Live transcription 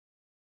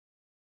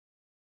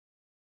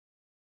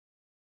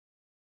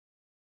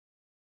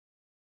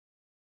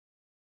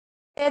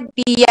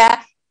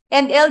PIA,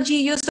 and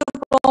LGUs to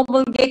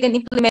promulgate and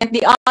implement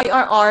the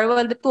IRR,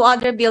 while the two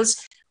other bills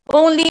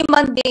only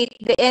mandate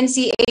the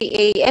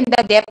NCAA and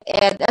the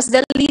DepEd as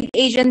the lead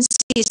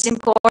agencies in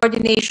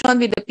coordination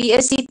with the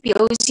PSC,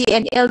 POC,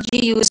 and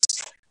LGUs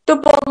to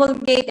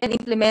promulgate and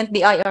implement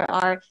the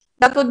IRR.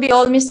 That would be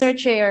all, Mr.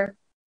 Chair.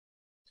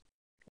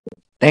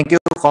 Thank you,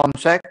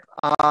 Comsec.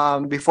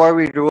 Before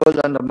we rule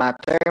on the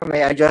matter,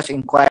 may I just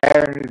inquire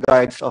in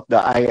regards of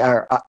the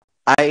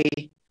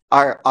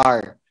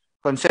IRR?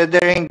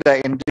 Considering the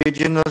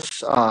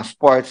indigenous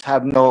sports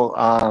have no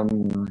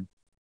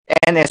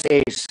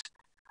NSAs,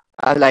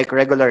 like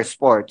regular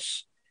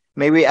sports,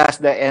 may we ask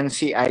the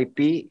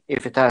NCIP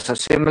if it has a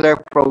similar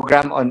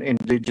program on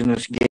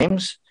indigenous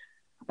games?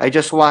 I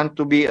just want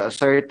to be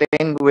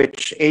certain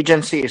which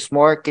agency is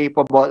more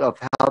capable of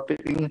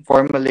helping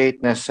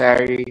formulate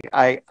necessary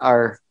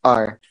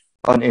IRR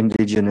on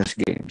indigenous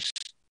games.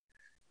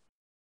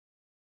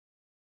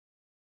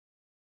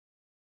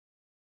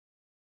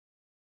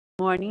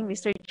 Morning,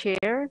 Mr.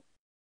 Chair.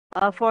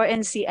 For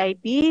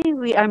NCIP,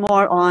 we are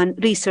more on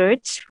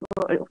research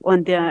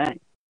on the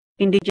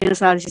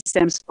indigenous knowledge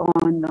systems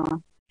on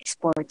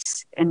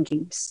sports and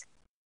games.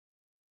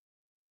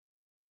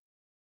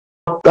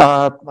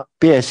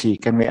 PSC,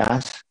 can we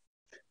ask?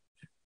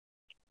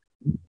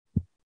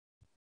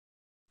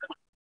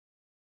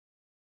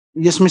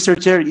 Yes, Mr.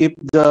 Chair, if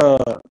the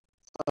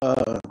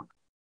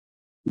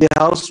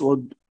House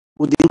would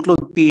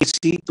include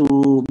PSC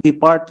to be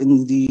part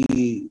in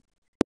the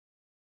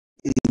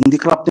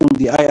crafting of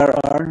the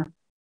IRR,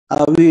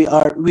 we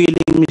are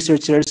willing, Mr.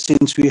 Chair,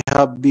 since we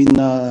have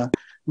been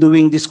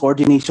doing this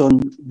coordination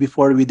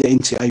before with the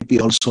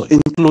NCIP also,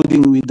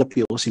 including with the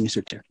POC,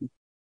 Mr. Chair.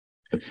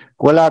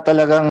 Wala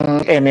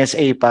talagang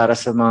NSA para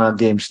sa mga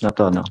games na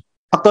to, no?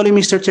 Actually,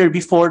 Mr. Chair,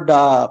 before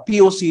the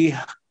POC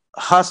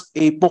has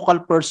a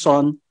focal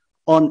person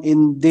on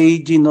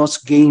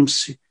indigenous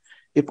games.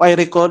 If I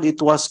recall,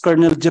 it was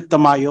Colonel Jeff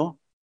Tamayo,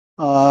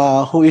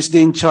 who is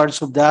in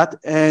charge of that.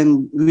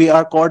 And we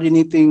are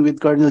coordinating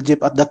with Colonel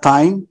Jeff at the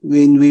time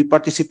when we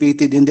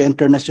participated in the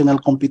international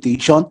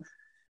competition.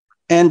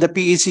 And the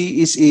PEC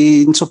is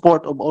in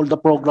support of all the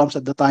programs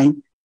at the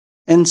time.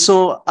 And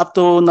so up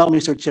to now,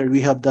 Mr. Chair,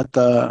 we have that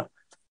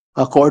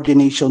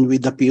coordination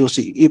with the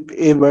POC. If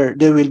ever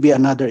there will be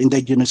another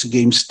indigenous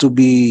games to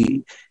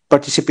be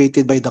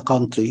participated by the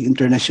country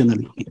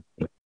internationally.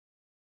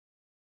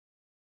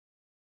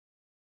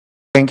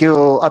 Thank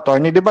you,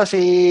 Attorney. Di ba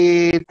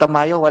si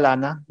Tamayo wala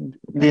na?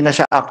 Hindi na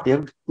siya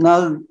active?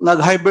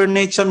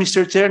 Nag-hibernate siya,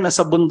 Mr. Chair,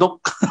 nasa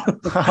bundok.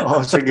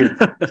 Oh, sige.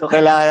 So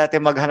kailangan natin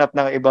maghanap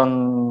ng ibang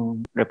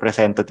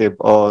representative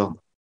o...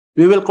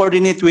 We will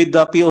coordinate with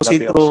the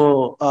POC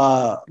through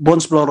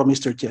Bones Floro,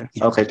 Mr. Chair.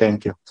 Okay,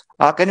 thank you.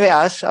 Can we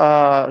ask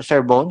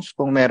Sir Bones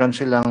kung meron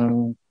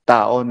silang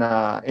tao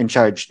na in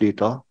charge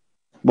dito?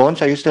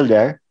 Bones, are you still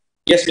there?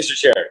 Yes, Mr.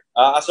 Chair.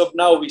 As of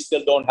now, we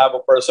still don't have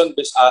a person.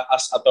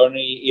 As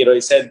Attorney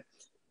Iroy said,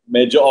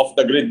 medyo off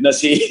the grid na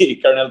si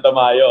Colonel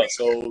Tamayo.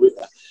 So,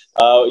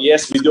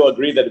 yes, we do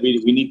agree that we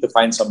need to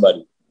find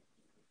somebody.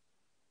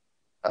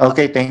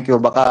 Okay, thank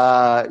you.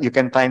 Baka you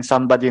can find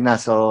somebody na,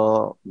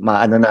 so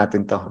maano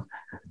natin to.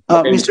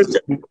 Okay, Mr.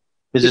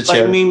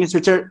 Chair, Mr.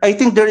 Chair, I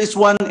think there is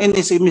one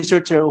NSA, Mr.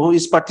 Chair, who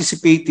is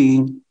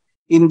participating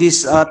in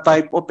this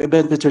type of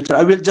event, Mr. Chair.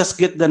 I will just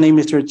get the name,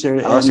 Mr.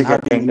 Chair. Oh, sige,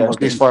 thank you.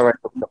 Please forward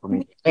to the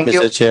committee. Thank you.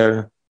 Mr.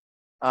 Chair.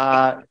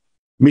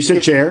 Mr.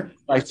 Chair.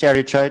 Vice Chair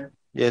Richard.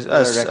 Yes,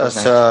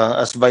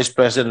 as Vice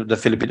President of the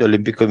Philippine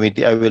Olympic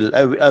Committee, I will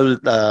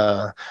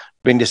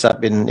bring this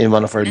up in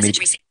one of our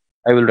meetings.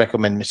 I will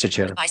recommend, Mr.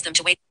 Chair.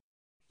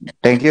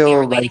 Thank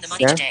you, Vice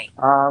Chair.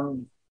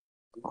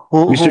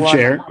 Mr.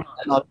 Chair.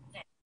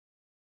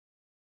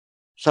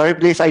 Sorry,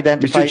 please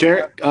identify. Mr.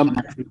 Chair,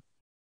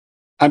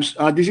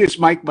 this is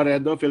Mike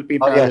Barredo,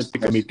 Philippine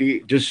Olympic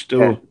Committee. Just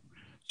to,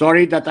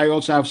 sorry that I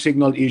also have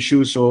signal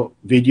issues, so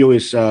video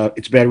is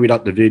it's better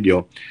without the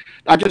video.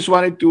 I just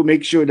wanted to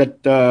make sure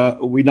that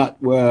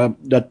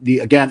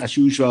again, as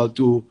usual,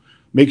 to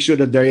make sure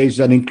that there is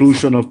an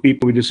inclusion of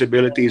people with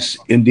disabilities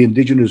in the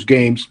indigenous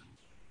games.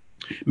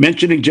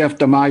 Mentioning Jeff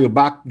Tamayo,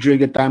 back during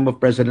the time of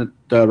President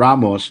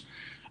Ramos,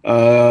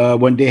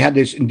 when they had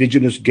this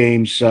Indigenous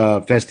Games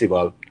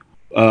festival,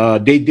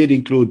 they did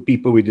include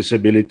people with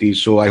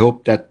disabilities. So I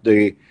hope that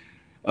the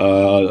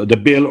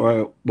bill,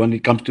 or when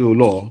it comes to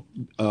law,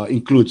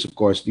 includes, of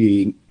course,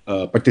 the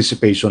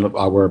participation of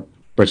our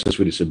persons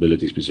with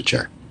disabilities, Mr.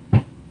 Chair.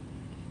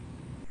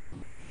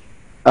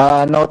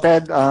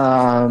 Noted,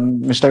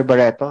 Mr.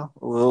 Barreto.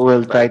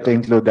 We'll try to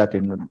include that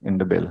in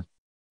the bill.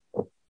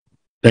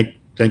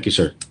 Thank you,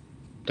 sir.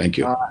 Thank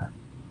you.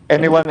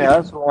 Anyone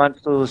else who wants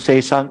to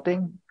say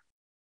something?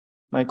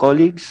 My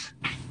colleagues?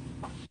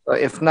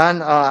 If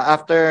none,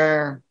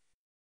 after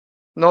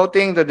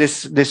noting the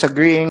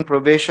disagreeing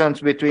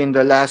provisions between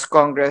the last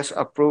Congress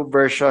approved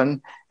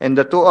version and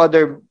the two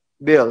other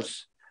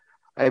bills,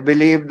 I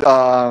believe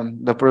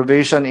the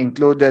provision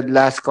included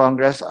last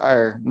Congress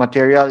are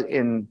material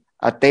in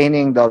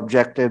attaining the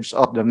objectives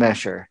of the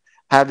measure.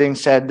 Having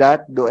said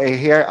that, do I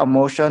hear a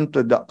motion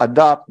to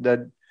adopt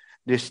the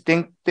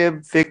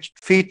distinctive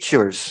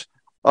features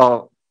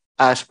of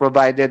as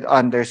provided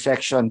under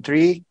Section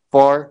 3,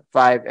 4,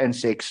 5, and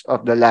 6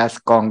 of the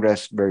last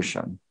Congress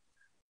version?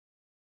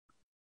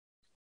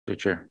 Mr.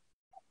 Chair.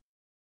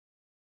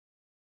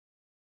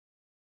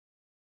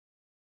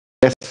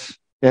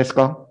 Yes,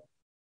 Kong?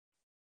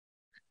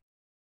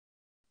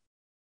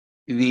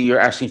 You're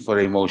asking for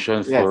a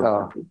motion Yes,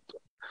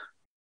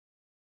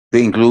 to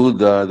include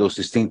those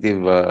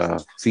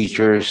distinctive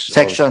features.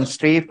 Sections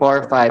 3,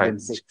 4, 5,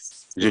 and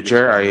 6. Mr.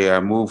 Chair, I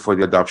move for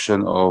the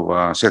adoption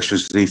of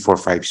sections 3, 4,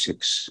 5,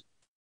 6.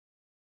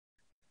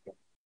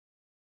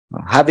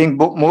 Having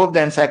moved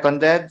and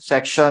seconded,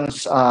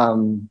 sections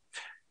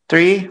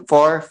 3,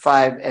 4,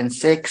 5, and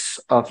 6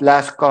 of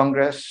last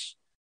Congress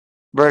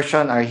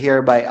version are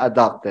hereby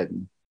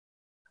adopted.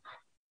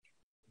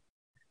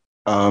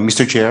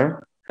 Mr.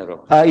 Chair.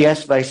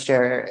 Yes, Vice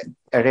Chair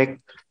Eric.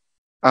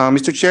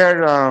 Mr.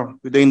 Chair,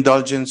 with the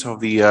indulgence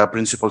of the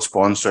principal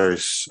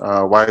sponsors,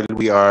 while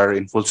we are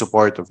in full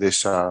support of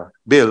this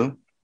bill,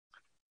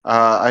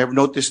 I have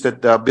noticed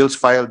that the bills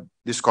filed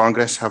this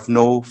Congress have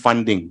no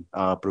funding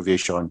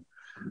provision.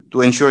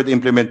 To ensure the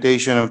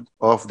implementation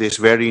of this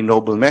very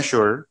noble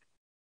measure,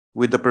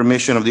 with the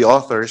permission of the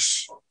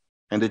authors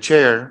and the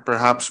chair,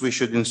 perhaps we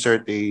should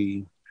insert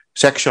a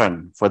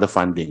section for the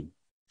funding.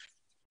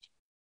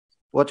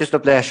 What is the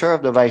pleasure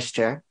of the Vice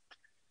Chair?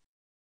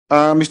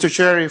 Mr.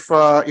 Chair, if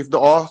the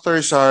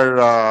authors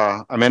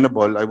are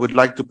amenable, I would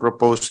like to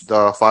propose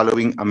the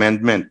following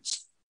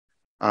amendments.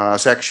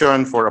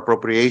 Section for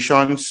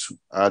appropriations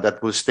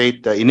that will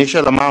state the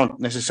initial amount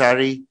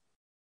necessary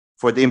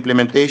for the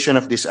implementation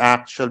of this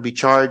act shall be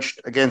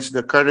charged against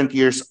the current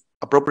year's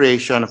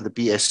appropriation of the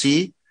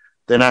PSC,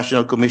 the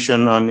National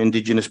Commission on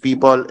Indigenous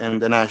People,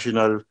 and the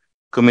National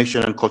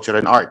Commission on Culture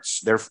and Arts.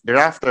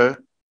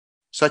 Thereafter,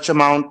 such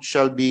amount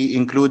shall be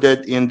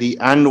included in the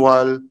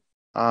annual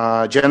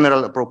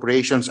General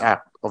Appropriations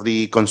Act of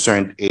the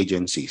concerned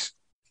agencies.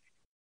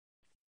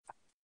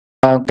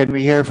 Can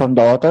we hear from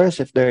the authors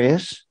if there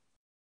is?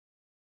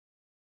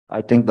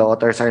 I think the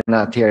authors are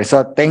not here.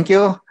 So thank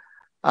you.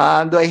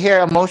 Do I hear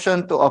a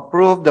motion to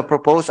approve the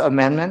proposed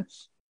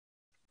amendments?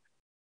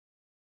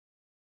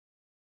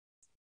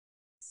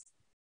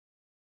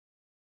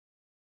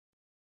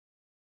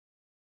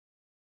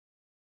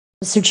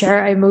 Mr.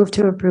 Chair, I move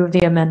to approve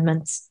the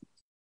amendments.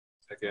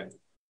 Second.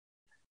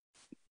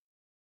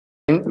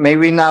 May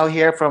we now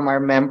hear from our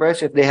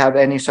members if they have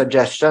any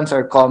suggestions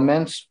or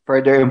comments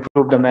further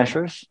improve the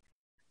measures?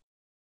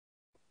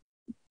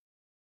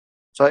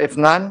 So if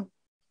none,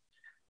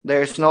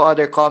 there's no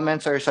other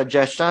comments or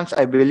suggestions.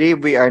 I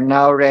believe we are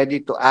now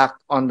ready to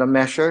act on the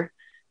measure.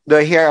 Do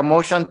I hear a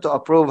motion to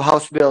approve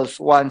House Bills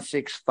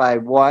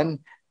 1651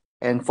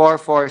 and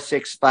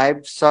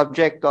 4465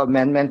 subject to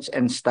amendments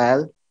and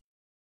style?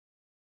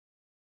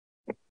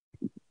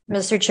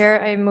 Mr.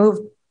 Chair, I move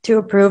to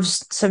approve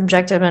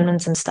subject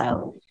amendments and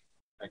style.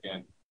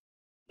 Again.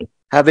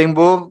 Having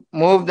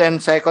moved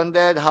and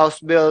seconded, House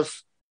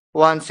Bills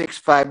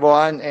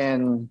 1651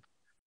 and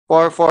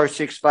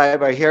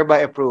 4465 are hereby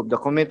approved. The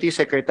committee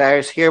secretary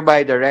is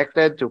hereby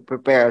directed to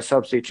prepare a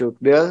substitute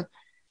bill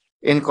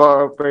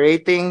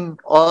incorporating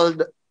all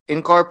the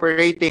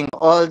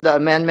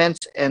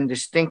amendments and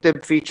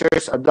distinctive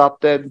features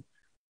adopted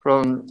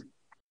from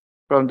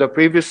the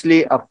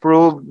previously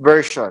approved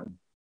version,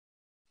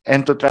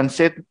 and to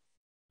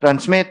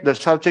transmit the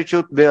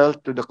substitute bill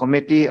to the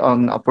Committee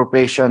on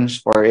Appropriations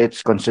for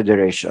its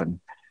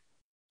consideration.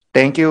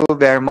 Thank you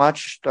very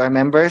much to our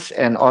members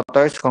and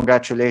authors.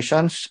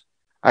 Congratulations.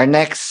 Our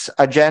next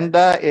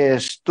agenda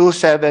is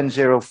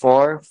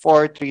 2704,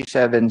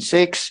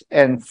 4376,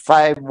 and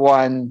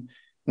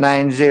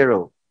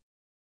 5190.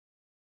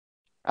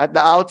 At the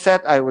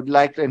outset, I would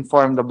like to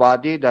inform the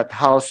body that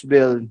House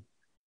Bill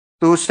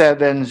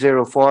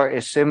 2704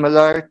 is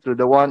similar to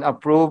the one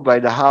approved by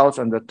the House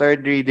on the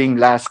third reading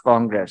last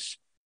Congress,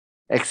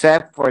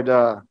 except for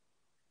the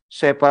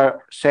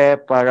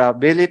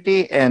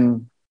separability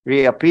and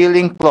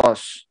reappealing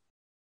clause.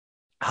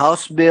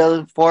 House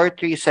Bill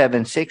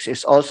 4376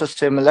 is also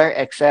similar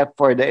except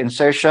for the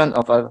insertion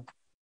of a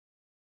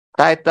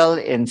title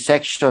in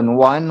Section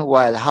 1,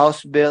 while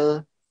House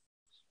Bill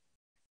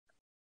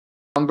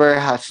number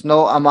has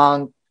no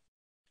amount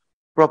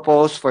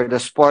proposed for the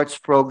sports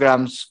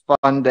programs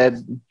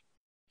funded,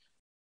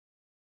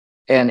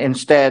 and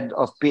instead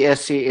of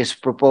PSC is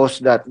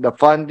proposed that the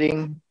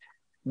funding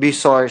be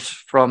sourced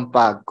from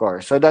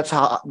PAGCOR. So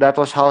that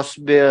was House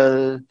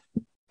Bill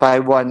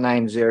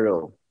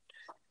 5190.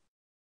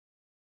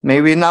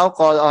 May we now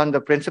call on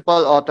the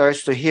principal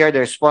authors to hear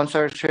their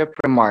sponsorship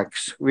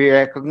remarks. We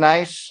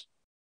recognize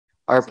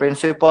our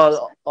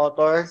principal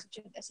author,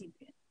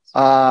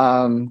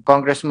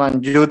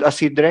 Congressman Jude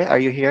Asidre. Are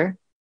you here?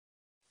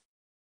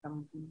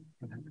 Can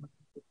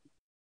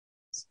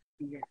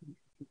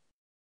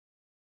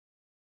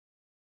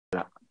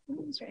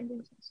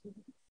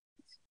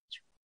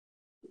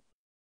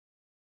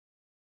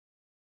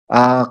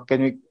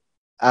we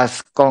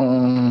ask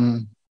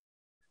Kong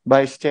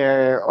Vice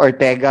Chair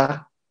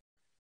Ortega.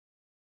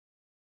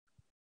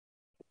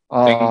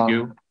 Thank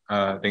you.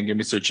 Thank you,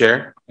 Mr.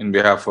 Chair. In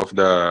behalf of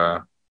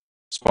the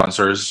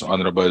sponsors,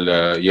 Honorable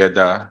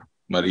Yedda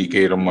Marie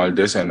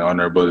Romualdez and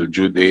Honorable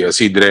Jude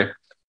Asidre, I'd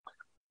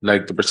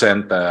like to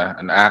present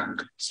an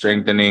act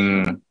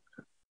strengthening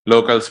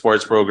local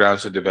sports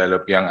programs to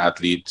develop young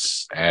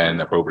athletes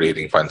and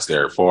appropriating funds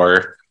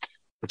therefor.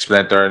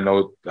 Explanatory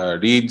note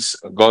reads,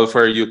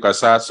 golfer Yuka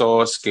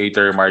Sasso,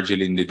 skater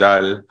Marjeline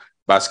Didal,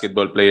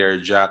 basketball player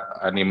Jack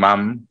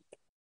Animam,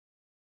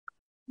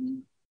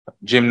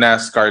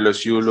 gymnast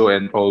Carlos Yulo,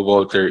 and pole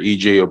vaulter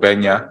EJ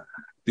Obeña.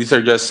 These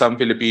are just some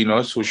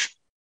Filipinos who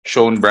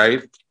shone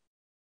bright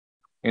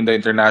in the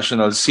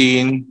international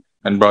scene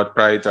and brought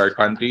pride to our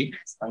country.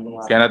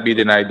 Cannot be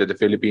denied that the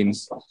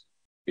Philippines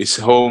is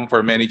home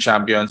for many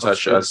champions,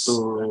 such as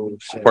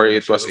for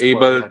it was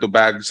able to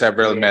bag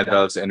several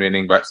medals and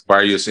winning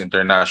various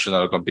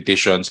international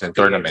competitions and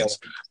tournaments.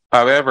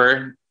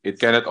 However, it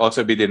cannot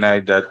also be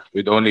denied that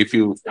with only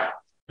few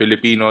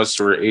Filipinos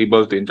who were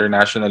able to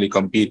internationally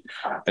compete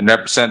and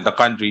represent the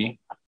country,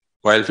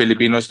 while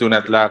Filipinos do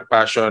not lack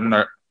passion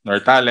nor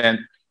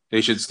talent,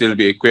 they should still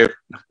be equipped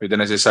with the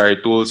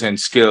necessary tools and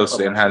skills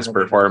to enhance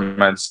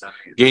performance,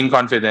 gain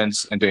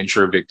confidence, and to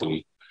ensure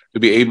victory. To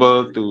be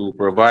able to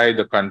provide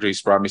the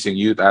country's promising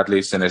youth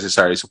athletes the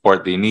necessary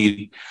support they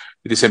need,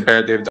 it is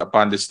imperative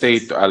upon the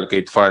state to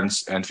allocate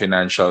funds and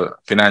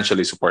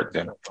financially support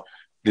them.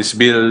 This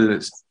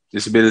bill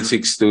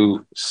seeks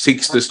to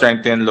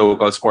strengthen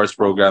local sports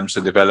programs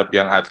to develop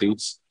young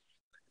athletes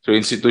through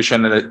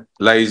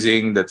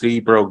institutionalizing the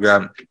three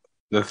program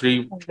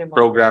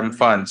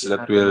funds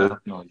that will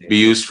be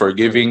used for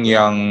giving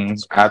young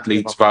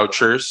athletes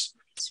vouchers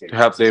to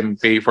help them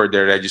pay for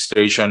their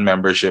registration,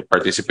 membership,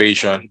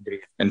 participation,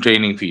 and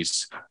training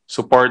fees,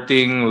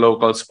 supporting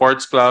local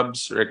sports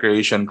clubs,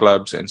 recreation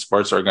clubs, and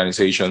sports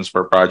organizations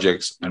for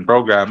projects and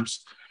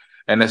programs,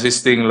 and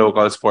assisting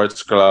local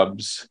sports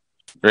clubs,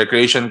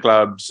 recreation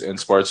clubs, and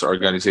sports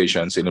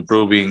organizations in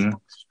improving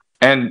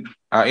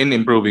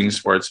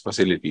sports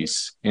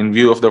facilities. In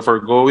view of the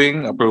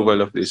foregoing,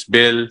 approval of this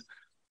bill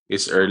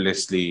is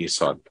earnestly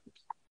sought.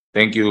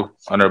 Thank you,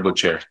 Honorable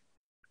Chair.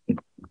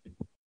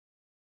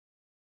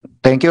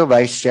 Thank you,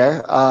 Vice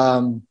Chair.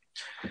 Kong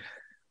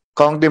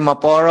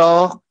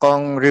Dimaporo,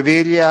 Kong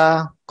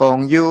Revilla,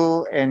 Kong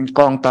Yu, and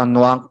Kong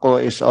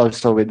Tanwangco is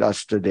also with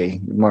us today.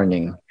 Good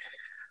morning.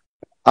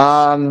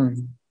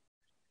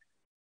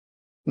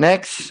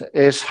 Next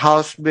is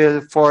House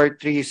Bill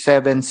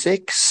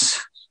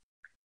 4376.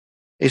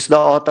 Is the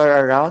author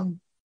around?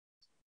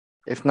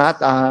 If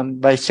not,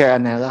 Vice Chair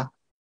Anela.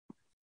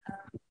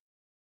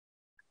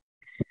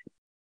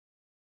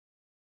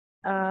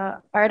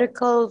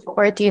 Article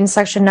 14,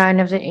 Section 9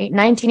 of the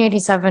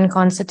 1987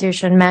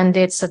 Constitution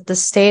mandates that the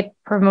state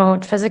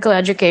promote physical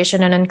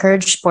education and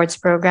encourage sports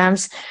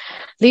programs,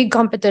 league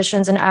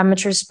competitions, and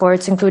amateur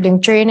sports,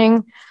 including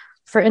training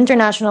for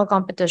international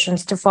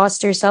competitions to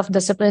foster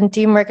self-discipline,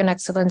 teamwork, and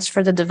excellence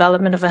for the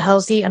development of a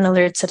healthy and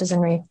alert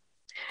citizenry.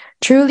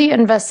 Truly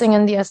investing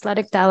in the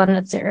athletic talent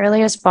at the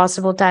earliest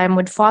possible time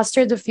would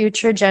foster the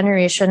future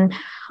generation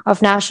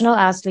of national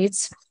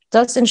athletes,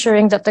 thus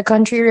ensuring that the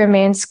country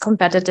remains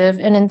competitive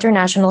in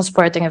international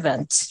sporting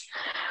events.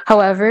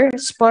 However,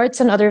 sports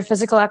and other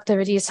physical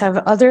activities have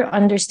other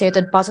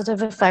understated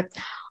positive effect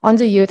on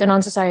the youth and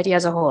on society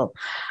as a whole.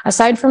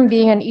 Aside from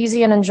being an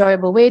easy and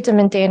enjoyable way to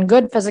maintain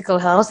good physical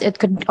health, it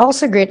could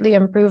also greatly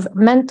improve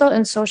mental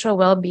and social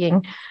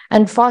well-being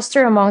and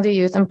foster among the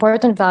youth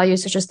important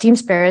values such as team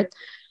spirit,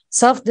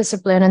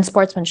 self-discipline, and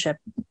sportsmanship.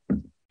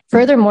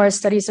 Furthermore,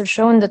 studies have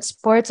shown that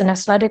sports and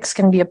athletics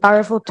can be a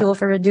powerful tool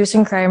for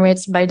reducing crime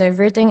rates by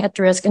diverting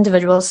at-risk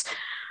individuals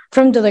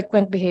from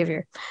delinquent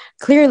behavior.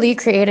 Clearly,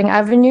 creating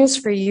avenues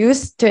for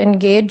youth to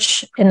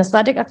engage in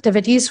athletic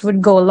activities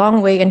would go a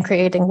long way in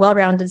creating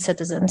well-rounded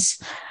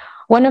citizens.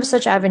 One of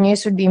such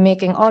avenues would be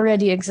making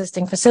already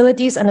existing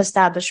facilities and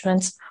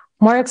establishments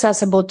more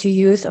accessible to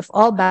youth of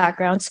all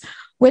backgrounds,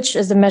 which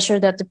is the measure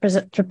that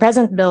the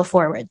present bill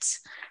forwards.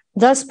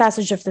 Thus,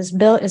 passage of this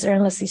bill is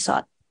earnestly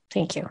sought.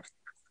 Thank you.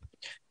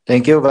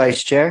 Thank you,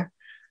 Vice Chair.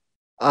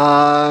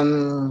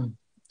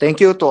 Thank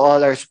you to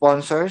all our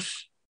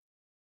sponsors.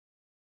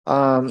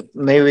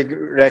 May we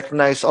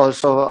recognize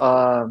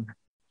also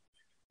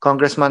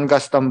Congressman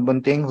Gus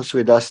Tambunting, who's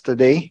with us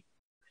today.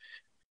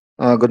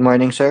 Good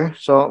morning, sir.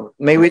 So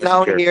may we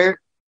now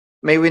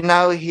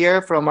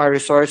hear from our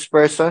resource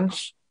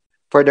persons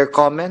for their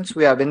comments.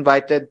 We have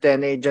invited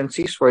 10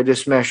 agencies for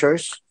these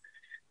measures.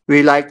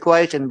 We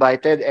likewise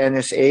invited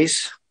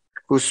NSAs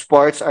whose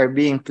sports are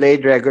being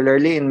played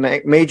regularly in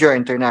major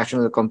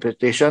international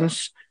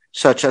competitions,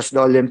 such as the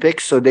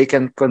Olympics, so they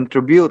can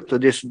contribute to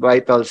these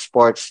vital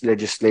sports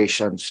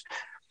legislations.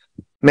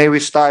 May we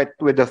start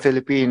with the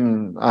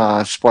Philippine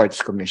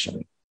Sports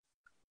Commission.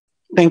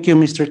 Thank you,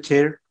 Mr.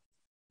 Chair.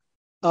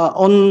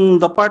 On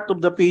the part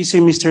of the PEC,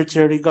 Mr.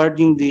 Chair,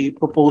 regarding the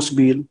proposed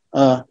bill,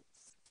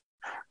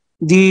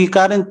 The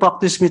current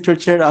practice, Mr.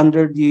 Chair,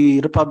 under the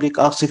Republic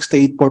Act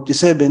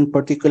 6847,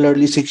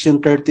 particularly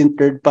Section 13,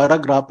 third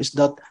paragraph, is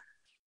that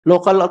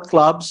local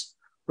clubs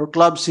or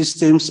club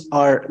systems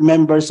are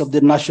members of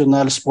the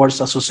national sports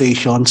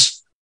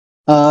associations.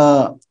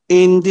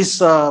 In this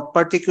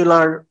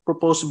particular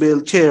proposed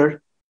bill,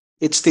 Chair,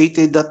 it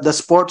stated that the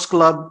sports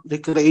club,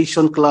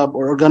 recreation club,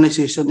 or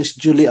organization is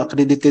duly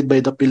accredited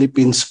by the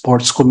Philippine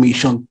Sports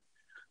Commission.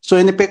 So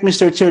in effect,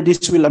 Mr. Chair,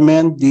 this will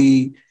amend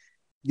the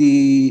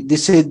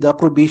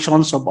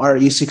provisions of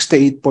RE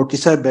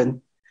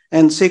 6847.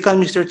 And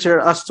second, Mr.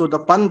 Chair, as to the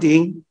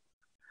funding,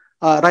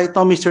 right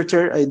now, Mr.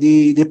 Chair,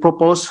 the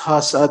proposed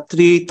has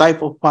three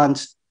type of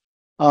funds.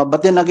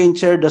 But then again,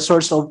 Chair, the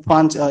source of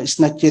funds is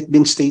not yet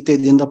been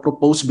stated in the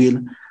proposed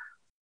bill.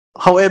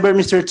 However,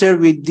 Mr. Chair,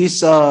 with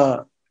this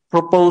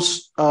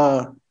proposed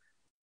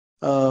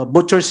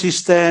butcher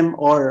system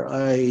or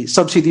a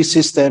subsidy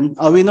system,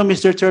 we know,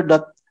 Mr. Chair,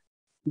 that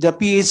the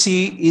PAC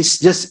is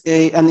just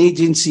an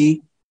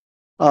agency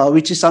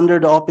which is under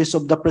the office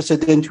of the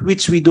President,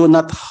 which we do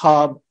not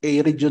have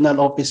a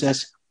regional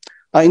offices.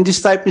 In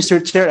this type,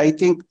 Mr. Chair, I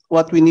think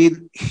what we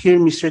need here,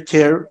 Mr.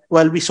 Chair,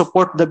 while we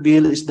support the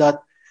bill, is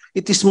that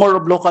it is more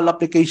of local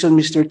application,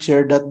 Mr.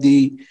 Chair, that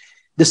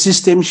the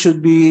system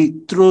should be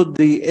through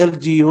the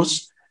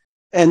LGUs,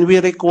 and we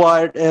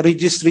require a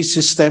registry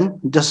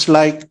system, just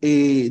like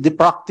the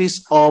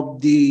practice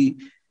of the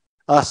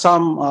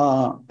some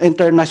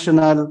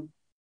international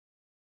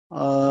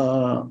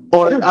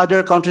or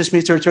other countries,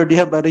 Mr. Chair. They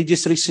have a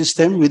registry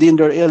system within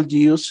their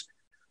LGUs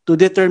to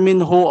determine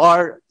who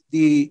are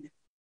the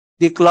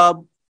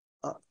club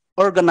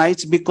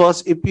organized.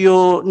 Because if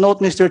you note,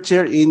 Mr.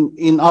 Chair,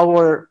 in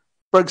our,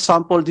 for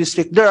example,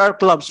 district, there are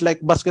clubs like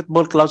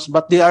basketball clubs,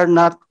 but they are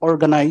not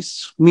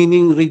organized,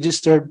 meaning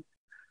registered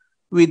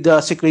with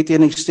the Security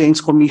and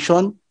Exchange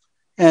Commission.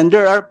 And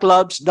there are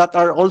clubs that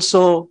are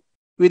also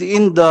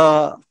within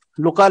the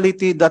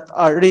locality that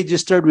are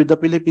registered with the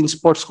Philippine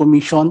Sports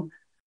Commission.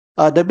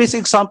 The best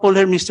example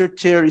here, Mr.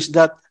 Chair, is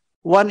that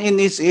one in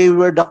SA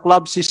where the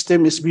club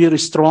system is very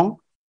strong.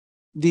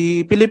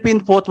 The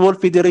Philippine Football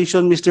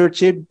Federation, Mr.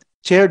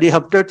 Chair, they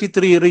have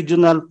 33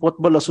 regional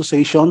football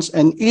associations,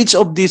 and each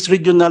of these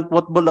regional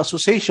football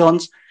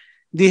associations,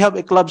 they have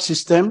a club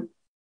system.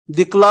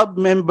 The club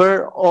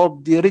member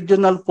of the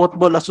regional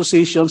football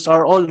associations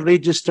are all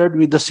registered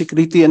with the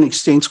Security and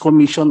Exchange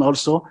Commission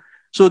also.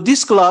 So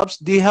these clubs,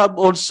 they have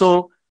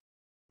also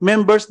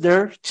members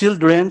there,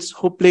 children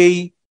who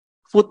play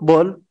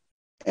football,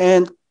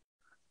 and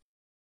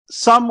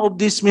some of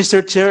these,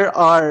 Mr. Chair,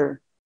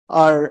 are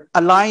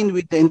aligned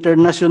with the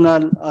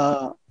international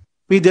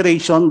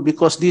federation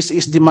because this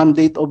is the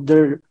mandate of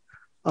their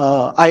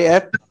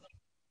IF.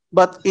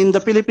 But in the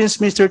Philippines,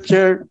 Mr.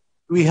 Chair,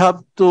 we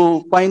have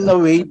to find a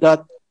way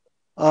that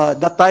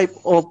the type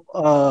of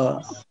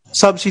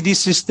subsidy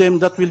system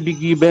that will be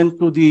given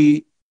to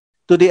the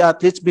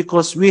athletes,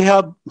 because we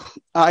have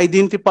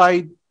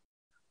identified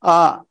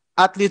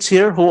athletes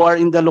here who are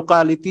in the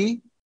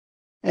locality,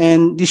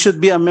 and they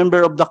should be a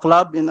member of the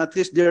club, and at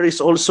least there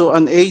is also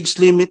an age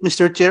limit,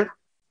 Mr. Chair,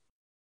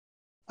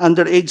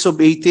 under age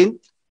of 18.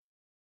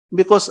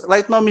 Because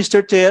right now,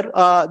 Mr. Chair,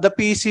 the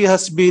PEC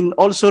has been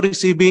also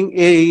receiving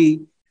a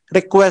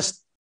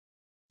request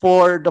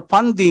for the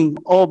funding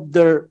of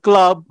their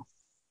club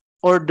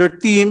or their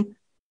team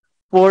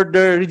for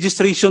their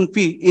registration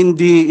fee in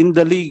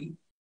the league.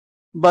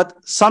 But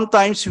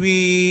sometimes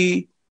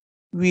we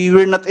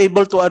were not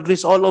able to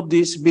address all of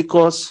this,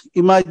 because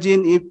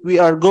imagine if we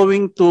are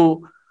going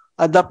to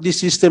adopt this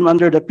system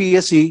under the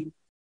PSC,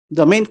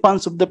 the main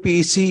funds of the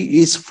PEC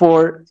is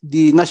for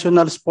the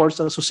National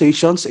Sports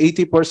Associations,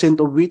 80%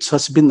 of which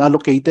has been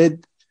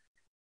allocated,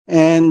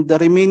 and the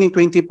remaining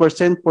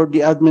 20% for the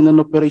admin and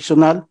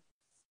operational.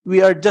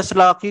 We are just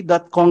lucky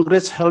that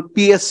Congress helped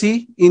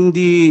PSC in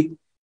the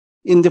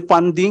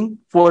funding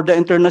for the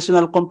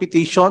international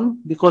competition,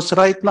 because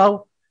right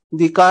now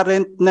the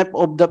current NEP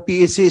of the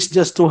PSC is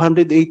just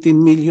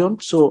 218 million.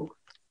 So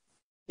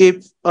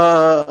if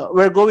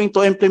we're going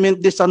to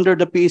implement this under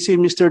the PSC,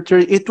 Mr. Chair,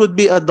 it would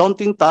be a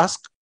daunting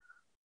task,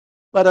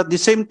 but at the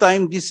same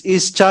time, this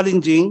is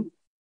challenging.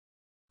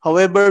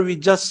 However, we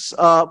just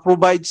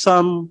provide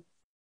some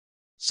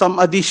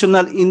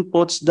additional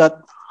inputs that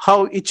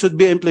how it should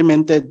be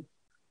implemented.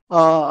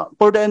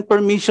 For the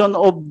information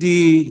of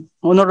the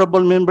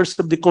honorable members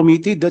of the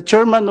committee, the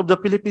chairman of the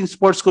Philippine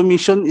Sports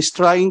Commission is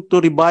trying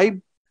to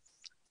revive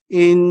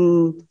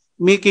in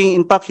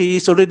fact, he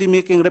is already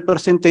making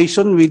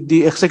representation with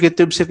the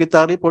executive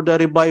secretary for the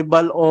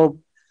revival of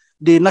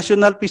the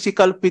National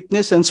Physical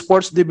Fitness and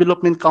Sports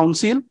Development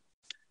Council.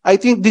 I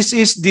think this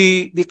is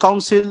the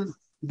council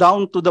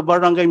down to the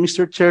barangay,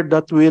 Mr. Chair,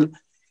 that will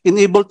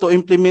enable to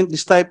implement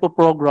this type of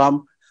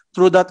program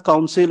through that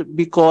council,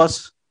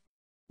 because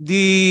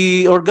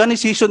the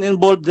organization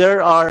involved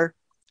there are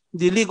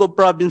the League of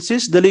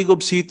Provinces, the League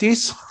of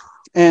Cities,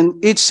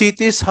 and each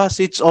city has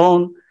its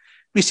own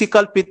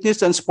Physical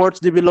Fitness and Sports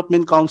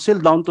Development Council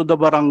down to the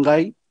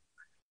barangay.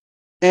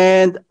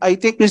 And I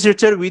think, Mr.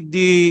 Chair, with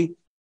the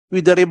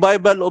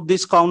revival of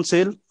this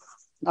council,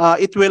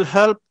 it will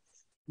help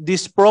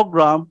this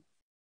program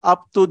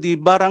up to the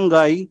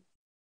barangay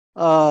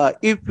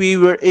if we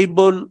were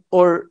able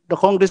or the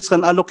Congress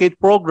can allocate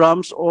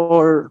programs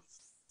or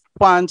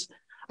funds.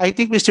 I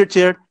think, Mr.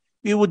 Chair,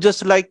 we would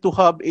just like to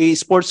have a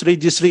sports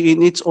registry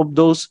in each of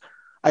those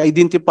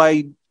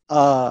identified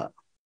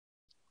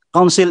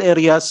council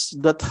areas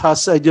that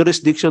has a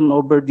jurisdiction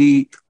over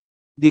the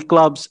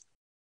clubs.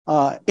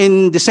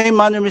 In the same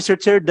manner, Mr.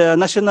 Chair, the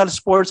National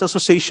Sports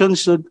Association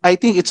should, I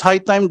think it's high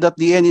time that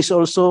the N is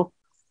also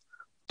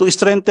to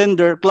strengthen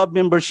their club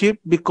membership,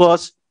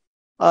 because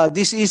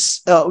this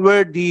is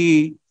where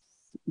the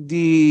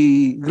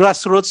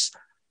grassroots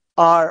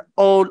are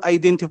all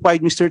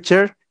identified, Mr.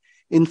 Chair.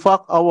 In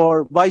fact,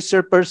 our Vice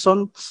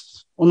Chairperson,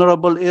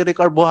 Honorable Eric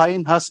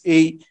Arbohain, has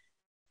a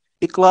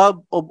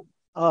club of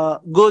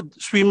good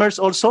swimmers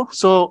also.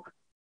 So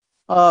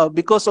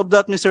because of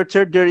that, Mr.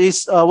 Chair, there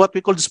is what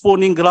we call the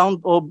spawning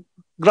ground of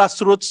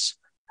grassroots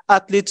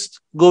athletes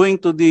going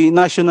to the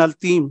national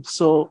team.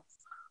 So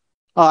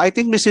I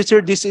think, Mr.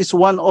 Chair, this is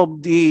one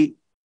of the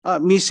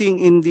missing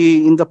in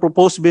the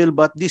proposed bill,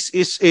 but this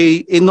is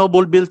a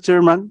noble bill,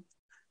 Chairman,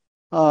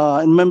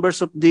 and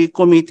members of the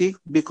committee,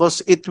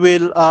 because it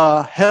will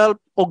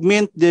help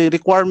augment the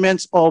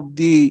requirements of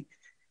the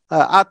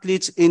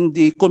athletes in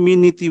the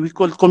community. We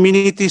call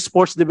community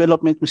sports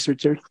development, Mr.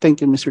 Chair.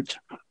 Thank you, Mr.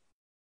 Chair.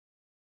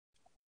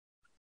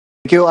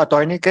 Thank you,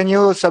 Attorney. Can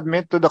you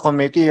submit to the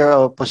committee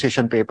your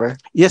position paper?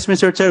 Yes,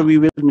 Mr. Chair, we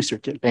will, Mr.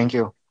 Chair. Thank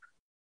you.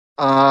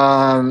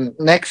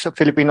 Next,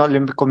 Filipino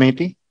Olympic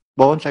Committee.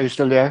 Bones, are you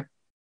still there?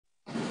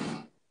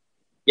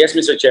 Yes,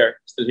 Mr. Chair,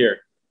 still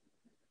here.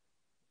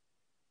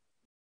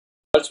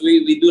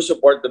 We do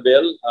support the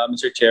bill,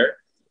 Mr. Chair,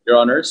 Your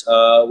Honors.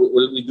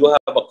 We do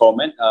have a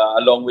comment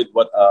along with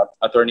what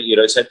Attorney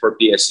Iro said for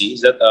PSC,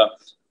 is that,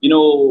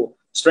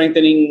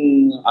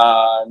 strengthening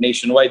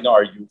nationwide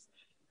our youth.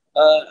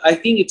 I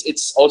think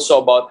it's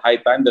also about high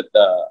time that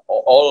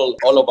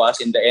all of us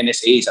in the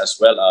NSAs as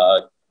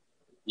well,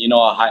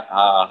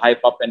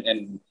 hype up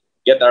and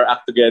get our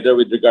act together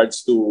with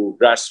regards to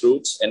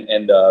grassroots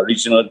and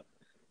regional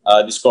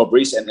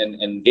discoveries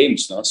and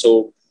games. No?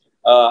 So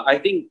I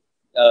think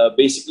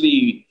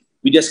basically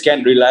we just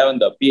can't rely on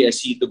the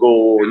PSC to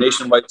go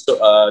nationwide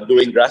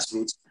doing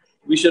grassroots.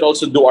 We should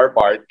also do our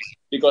part,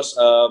 because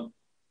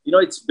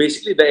it's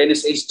basically the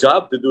NSA's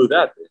job to do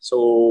that.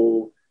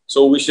 So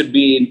we should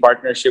be in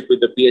partnership with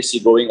the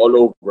PSC going all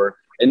over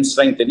and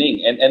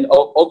strengthening. And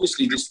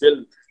obviously this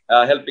bill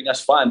helping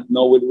us fund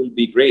will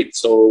be great.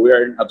 So we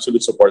are in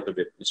absolute support of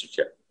it, Mr.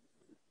 Chair.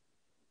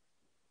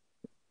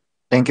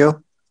 Thank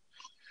you.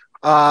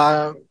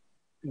 Do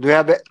we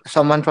have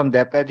someone from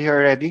DepEd here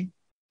already?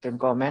 Can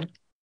comment?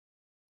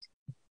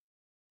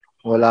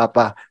 Wala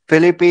pa.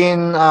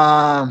 Philippine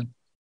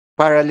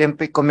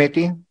Paralympic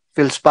Committee,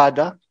 Phil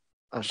Spada,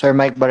 Sir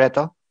Mike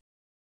Barreto.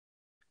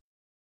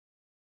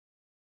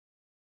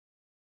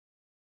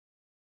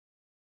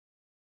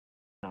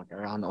 Not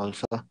around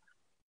also.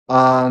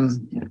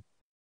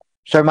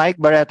 Sir Mike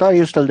Barreto, are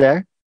you still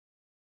there?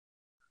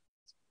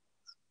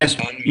 Yes,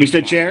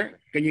 Mr. Chair,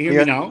 can you hear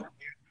me now?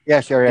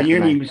 Yes, you're Can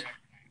you hear me?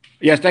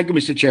 Yes, thank you,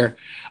 Mr. Chair.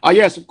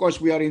 Yes, of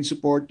course, we are in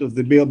support of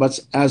the bill, but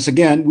as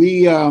again,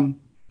 we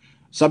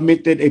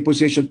submitted a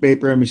position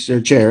paper,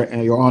 Mr. Chair,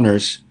 Your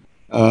Honors,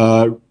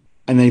 and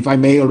if I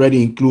may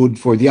already include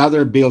for the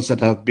other bills that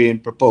have been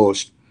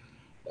proposed,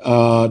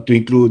 to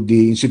include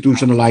the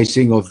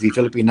institutionalizing of the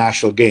Philippine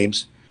National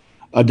Games,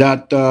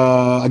 that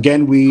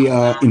again, we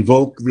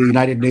invoke the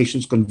United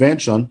Nations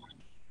Convention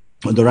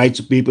on the Rights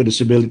of People with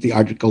Disability,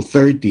 Article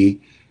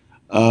 30,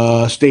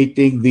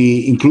 stating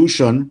the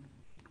inclusion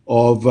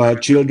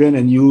of children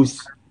and youth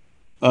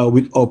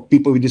of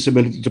people with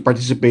disability to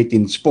participate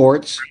in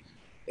sports.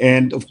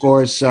 And of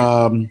course,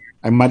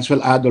 I might as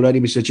well add already,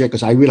 Mr. Chair,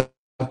 because I will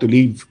have to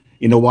leave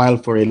in a while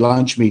for a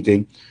lunch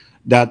meeting,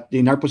 that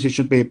in our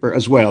position paper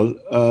as well,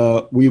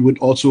 we would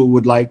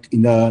like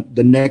in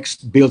the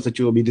next bills that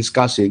you will be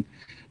discussing,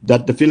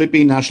 that the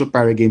Philippine National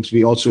Para Games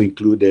be also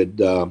included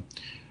as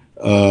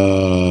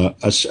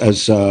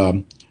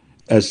to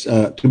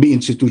be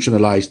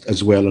institutionalized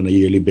as well on a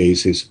yearly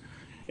basis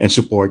and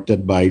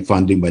supported by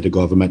funding by the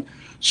government.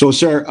 So,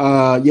 sir,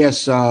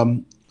 yes,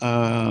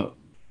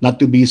 not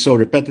to be so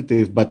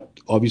repetitive, but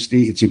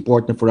obviously it's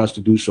important for us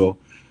to do so.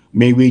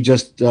 May we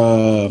just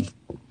appeal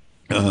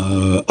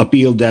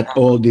that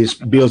all these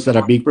bills that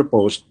are being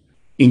proposed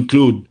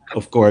include,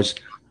 of course,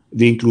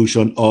 the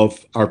inclusion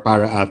of our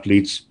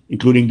para-athletes,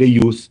 including the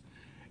youth,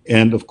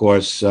 and of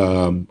course,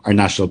 our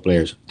national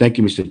players. Thank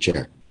you, Mr.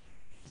 Chair.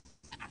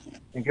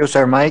 Thank you,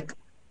 Sir Mike.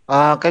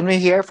 Can we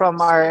hear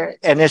from our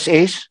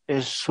NSAs?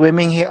 Is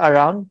swimming here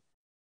around?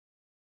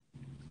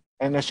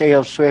 NSA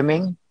of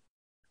swimming.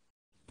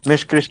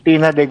 Miss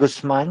Cristina de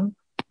Guzman.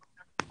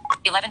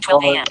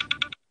 11:12 a.m.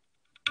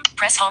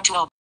 Press home to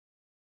open.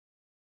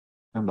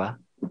 Ano ba?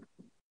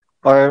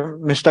 Or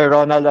Mr.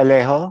 Ronald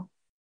Alejo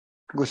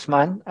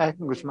Guzman?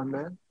 Guzman ba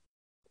yun?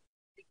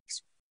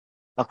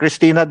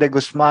 Cristina de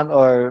Guzman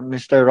or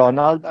Mr.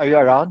 Ronald, are you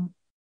around?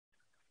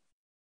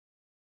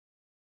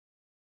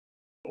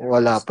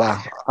 Wala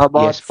pa. How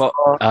about Yes po,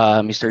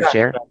 Mr.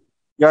 Chair.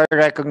 you're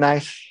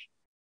recognized?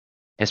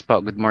 Yes po,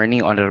 good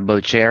morning, Honorable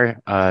Chair,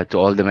 to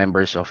all the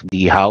members of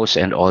the House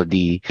and all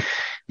the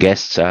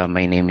guests.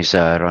 My name is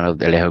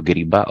Ronald Alejo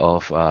Giriba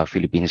of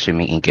Philippine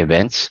Swimming Inc.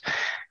 Events.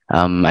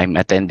 I'm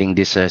attending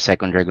this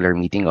second regular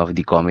meeting of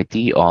the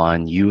Committee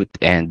on Youth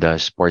and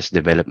Sports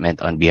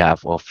Development on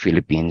behalf of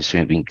Philippine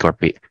Swimming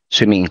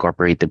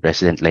Incorporated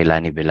President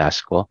Leilani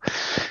Velasco.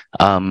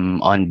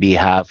 On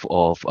behalf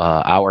of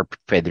our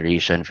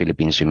Federation,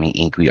 Philippine Swimming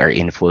Inc., we are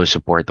in full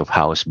support of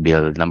House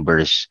Bill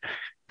numbers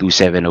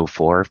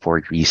 2704,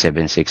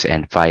 4376,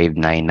 and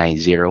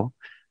 5990.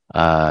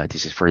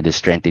 This is for the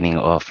strengthening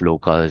of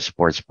local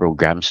sports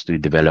programs to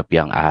develop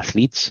young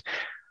athletes.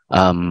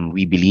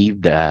 We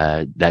believe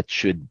that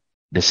should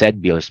the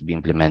said bills be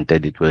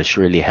implemented, it will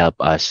surely help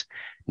us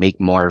make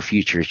more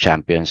future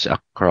champions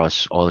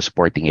across all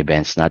sporting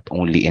events, not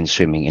only in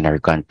swimming in our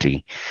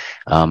country.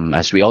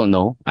 As we all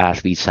know,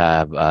 athletes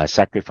have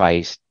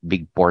sacrificed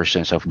big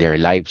portions of their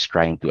lives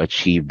trying to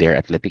achieve their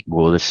athletic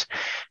goals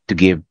to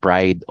give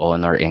pride,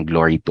 honor, and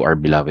glory to our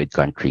beloved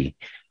country.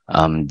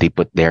 They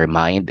put their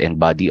mind and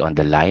body on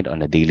the line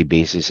on a daily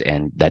basis,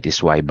 and that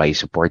is why by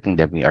supporting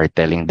them, we are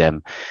telling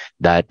them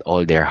that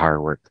all their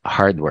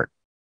hard work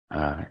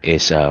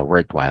is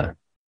worthwhile.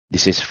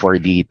 This is for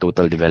the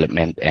total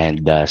development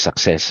and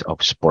success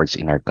of sports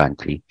in our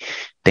country.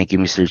 Thank you,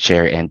 Mr.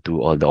 Chair, and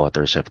to all the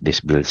authors of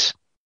these bills.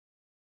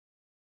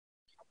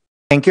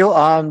 Thank you.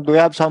 Do we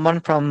have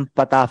someone from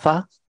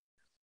Patafa?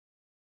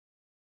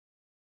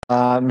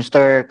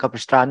 Mr.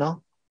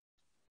 Capistrano?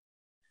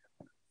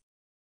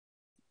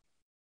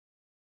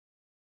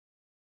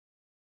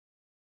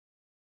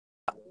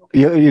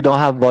 You don't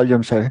have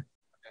volume, sir.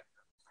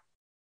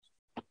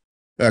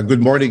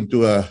 Good morning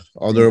to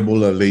honorable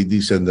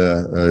ladies and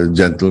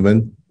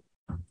gentlemen.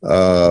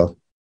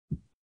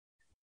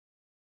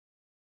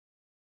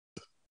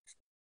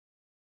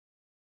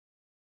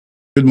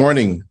 Good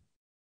morning,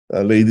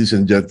 ladies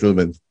and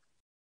gentlemen.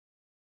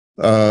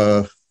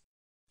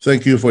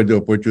 Thank you for the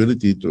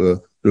opportunity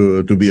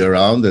to be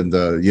around. And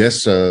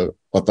yes,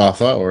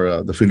 PATAFA,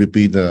 or the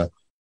Philippine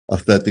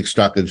Athletics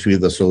Track and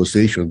Field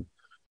Association,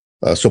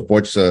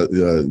 supports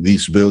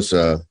these bills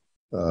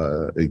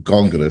in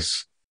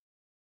Congress.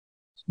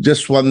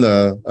 Just one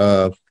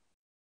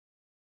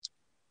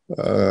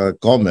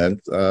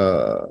comment.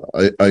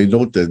 I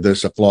noted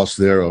there's a clause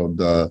there on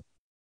the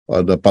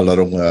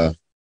Palarong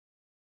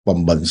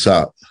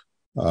Pambansa,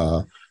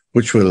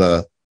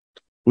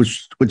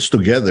 which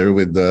together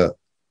with the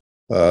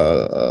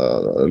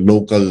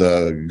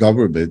local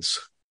governments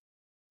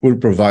will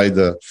provide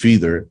a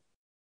feeder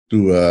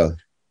to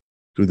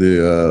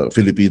the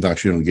Philippine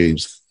National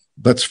Games.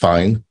 That's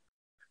fine.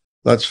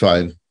 That's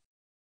fine.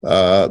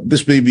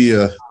 This may be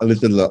a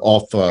little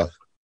off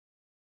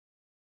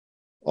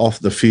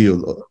the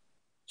field.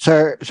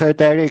 Sir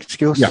Terry,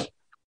 excuse. Yeah.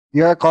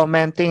 You're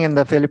commenting in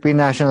the Philippine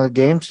National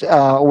Games.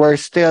 We're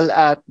still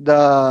at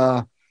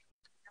the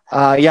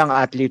young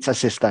athletes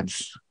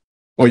assistance.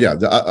 Oh yeah,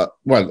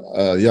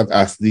 young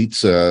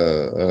athletes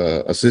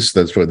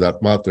assistance for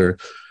that matter.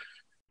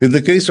 In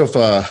the case of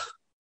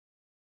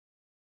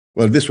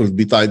this will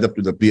be tied up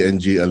to the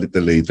PNG a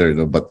little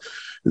later, but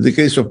in the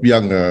case of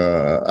young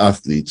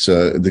athletes,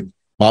 the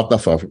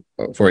PATAFA,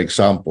 for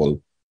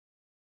example,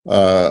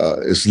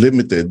 is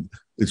limited.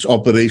 Its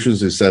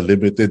operations is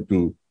limited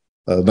to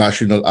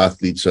national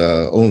athletes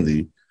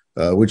only,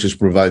 which is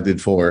provided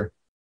for,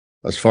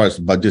 as far as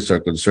budgets are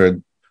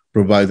concerned,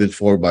 provided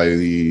for by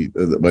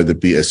the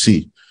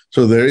PSC.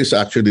 So there is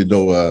actually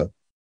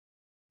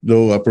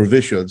no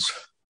provisions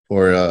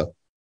for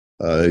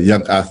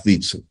young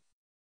athletes.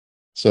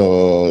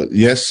 So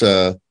yes,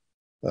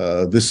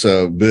 this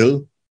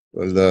bill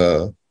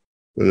will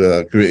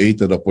create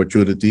an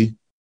opportunity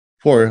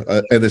for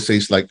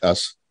NSAs like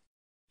us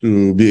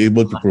to be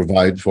able to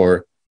provide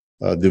for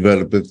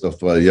development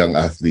of young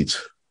athletes.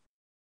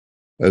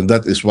 And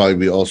that is why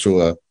we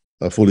also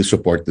fully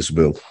support this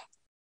bill.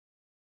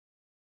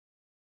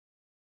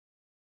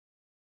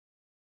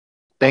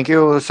 Thank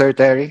you, Sir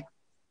Terry.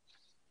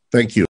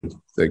 Thank you.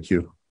 Thank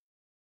you.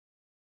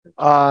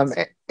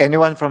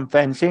 Anyone from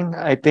fencing?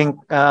 I think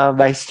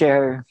Vice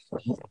Chair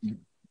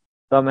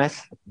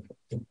Gomez.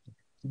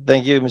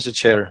 Thank you, Mr.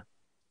 Chair.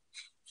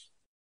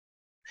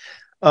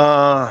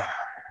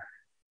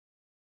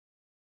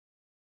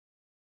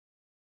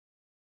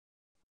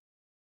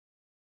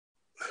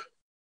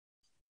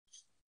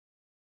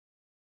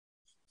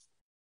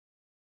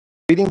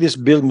 Reading this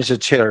bill, Mr.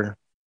 Chair,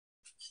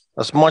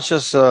 as much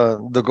as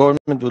the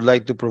government would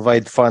like to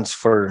provide funds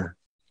for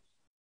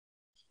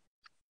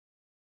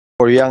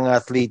young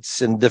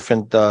athletes in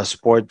different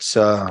sports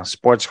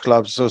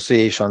clubs,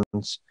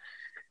 associations,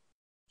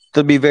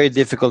 it'll be very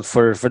difficult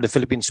for the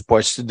Philippine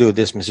sports to do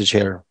this, Mr.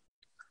 Chair,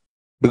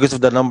 because of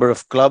the number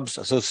of clubs,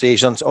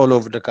 associations all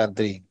over the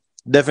country.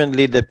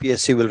 Definitely, the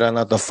PSC will run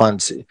out of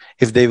funds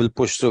if they will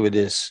push through with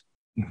this.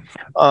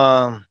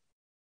 The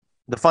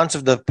funds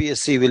of the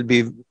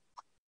PSC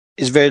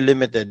is very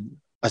limited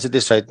as it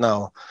is right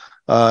now.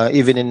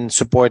 even in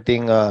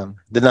supporting the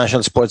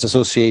national sports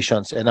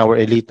associations and our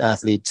elite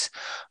athletes.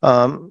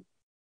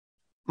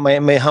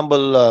 My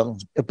humble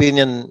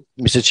opinion,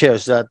 Mr. Chair,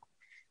 is that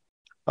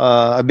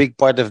a big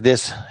part of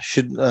this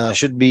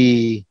should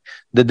be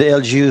that the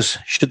LGUs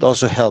should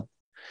also help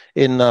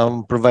in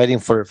providing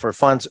for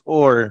funds,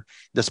 or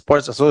the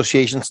sports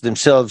associations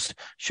themselves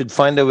should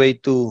find a way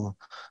to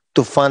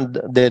fund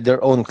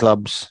their own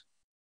clubs.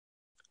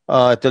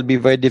 It will be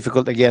very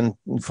difficult again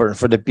for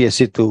the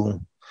PSC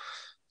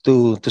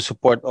to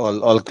support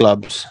all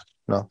clubs.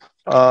 No,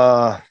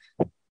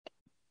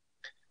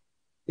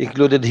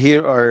 included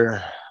here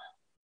are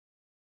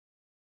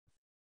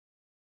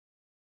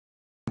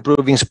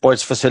improving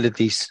sports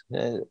facilities.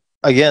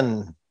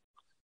 Again,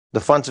 the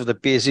funds of the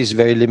PSC is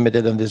very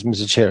limited on this,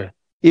 Mr. Chair.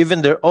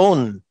 Even their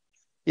own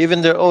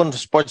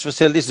sports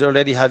facilities, they're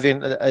already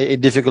having a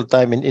difficult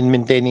time in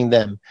maintaining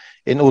them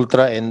in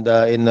Ultra and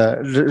in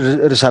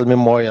Rizal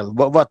Memorial.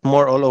 What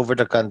more all over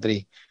the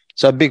country?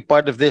 So a big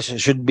part of this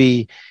should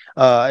be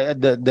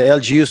the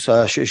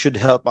LGUs should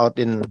help out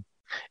in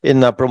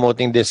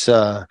promoting this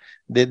House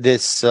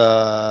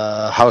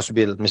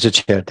bill, Mr.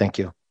 Chair. Thank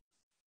you.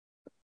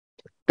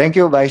 Thank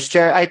you, Vice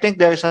Chair. I think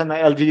there's an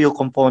LGU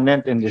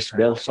component in this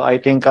bill, so I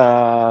think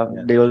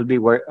they will be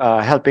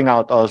helping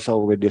out also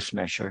with this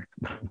measure.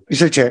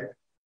 Mr. Chair.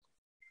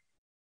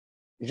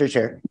 Mr.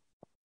 Chair.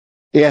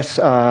 Yes,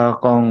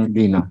 Kong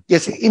Dino.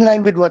 Yes, in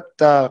line with what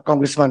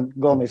Congressman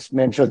Gomez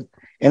mentioned,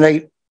 and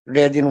I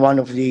read in one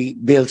of the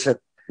bills that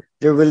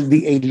there will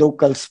be a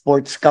local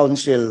sports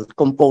council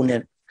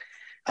component.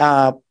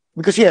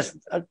 Because yes,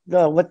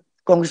 what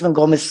Congressman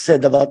Gomez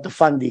said about the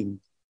funding,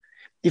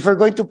 if we're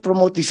going to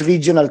promote these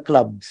regional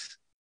clubs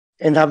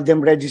and have them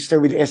register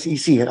with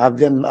SEC, have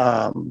them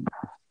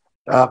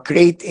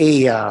create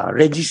a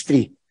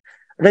registry.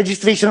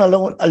 Registration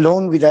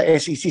alone with the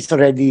SEC is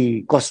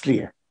already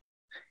costly.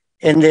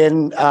 And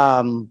then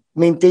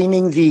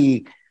maintaining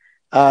the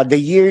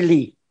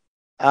yearly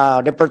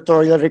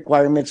repertorial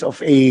requirements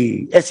of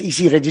a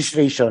SEC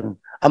registration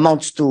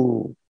amounts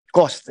to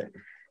cost.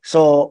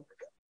 So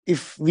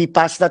if we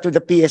pass that to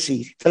the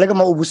PSC, talaga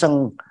maubos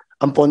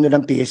ang pondo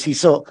ng PSC.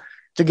 So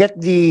to get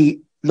the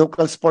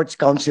local sports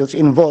councils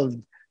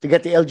involved, to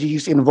get the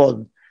LGUs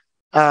involved,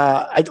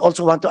 I'd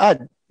also want to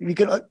add, we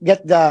can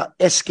get the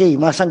SK,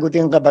 mga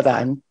sangguting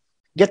kabataan,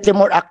 get them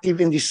more active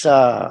in this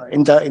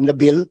in the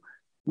bill,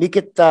 make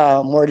it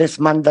more or less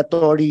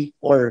mandatory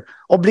or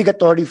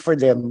obligatory for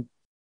them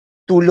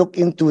to look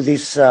into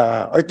this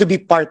or to be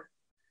part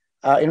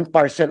and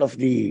parcel of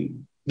the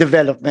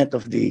development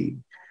of the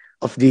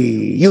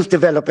youth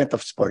development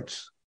of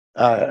sports.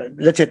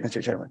 That's it,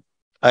 Mr. Chairman.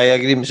 I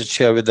agree, Mr.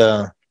 Chair, with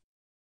the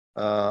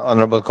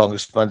Honorable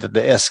Congressman that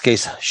the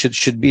SKs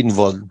should be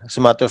involved. As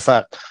a matter of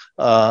fact,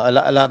 a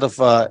lot of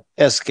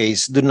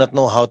SKs do not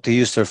know how to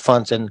use their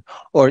funds, and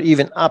or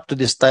even up to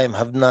this time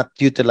have not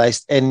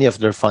utilized any of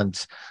their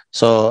funds.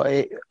 So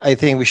I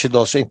think we should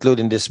also include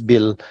in this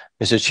bill,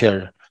 Mr.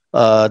 Chair,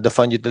 the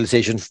fund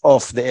utilization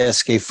of the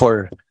SK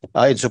for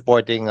in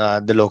supporting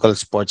the local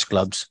sports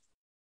clubs.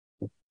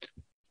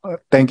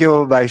 Thank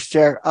you, Vice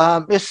Chair.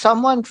 Is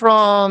someone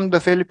from the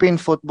Philippine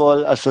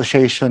Football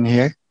Association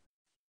here?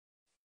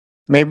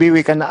 Maybe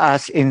we can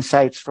ask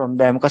insights from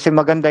them kasi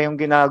maganda yung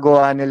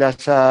ginagawa nila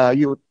sa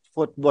youth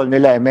football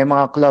nila. May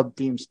mga club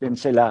teams din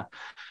sila.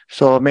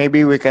 So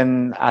maybe we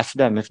can ask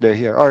them if they're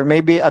here. Or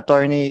maybe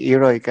Attorney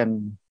Iroy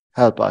can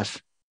help us.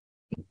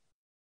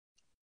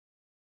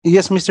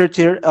 Yes, Mr.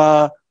 Chair.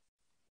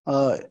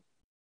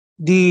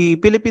 The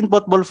Philippine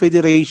Football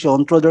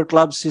Federation, through their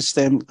club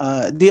system,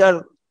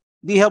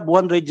 they have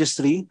one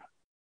registry.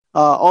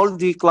 All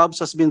the clubs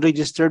has been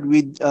registered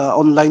with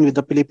online with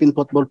the Philippine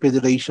Football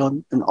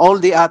Federation, and all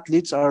the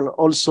athletes are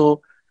also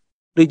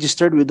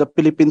registered with the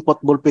Philippine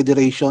Football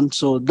Federation.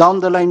 So down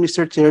the line,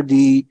 Mr. Chair,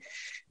 the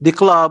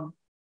club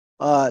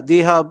they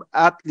have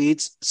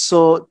athletes.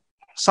 So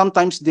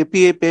sometimes the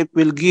PFF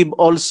will give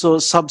also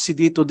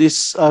subsidy to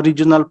this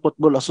regional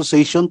football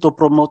association to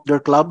promote their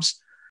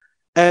clubs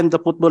and the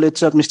football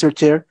itself, Mr.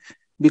 Chair,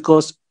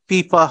 because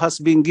FIFA has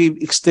been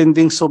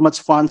extending so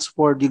much funds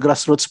for the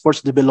grassroots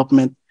sports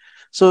development.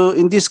 So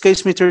in this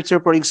case, Mr. Chair,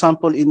 for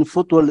example, in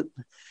football,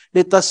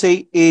 let us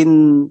say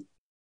in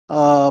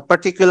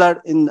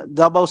particular in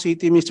Davao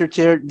City, Mr.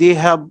 Chair, they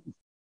have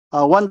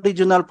one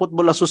regional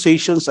football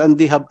associations and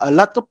they have a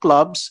lot of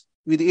clubs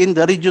within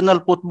the regional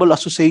football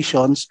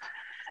associations.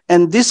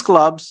 And these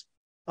clubs,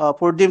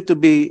 for them to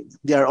be,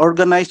 they are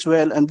organized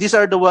well, and these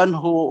are the one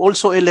who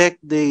also elect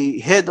the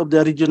head of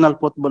the regional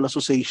football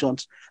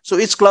associations. So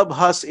each club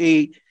has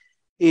a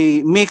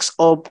mix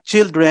of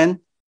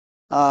children,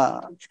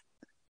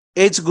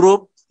 age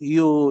group,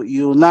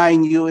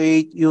 U9,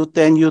 U8,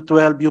 U10,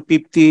 U12,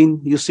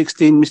 U15,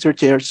 U16, Mr.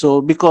 Chair.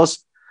 So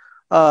because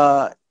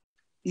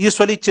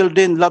usually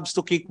children loves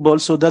to kick ball,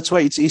 so that's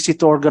why it's easy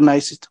to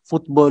organize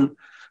football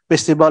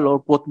festival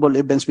or football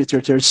events,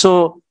 Mr. Chair.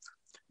 So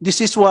this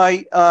is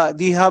why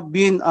they have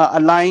been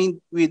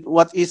aligned with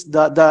what is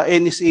the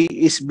NSA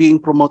is being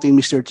promoting,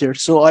 Mr. Chair.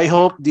 So I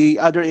hope the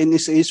other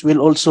NSAs will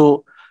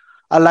also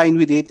align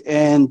with it,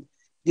 and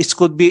this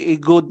could be a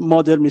good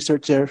model,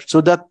 Mr. Chair,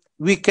 so that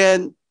we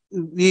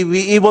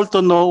able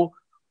to know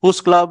whose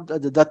club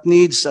that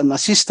needs an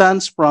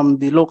assistance from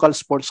the local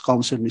sports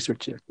council, Mr.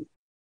 Chair.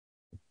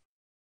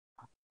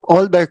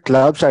 All their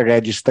clubs are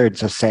registered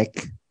sa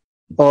SEC?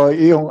 O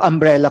yung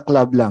umbrella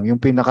club lang,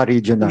 yung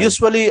pinaka-regional?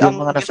 Usually, yung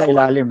mga nasa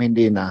ilalim,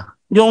 hindi na?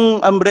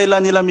 Yung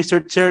umbrella nila,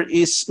 Mr. Chair,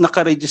 is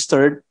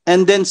naka-registered,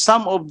 and then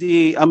some of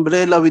the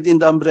umbrella within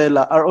the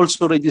umbrella are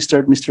also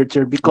registered, Mr.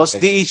 Chair, because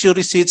they issue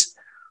receipts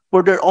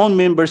for their own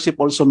membership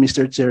also,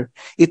 Mr. Chair.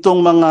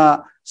 Itong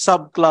mga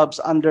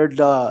sub-clubs under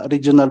the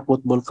regional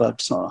football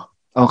clubs.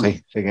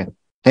 Okay, sige.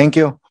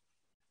 Thank you.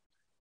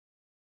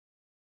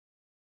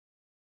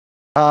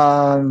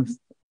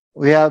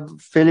 We have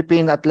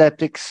Philippine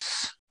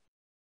Athletics.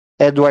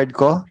 Edward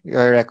Ko, you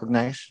are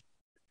recognized.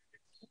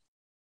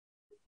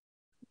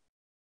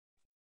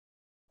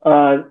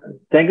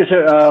 Thank you,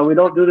 sir. With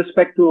all due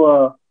respect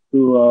to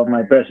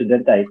my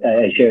president, I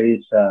share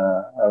his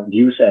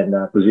views and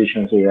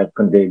positions he had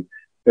conveyed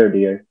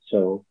earlier.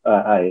 So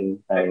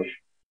I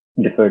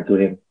defer to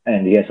him,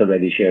 and he has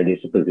already shared his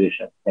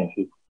position. Thank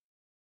you.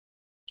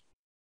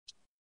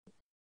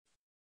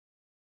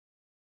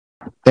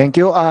 Thank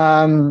you.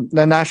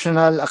 The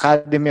National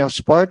Academy of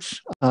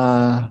Sports,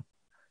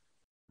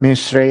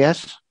 Ms.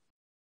 Reyes.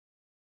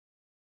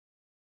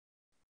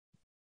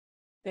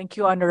 Thank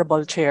you,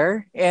 Honorable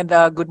Chair, and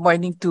good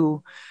morning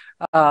to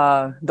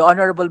the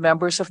honorable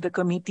members of the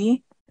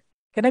committee.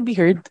 Can I be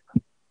heard?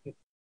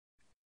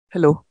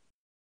 Hello.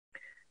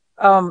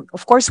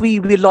 Of course, we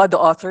laud the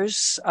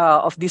authors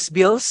of these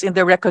bills in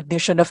the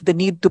recognition of the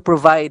need to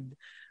provide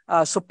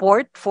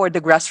support for the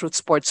grassroots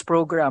sports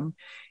program,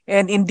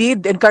 and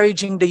indeed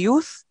encouraging the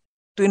youth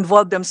to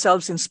involve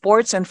themselves in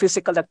sports and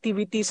physical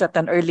activities at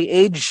an early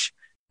age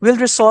will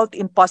result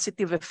in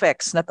positive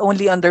effects, not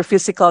only on their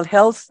physical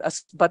health,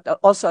 but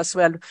also as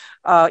well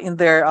in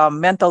their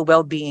mental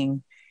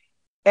well-being.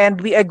 And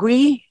we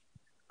agree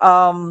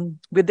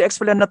with the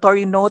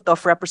explanatory note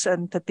of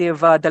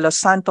Representative Delos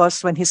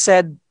Santos when he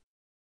said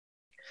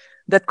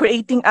that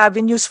creating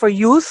avenues for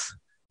youth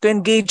to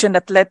engage in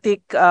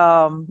athletic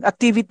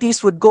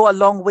activities would go a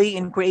long way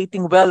in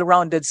creating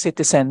well-rounded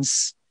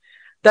citizens.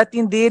 That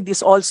indeed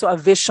is also a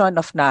vision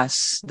of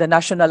NAS, the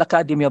National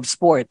Academy of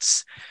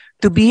Sports,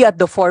 to be at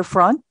the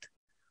forefront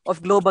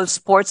of global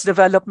sports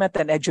development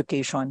and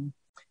education,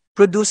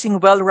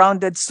 producing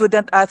well-rounded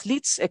student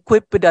athletes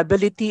equipped with the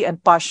ability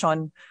and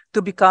passion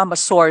to become a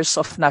source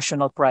of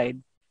national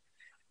pride.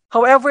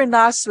 However,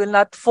 NAS will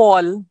not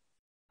fall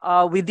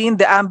within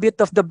the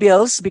ambit of the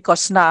bills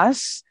because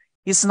NAS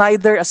is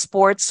neither a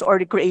sports or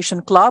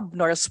recreation club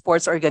nor a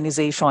sports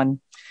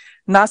organization.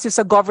 NAS is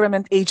a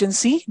government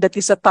agency that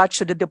is attached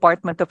to the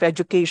Department of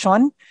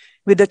Education,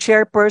 with the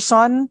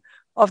chairperson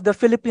of the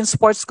Philippine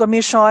Sports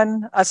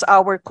Commission as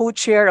our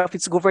co-chair of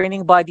its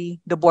governing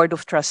body, the Board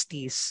of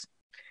Trustees.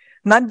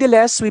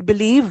 Nonetheless, we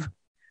believe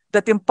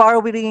that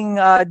empowering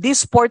these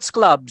sports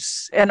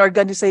clubs and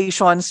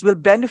organizations will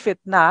benefit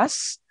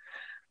NAS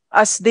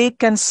as they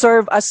can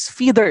serve as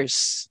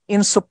feeders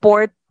in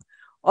support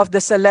of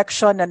the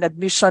selection and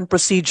admission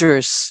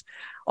procedures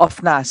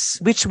of NAS,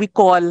 which we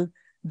call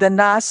the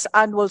NAS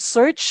Annual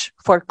Search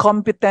for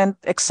Competent,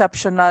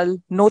 Exceptional,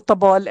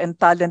 Notable, and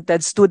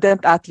Talented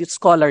Student Athlete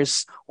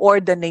Scholars, or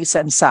the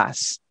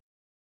NASANSAS.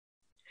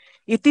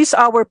 It is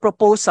our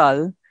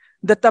proposal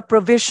that a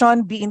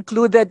provision be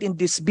included in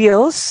these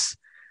bills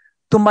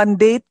to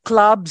mandate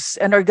clubs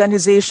and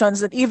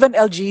organizations and even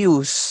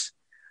LGUs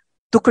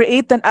to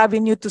create an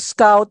avenue to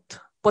scout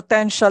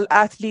potential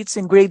athletes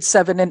in grades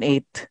 7 and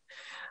 8,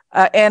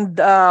 and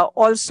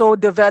also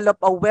develop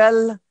a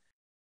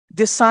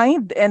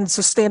well-designed and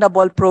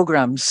sustainable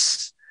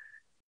programs,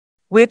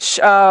 which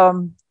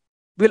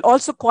will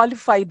also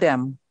qualify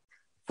them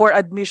for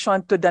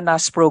admission to the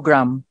NAS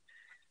program.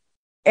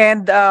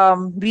 And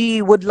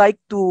we would like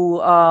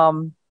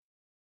to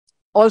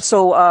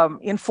also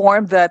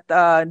inform that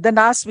the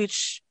NAS,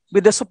 which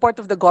with the support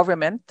of the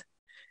government,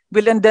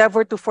 will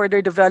endeavor to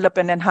further develop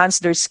and enhance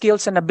their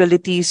skills and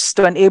abilities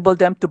to enable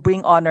them to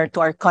bring honor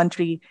to our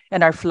country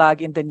and our flag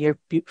in the near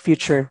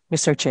future,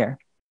 Mr. Chair.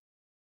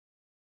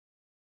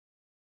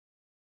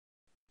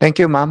 Thank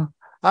you, ma'am.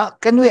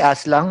 Can we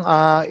ask lang,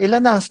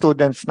 ilan na ang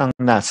students ng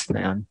NAS na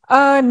yan?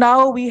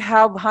 Now we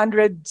have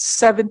 117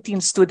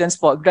 students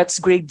po. That's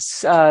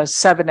grades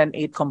 7 and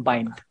 8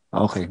 combined.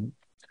 Okay.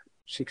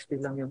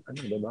 60 lang yung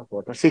di ba,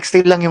 quota?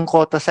 60 lang yung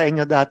quota sa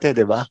inyo dati,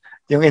 di ba?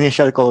 Yung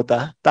initial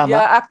quota. Tama?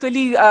 Yeah,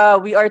 actually,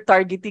 we are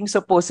targeting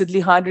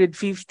supposedly 150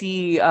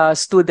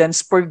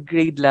 students per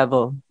grade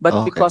level.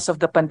 But because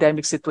of the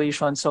pandemic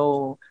situation,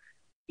 so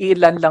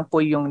ilan lang po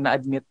yung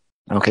na-admit.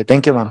 Okay,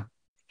 thank you, ma'am.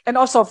 And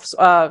also,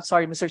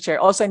 sorry, Mr. Chair,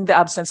 also in the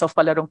absence of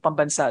palarong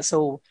pambansa,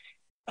 so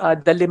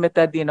the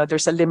limited,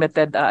 there's a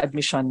limited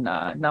admission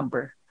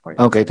number.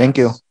 Okay, thank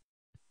you.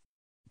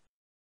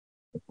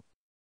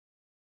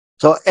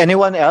 So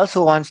anyone else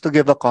who wants to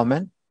give a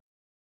comment?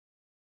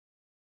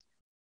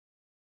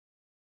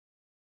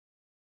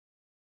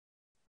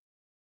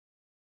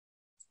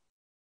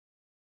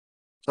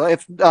 So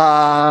if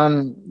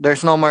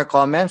there's no more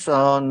comments,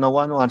 no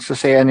one wants to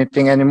say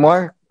anything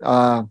anymore. Do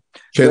I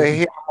Can,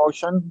 hear a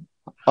motion?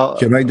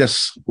 can I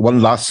just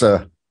one last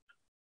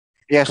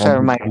Yes,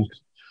 sir, comment, Mike.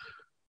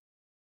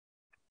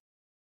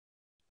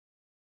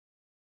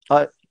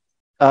 please?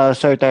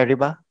 Sir Terry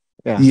ba?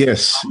 Yeah.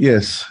 Yes,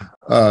 yes.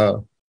 Uh,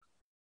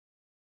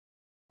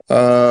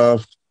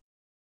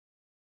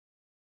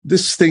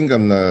 this thing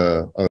on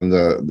the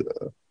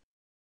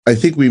I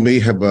think we may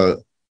have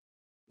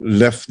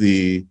left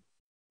the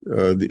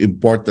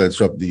importance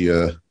of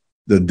the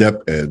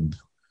DepEd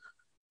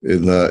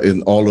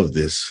in all of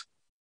this,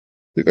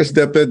 because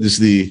DepEd is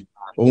the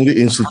only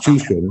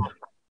institution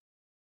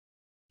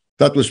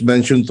that was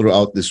mentioned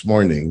throughout this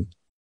morning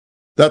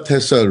that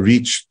has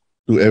reached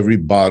to every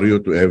barrio,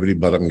 to every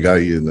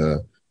barangay in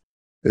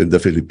the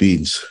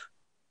Philippines.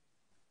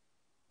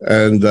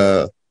 And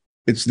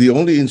it's the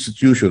only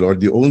institution or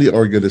the only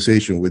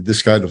organization with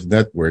this kind of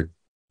network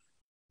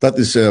that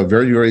is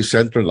very, very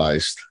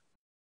centralized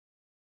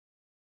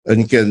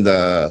and can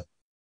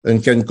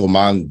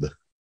command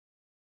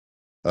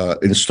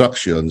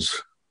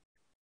instructions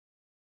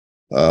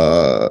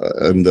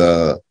and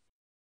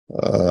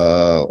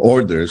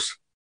orders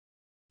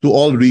to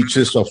all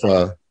reaches of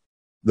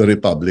the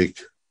Republic.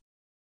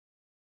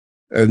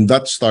 And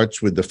that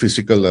starts with the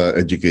physical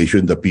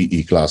education, the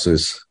PE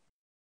classes.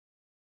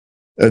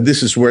 And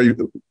this is where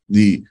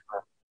the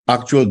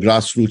actual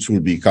grassroots will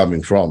be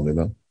coming from, you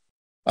know.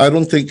 I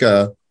don't think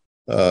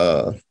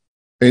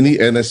any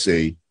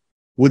NSA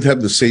would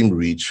have the same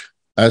reach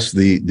as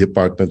the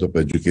Department of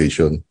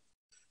Education.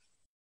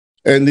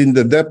 And in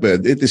the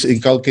DepEd, it is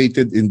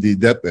inculcated in the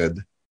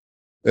DepEd,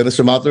 and as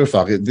a matter of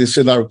fact, it is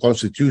in our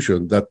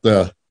Constitution that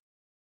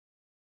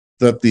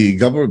the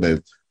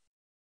government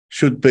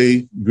should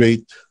pay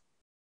great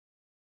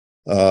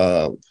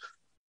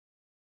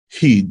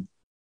heed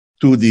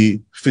to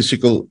the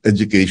physical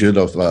education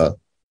of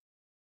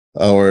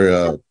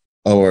our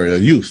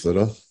youth, you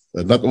know,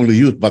 not only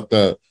youth but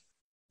the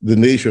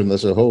nation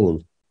as a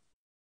whole.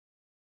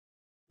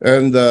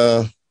 And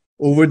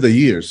over the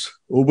years,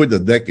 over the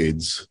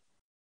decades,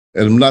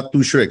 and I'm not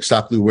too sure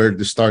exactly where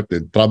this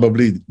started,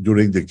 probably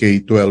during the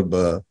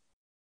K-12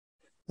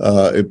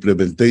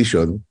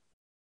 implementation,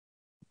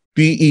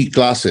 PE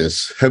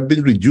classes have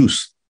been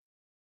reduced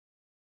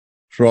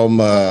from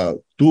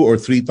 2 or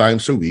 3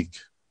 times a week.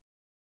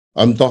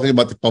 I'm talking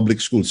about the public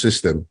school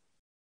system.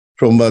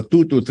 From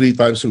 2 to 3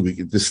 times a week,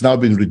 it has now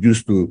been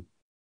reduced to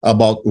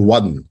about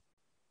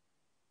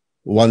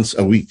once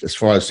a week as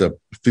far as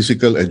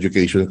physical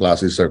education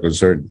classes are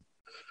concerned.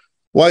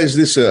 Why is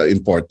this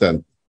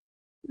important?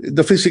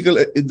 The physical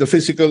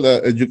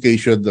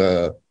education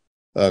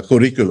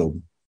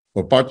curriculum,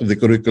 or part of the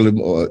curriculum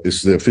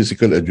is the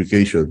physical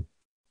education.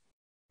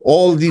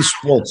 All these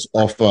sports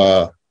of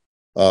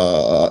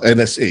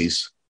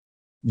NSAs,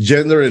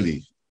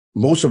 generally,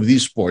 most of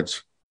these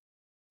sports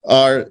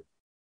are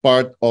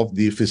part of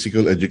the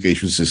physical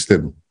education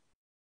system.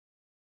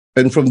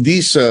 And from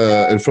these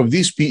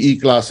PE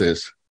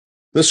classes,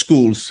 the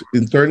schools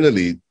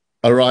internally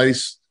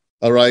arises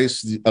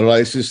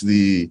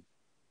the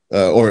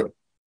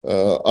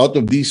out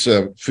of these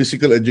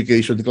physical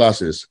education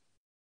classes,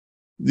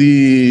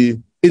 the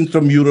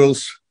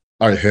intramurals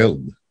are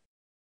held.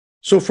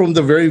 So from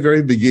the very,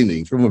 very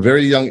beginning, from a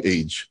very young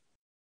age,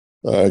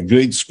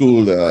 grade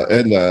school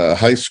and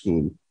high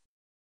school,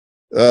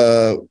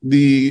 there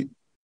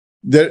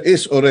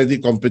is already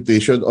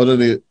competition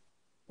on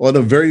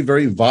a very,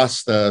 very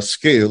vast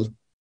scale.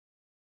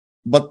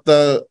 But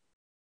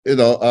you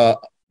know,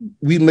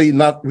 we may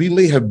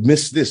have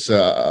missed this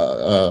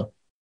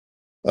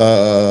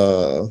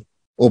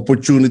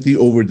opportunity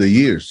over the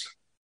years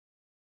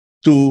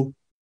to,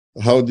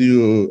 how do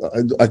you,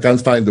 I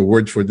can't find the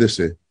word for this,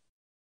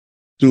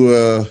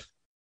 to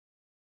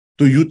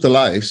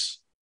utilize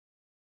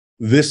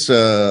this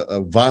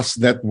vast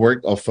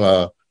network of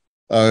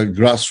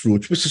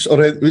grassroots, which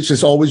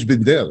has always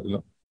been there. You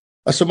know?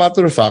 As a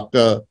matter of fact,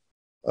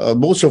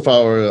 most of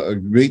our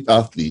great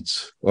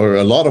athletes, or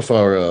a lot of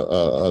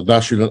our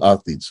national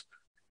athletes,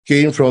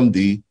 came from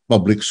the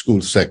public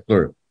school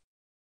sector.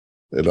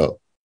 You know,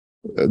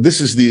 this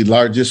is the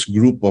largest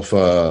group of,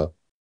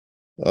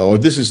 or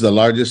this is the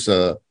largest.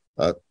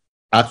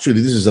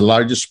 Actually, this is the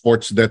largest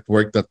sports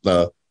network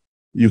that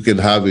you can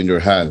have in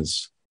your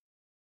hands,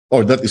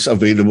 or that is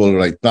available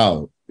right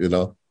now. You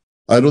know,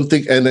 I don't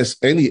think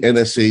any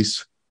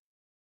NSAs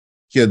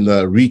can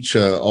reach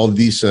all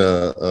these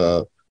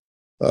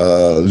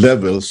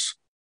levels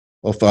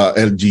of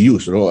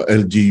LGUs, or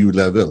LGU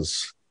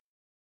levels,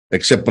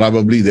 except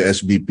probably the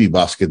SBP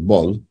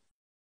basketball.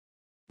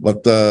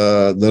 But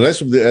the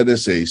rest of the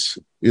NSAs,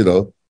 you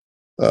know,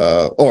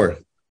 or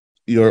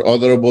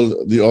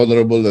the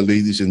honorable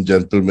ladies and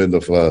gentlemen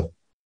of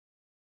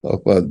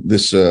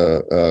this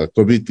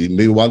committee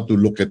may want to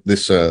look at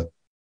this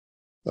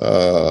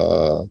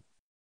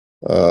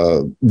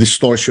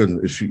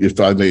distortion, if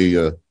I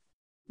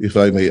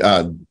may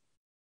add,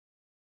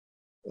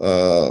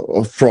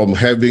 from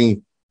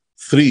having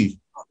 3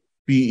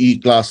 PE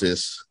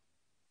classes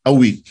a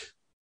week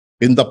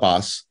in the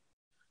past,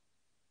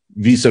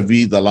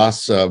 vis-a-vis the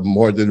last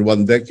more than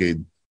 1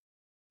 decade,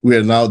 we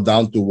are now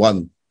down to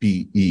 1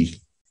 PE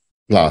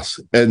class.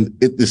 And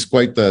it is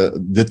quite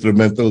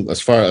detrimental as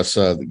far as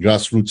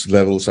grassroots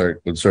levels are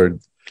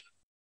concerned.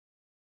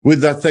 With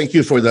that, thank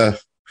you for the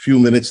few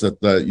minutes that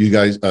you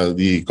guys,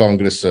 the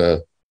Congress,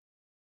 the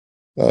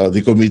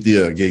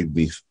committee gave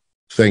me.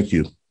 Thank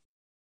you.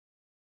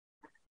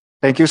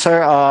 Thank you,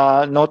 sir.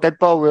 Noted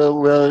po,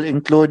 we'll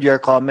include your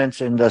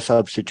comments in the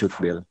substitute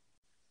bill.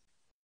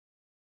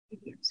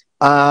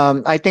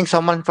 I think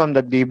someone from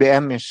the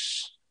DBM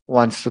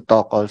wants to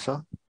talk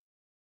also.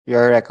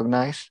 You're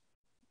recognized.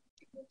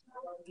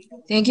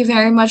 Thank you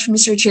very much,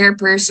 Mr.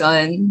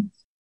 Chairperson.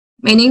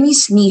 My name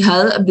is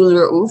Nihal Abdul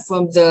Rauf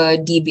from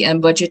the DBM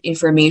Budget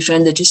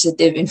Information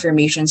Legislative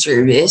Information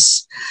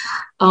Service.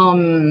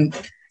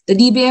 The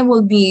DBM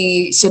will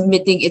be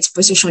submitting its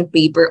position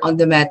paper on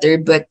the matter,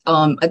 but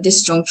at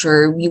this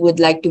juncture, we would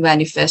like to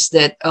manifest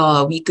that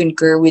we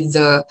concur with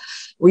the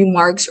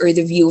remarks or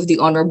the view of the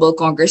Honorable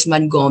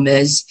Congressman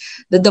Gomez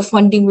that the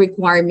funding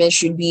requirements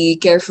should be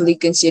carefully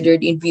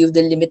considered in view of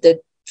the limited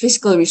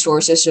fiscal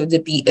resources of the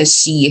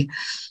PSC,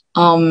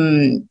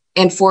 and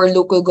for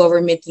local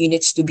government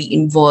units to be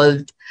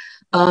involved.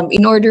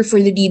 In order for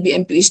the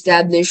DBM to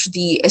establish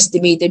the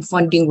estimated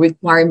funding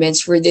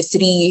requirements for the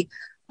 3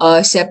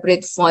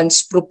 separate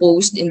funds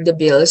proposed in the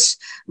bills,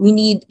 we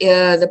need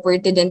the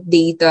pertinent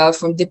data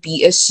from the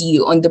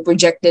PSC on the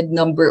projected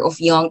number of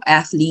young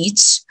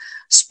athletes,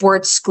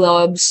 sports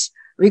clubs,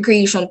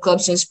 recreation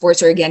clubs, and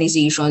sports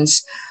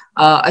organizations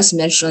as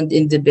mentioned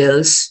in the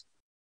bills.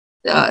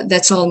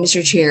 That's all,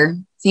 Mr. Chair.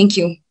 Thank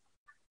you.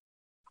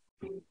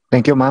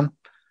 Thank you, ma'am.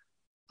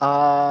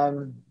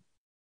 So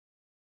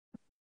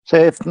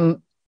if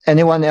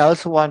anyone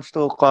else wants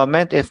to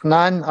comment, if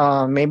none,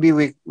 maybe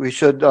we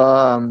should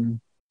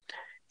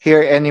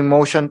hear any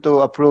motion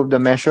to approve the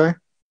measure.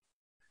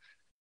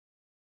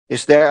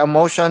 Is there a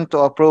motion to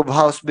approve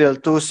House Bill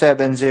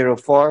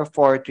 2704,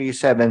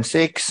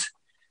 4376,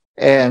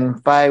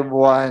 and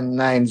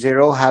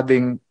 5190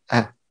 having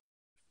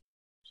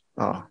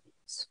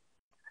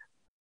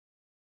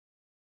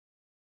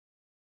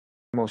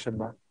motion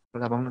ba?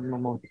 Wala bang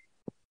nagmo-motion?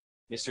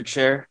 Mr.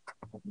 Chair,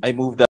 I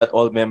move that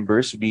all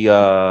members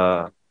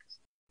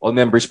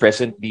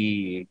present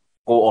be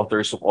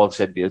co-authors of all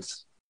said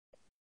bills.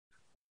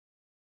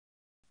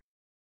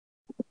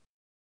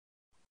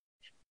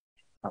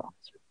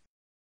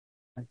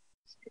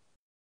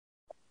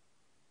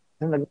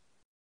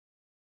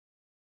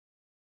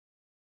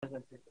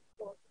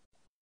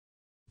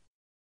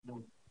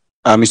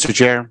 Mr.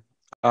 Chair,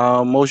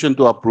 motion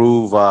to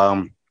approve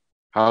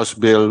House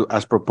Bill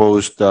as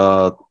proposed,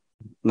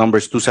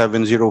 numbers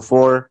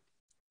 2704,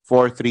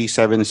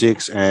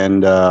 4376,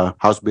 and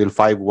House Bill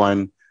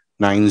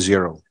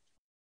 5190,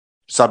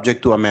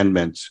 subject to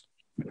amendments.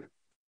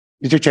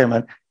 Mr.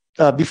 Chairman,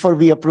 before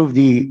we approve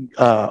the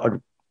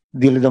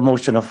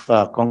motion of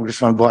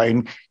Congressman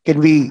Boain, can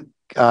we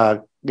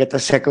get a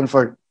second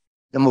for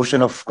the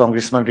motion of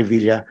Congressman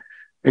Revilla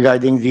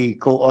regarding the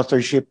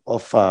co-authorship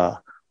of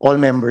all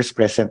members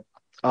present?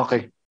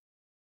 Okay.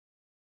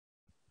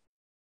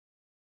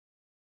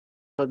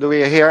 So do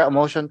we hear a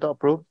motion to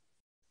approve?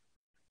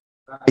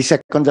 I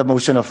second the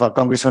motion of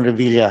Congressman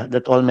Revilla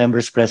that all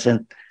members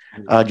present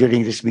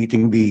during this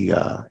meeting be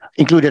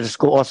included as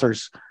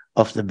co-authors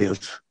of the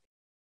bills.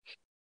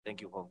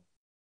 Thank you, Kong.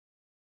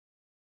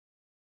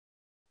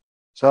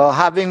 So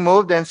having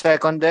moved and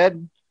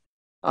seconded,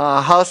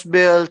 House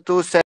Bill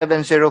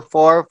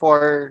 2704,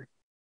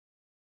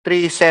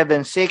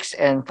 4376,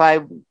 and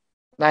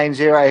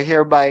 590 are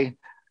hereby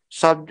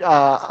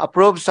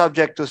approved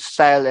subject to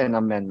style and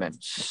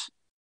amendments.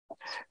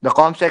 The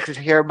COMSEC is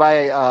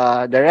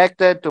hereby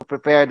directed to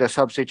prepare the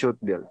substitute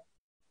bill.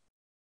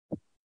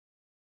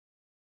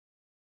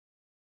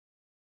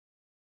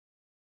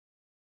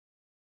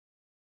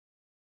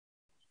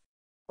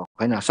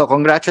 Okay na. So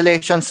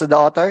congratulations to the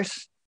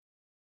authors.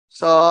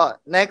 So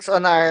next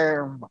on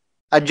our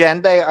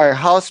agenda are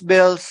House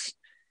Bills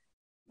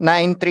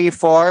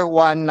 934,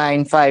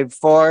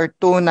 1954,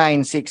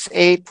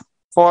 2968,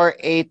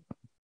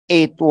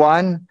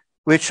 4881,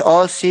 which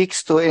all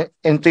seeks to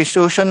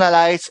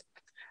institutionalize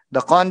the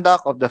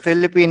conduct of the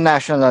Philippine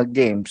National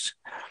Games.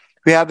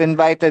 We have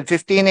invited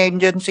 15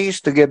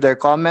 agencies to give their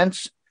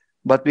comments,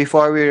 but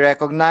before we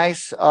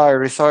recognize our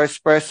resource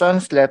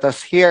persons, let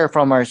us hear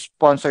from our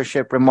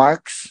sponsorship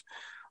remarks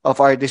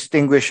of our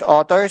distinguished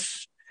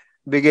authors,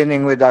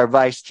 beginning with our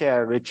Vice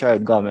Chair,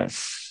 Richard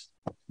Gomez.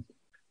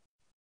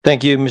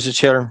 Thank you, Mr.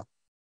 Chair.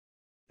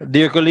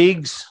 Dear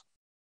colleagues,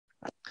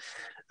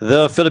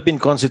 the Philippine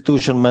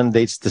Constitution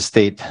mandates the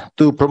state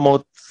to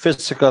promote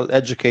physical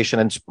education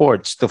and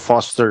sports to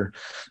foster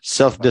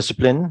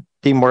self-discipline,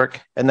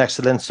 teamwork, and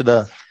excellence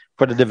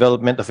for the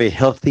development of a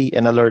healthy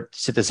and alert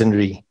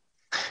citizenry.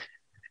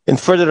 In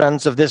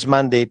furtherance of this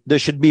mandate, there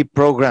should be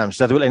programs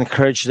that will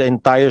encourage the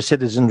entire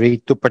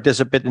citizenry to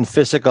participate in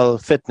physical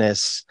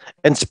fitness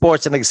and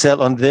sports and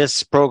excel on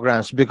these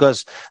programs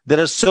because there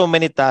are so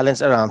many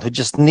talents around who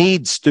just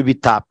needs to be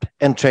tapped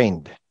and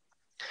trained.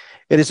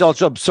 It is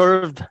also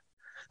observed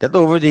that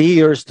over the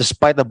years,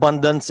 despite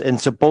abundance in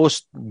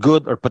supposed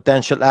good or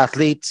potential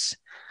athletes,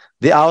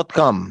 the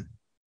outcome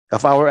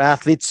of our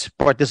athletes'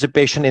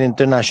 participation in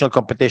international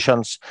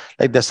competitions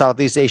like the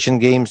Southeast Asian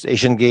Games,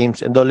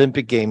 and the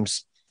Olympic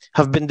Games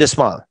have been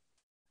dismal.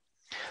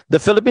 The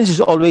Philippines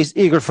is always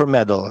eager for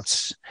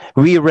medals.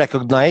 We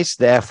recognize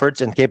the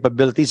efforts and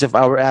capabilities of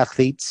our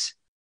athletes,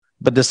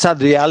 but the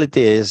sad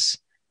reality is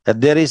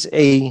that there is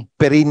a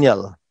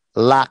perennial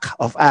lack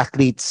of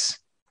athletes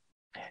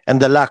and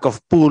the lack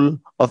of pool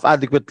of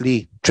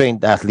adequately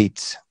trained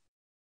athletes.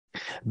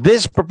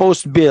 This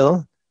proposed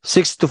bill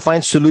seeks to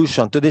find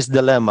solution to this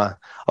dilemma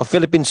of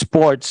Philippine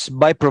sports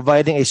by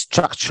providing a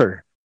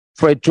structure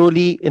for a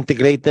truly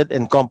integrated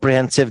and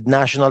comprehensive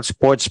national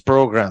sports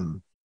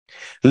program,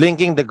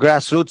 linking the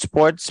grassroots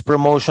sports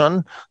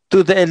promotion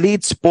to the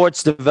elite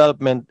sports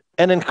development,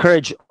 and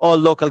encourage all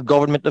local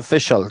government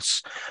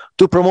officials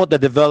to promote the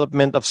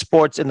development of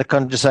sports in the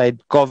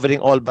countryside, covering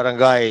all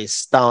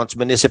barangays, towns,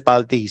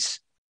 municipalities,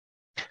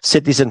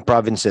 cities, and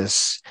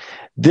provinces.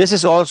 This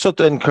is also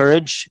to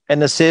encourage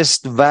and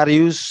assist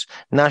various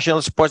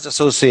national sports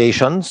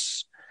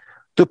associations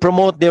to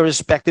promote their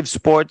respective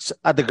sports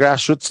at the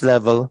grassroots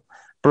level,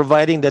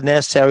 providing the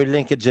necessary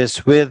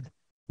linkages with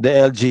the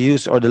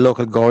LGUs or the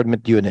local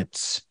government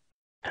units.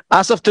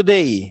 As of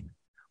today,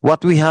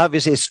 what we have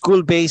is a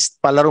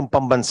school-based palarong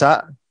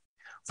pambansa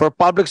for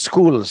public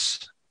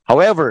schools.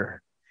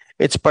 However,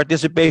 its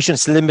participation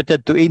is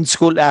limited to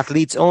in-school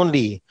athletes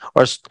only,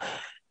 or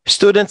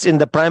students in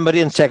the primary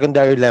and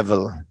secondary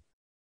level.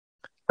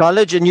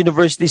 College and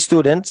university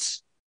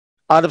students,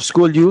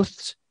 out-of-school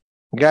youths,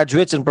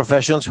 graduates, and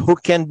professionals who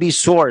can be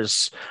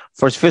source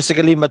for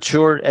physically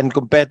mature and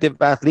competitive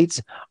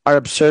athletes are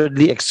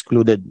absurdly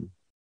excluded.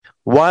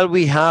 While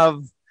we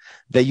have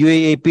the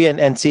UAAP and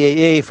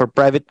NCAA for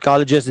private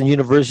colleges and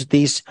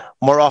universities,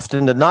 more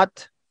often than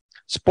not,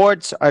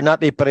 sports are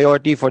not a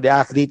priority for the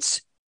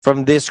athletes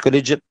from these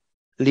collegiate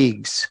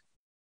leagues.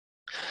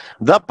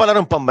 The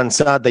Palarong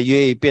Pambansa, the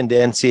UAAP, and the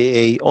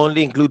NCAA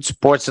only include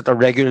sports that are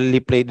regularly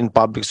played in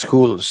public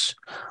schools.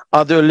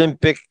 Other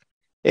Olympic,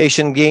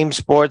 Asian Games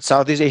sports,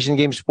 Southeast Asian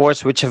Games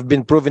sports, which have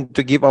been proven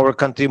to give our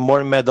country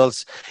more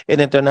medals in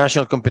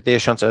international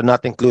competitions, are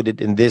not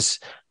included in these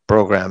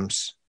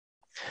programs.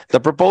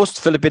 The proposed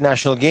Philippine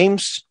National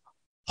Games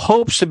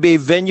hopes to be a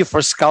venue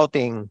for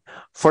scouting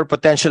for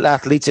potential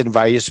athletes in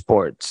various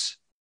sports.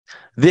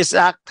 This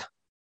act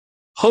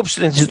hopes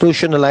to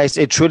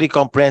institutionalize a truly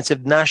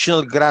comprehensive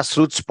national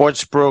grassroots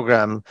sports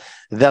program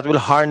that will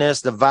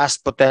harness the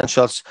vast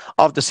potentials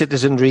of the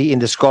citizenry in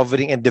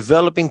discovering and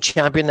developing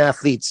champion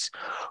athletes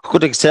who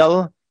could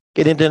excel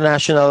in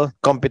international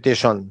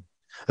competition,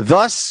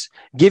 thus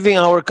giving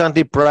our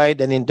country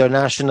pride and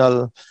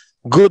international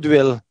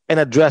goodwill and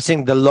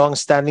addressing the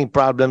long-standing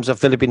problems of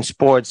Philippine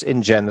sports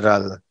in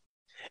general.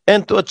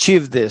 And to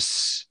achieve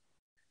this,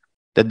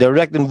 the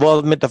direct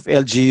involvement of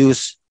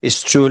LGUs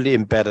is truly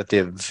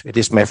imperative. It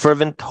is my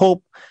fervent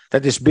hope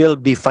that this bill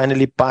be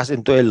finally passed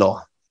into a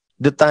law.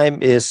 The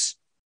time is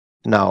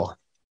now.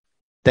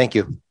 Thank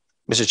you,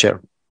 Mr.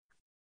 Chair.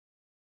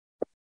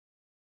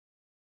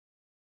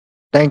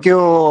 Thank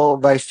you,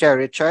 Vice Chair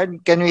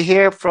Richard. Can we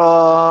hear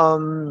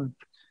from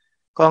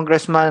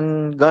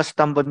Congressman Gus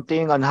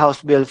Tambunting on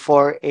House Bill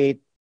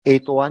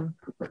 4881?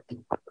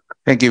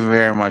 Thank you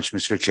very much,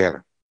 Mr.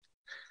 Chair.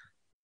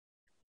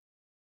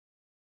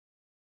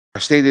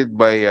 As stated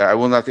by, I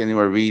will not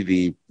anymore read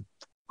the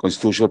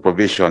constitutional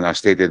provision as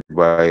stated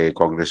by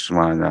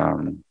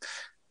Congressman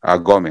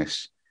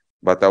Gomez,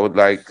 but I would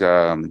like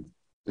to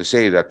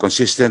say that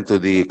consistent to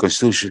the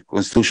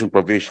constitutional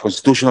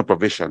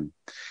provision,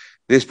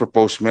 this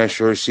proposed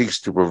measure seeks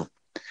to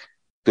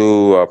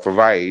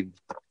provide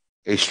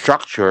a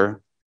structure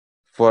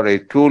for a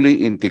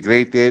truly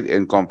integrated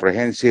and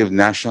comprehensive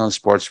national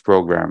sports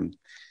program,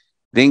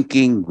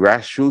 linking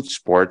grassroots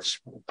sports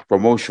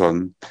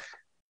promotion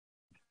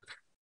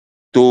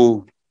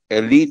to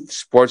elite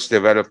sports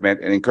development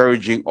and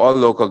encouraging all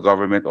local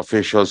government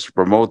officials to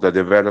promote the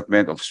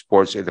development of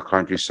sports in the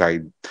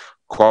countryside,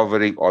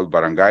 covering all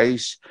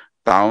barangays,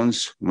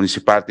 towns,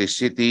 municipalities,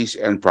 cities,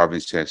 and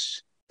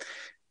provinces.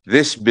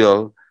 This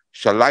bill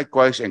shall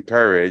likewise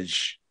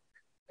encourage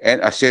and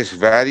assist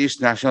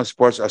various national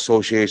sports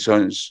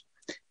associations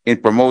in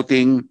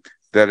promoting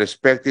the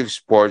respective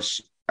sports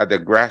at the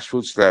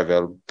grassroots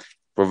level,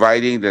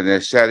 providing the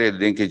necessary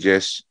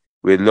linkages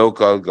with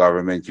local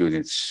government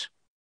units.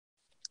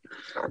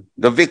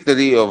 The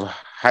victory of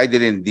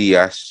Heidelin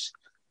Diaz,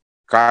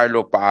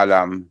 Carlo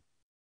Paalam,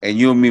 and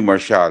Yumi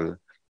Marshall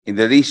in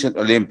the recent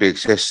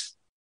Olympics has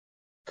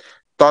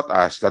taught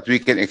us that we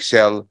can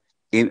excel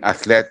in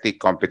athletic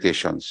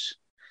competitions.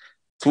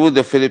 Through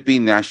the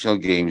Philippine National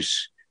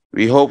Games,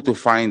 we hope to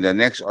find the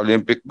next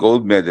Olympic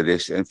gold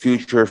medalists and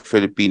future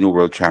Filipino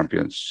world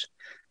champions.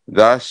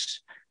 Thus,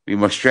 we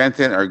must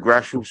strengthen our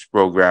grassroots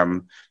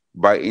program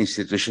by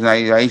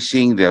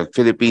institutionalizing the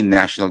Philippine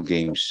National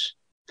Games.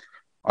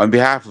 On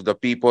behalf of the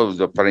people of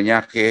the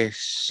Parañaque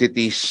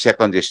City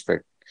 2nd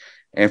District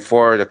and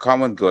for the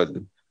common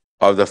good,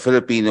 of the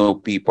Filipino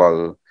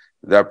people,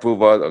 the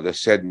approval of the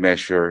said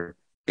measure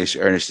is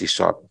earnestly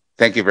sought.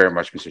 Thank you very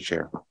much, Mr.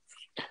 Chair.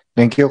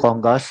 Thank you,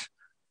 Congress.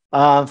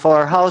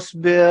 For House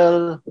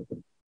Bill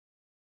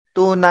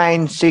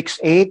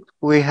 2968,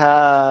 we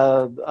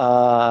have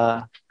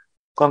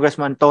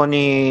Congressman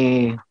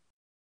Tony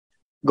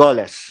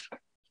Golez.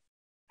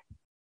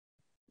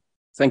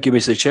 Thank you,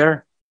 Mr.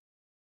 Chair.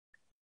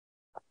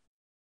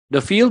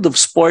 The field of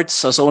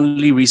sports has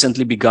only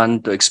recently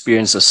begun to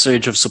experience a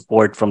surge of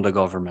support from the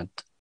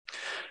government.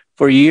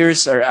 For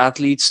years, our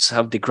athletes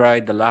have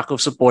decried the lack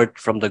of support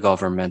from the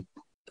government.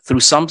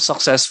 Through some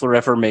successful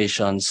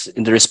reformations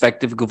in the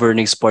respective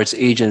governing sports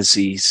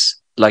agencies,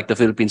 like the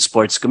Philippine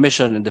Sports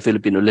Commission and the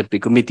Philippine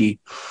Olympic Committee,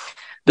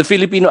 the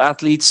Filipino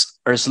athletes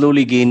are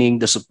slowly gaining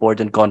the support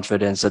and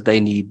confidence that they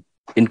need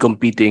in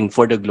competing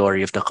for the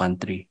glory of the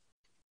country.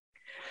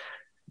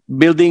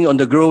 Building on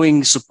the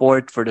growing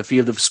support for the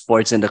field of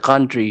sports in the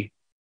country,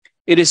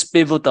 it is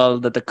pivotal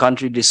that the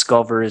country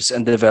discovers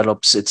and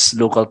develops its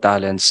local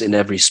talents in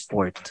every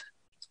sport.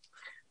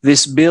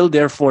 This bill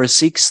therefore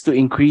seeks to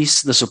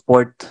increase the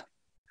support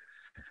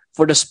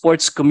for the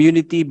sports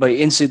community by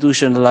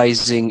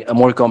institutionalizing a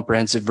more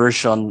comprehensive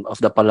version of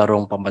the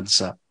Palarong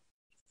Pambansa.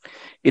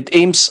 It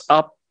aims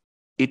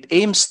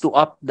to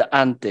up the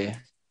ante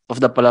of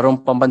the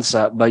Palarong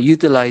Pambansa by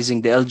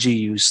utilizing the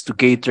LGUs to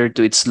cater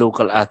to its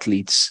local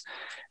athletes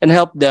and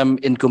help them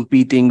in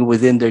competing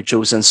within their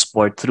chosen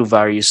sport through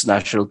various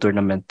national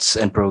tournaments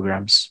and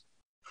programs.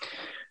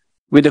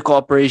 With the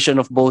cooperation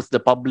of both the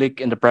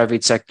public and the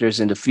private sectors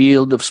in the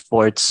field of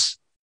sports,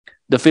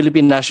 the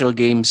Philippine National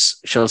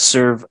Games shall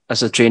serve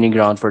as a training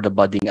ground for the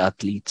budding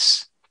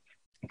athletes.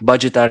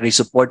 Budgetary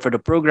support for the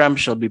program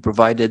shall be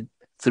provided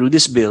through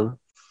this bill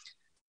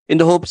in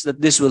the hopes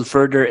that this will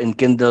further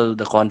enkindle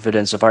the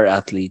confidence of our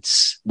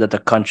athletes that the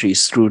country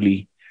is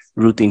truly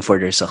rooting for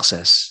their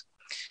success.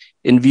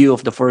 In view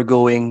of the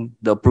foregoing,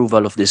 the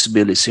approval of this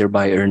bill is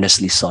hereby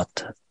earnestly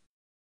sought.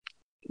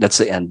 That's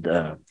the end,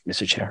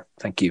 Mr. Chair.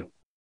 Thank you.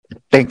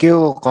 Thank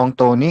you, Kong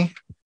Tony.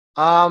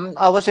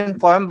 I was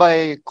informed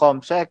by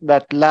COMSEC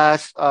that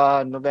last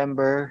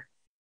October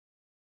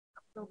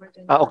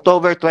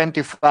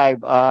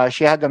 25,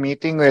 she had a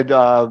meeting with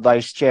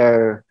Vice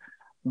Chair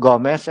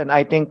Gomez, and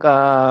I think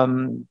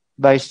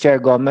Vice Chair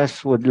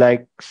Gomez would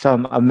like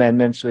some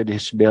amendments with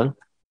his bill.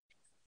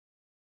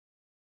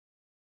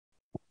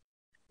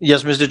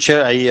 Yes, Mr.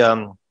 Chair,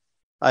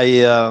 I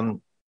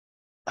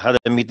had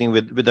a meeting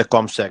with the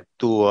COMSEC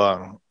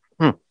to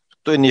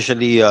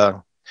initially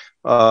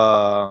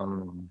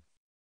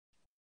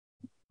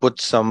put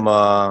some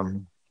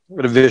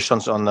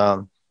revisions on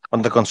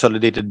the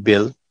consolidated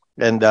bill,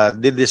 and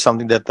this is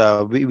something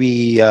that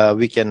we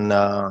can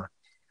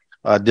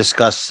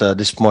discuss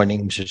this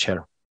morning, Mr.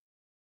 Chair.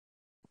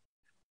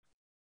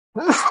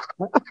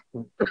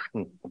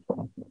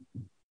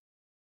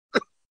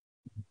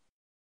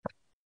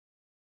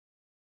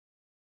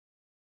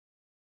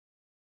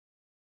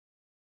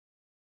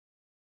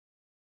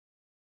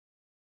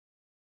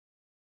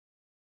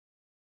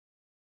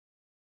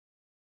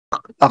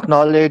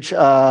 Acknowledge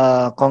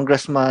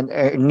Congressman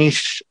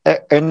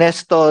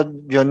Ernesto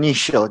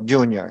Dionisio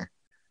Jr.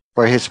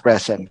 for his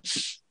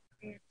presence.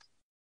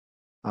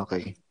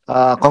 Okay.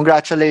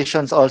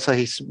 Congratulations also,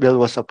 his bill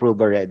was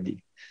approved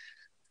already.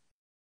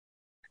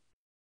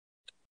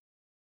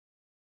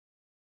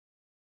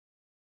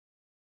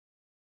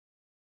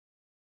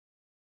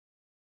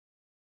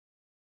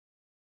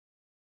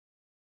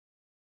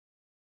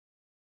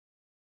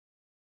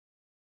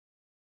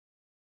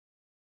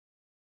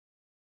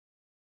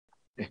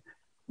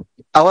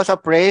 I was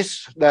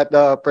appraised that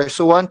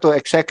pursuant to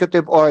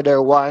Executive Order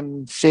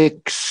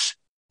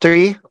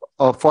 163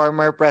 of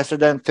former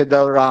President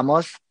Fidel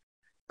Ramos,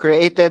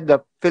 created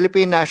the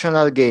Philippine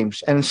National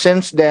Games, and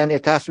since then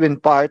it has been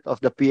part of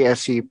the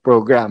PSC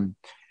program.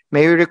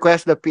 May we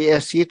request the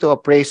PSC to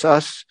appraise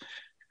us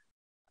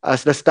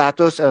as the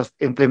status of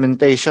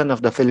implementation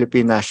of the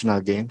Philippine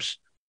National Games?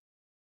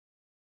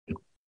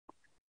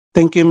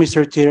 Thank you,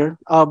 Mr. Chair.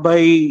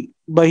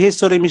 By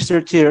history,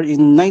 Mr. Chair,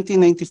 in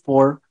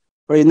 1994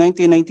 or in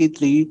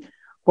 1993,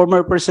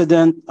 former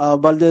President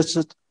Valdez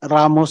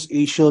Ramos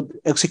issued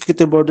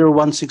Executive Order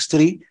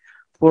 163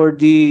 for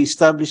the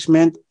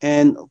establishment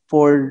and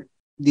for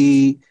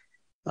the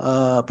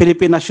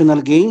Philippine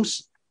National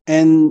Games.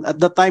 And at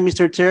the time,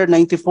 Mr. Chair,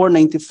 94,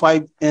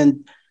 95,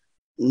 and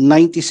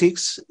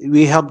 96,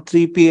 we have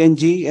 3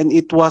 PNG, and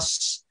it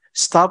was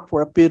stopped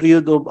for a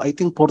period of, I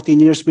think, 14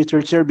 years,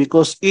 Mr. Chair,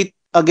 because it,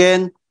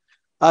 again,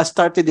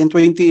 started in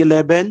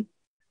 2011,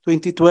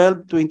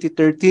 2012,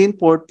 2013,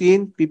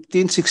 14,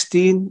 15,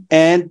 16,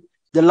 and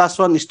the last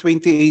one is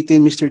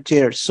 2018, Mr.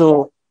 Chair.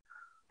 So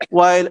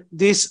while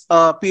this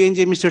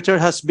PNG, Mr. Chair,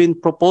 has been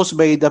proposed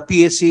by the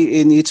PSC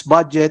in its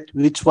budget,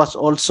 which was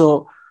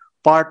also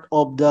part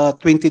of the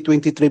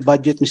 2023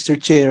 budget, Mr.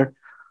 Chair,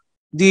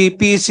 the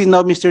PSC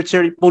now, Mr.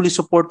 Chair, fully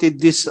supported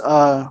this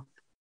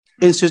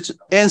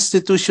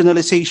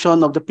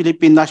institutionalization of the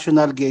Philippine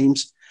National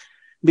Games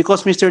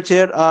because, Mr.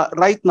 Chair,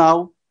 right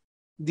now,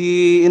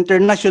 the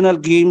international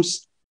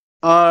games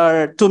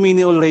are too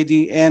many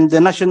already, and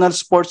the national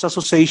sports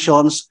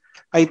associations,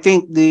 I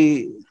think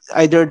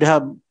either they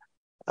have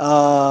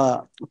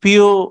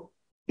few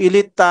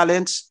elite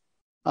talents,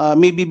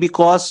 maybe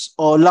because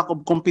or lack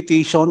of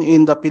competition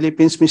in the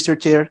Philippines, Mr.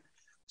 Chair.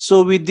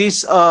 So with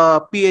this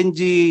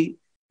PNG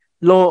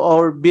law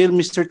or bill,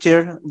 Mr.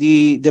 Chair,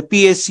 the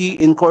PSC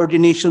in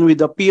coordination with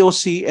the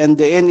POC and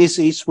the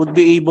NSAs would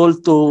be able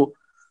to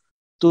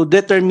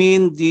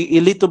determine the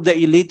elite of the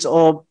elites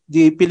of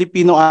the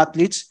Filipino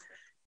athletes.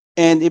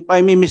 And if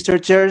I may, Mr.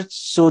 Chair,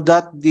 so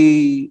that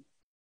the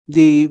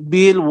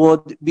bill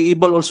would be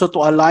able also to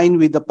align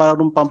with the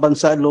Parang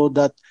Pambansa law,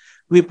 that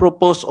we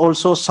propose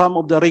also some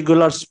of the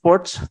regular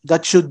sports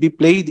that should be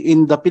played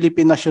in the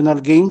Philippine National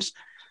Games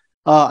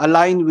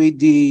align with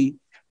the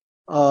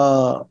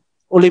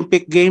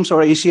Olympic Games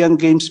or Asian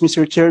Games,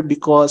 Mr. Chair,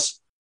 because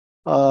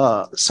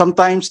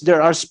sometimes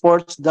there are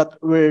sports that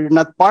were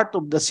not part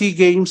of the SEA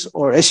Games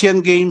or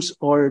Asian Games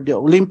or the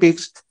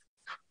Olympics,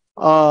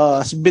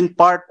 has been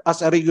part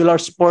as a regular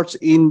sports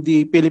in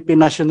the Philippine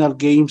National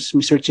Games,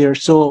 Mr. Chair.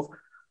 So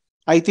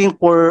I think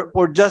for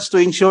just to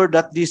ensure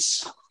that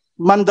these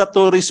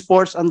mandatory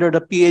sports under the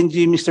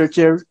PNG, Mr.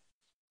 Chair,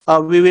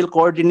 we will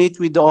coordinate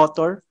with the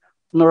author,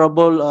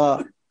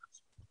 Honorable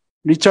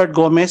Richard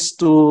Gomez,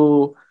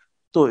 to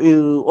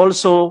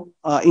also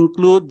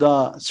include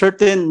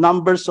certain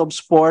numbers of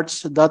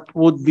sports that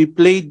would be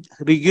played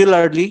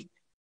regularly,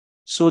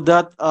 so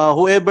that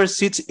whoever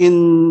sits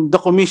in the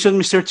commission,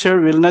 Mr. Chair,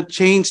 will not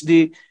change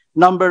the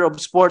number of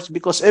sports,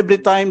 because every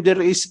time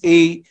there is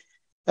a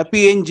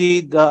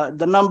PNG,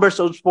 the numbers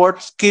of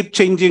sports keep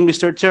changing,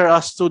 Mr. Chair,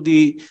 as to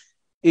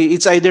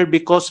it's either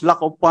because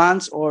lack of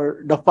funds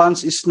or the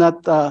funds is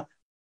not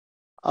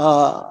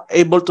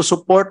able to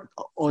support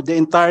or the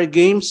entire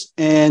games.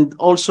 And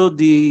also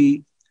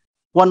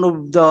one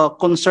of the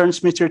concerns,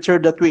 Mr. Chair,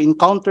 that we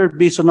encountered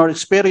based on our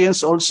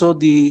experience, also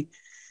the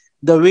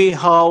way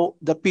how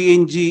the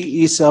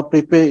PNG is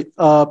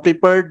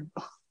prepared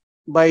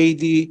by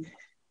the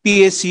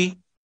PSC,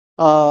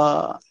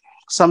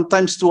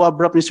 sometimes too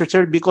abrupt, Mr.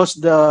 Chair, because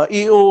the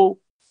EO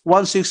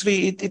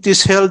 163, it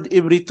is held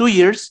every 2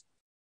 years.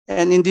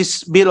 And in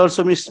this bill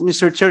also,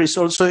 Mr. Chair, is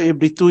also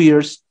every 2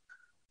 years.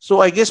 So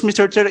I guess,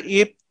 Mr. Chair,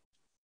 if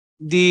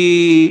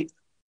the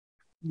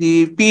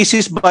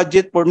PC's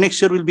budget for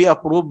next year will be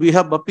approved, we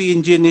have a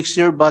PNG next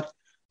year, but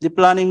the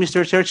planning,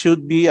 Mr. Chair,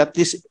 should be at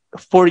least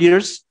 4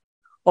 years.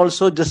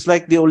 Also, just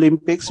like the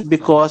Olympics,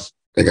 because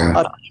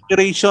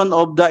preparation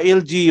of the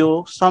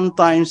LGO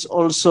sometimes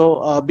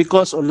also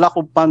because of lack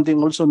of funding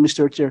also,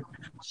 Mr. Chair.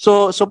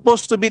 So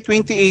supposed to be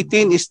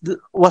 2018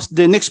 was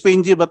the next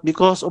PNG, but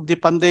because of the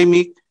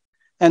pandemic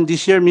and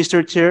this year,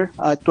 Mr. Chair,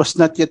 it was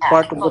not yet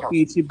part of the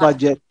PEC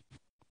budget.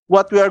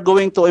 What we are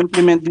going to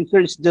implement this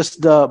year is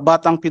just the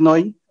Batang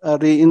Pinoy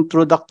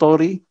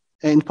reintroductory.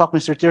 In fact,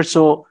 Mr. Chair,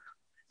 so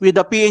with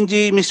the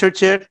PNG, Mr.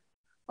 Chair,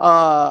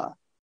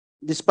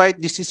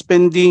 despite this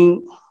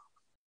spending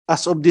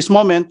as of this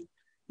moment,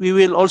 we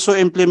will also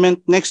implement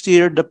next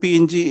year the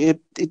PNG if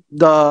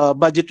the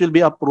budget will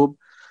be approved.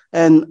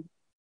 And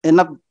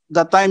at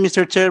that time,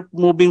 Mr. Chair,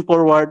 moving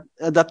forward,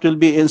 that will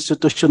be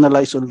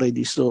institutionalized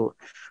already. So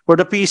for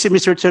the PEC,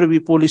 Mr. Chair, we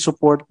fully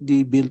support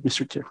the bill,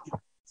 Mr. Chair.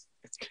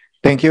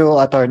 Thank you,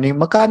 Attorney.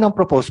 Magkano ang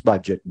proposed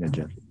budget niya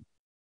dyan?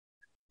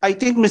 I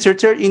think, Mr.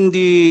 Chair, in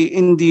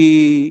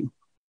the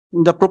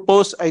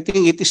proposed, I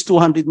think it is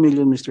 200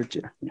 million, Mr.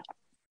 Chair.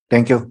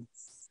 Thank you.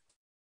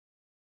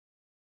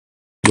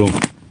 Go.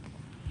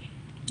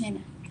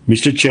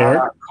 Mr.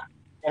 Chair.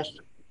 Yes.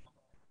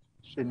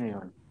 Sino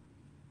yun?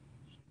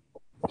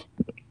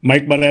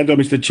 Mike Barreto,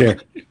 Mr.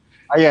 Chair.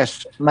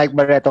 Yes, Mike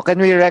Barreto.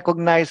 Can we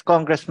recognize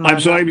Congressman?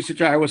 I'm sorry, Mr.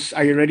 Chair.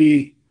 I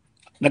already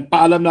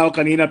nagpaalam na ako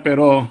kanina,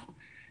 pero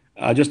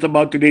just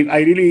about today,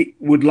 I really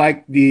would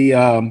like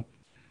the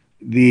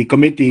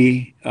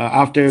committee,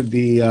 after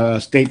the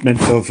statement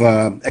of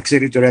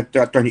Executive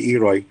Director Attorney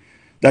Eroy,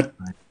 that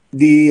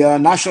the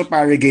National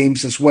Para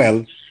Games as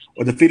well,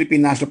 or the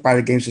Philippine National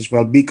Para Games as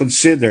well, be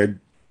considered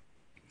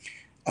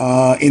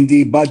in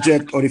the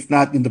budget, or if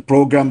not in the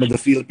program of the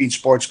Philippine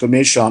Sports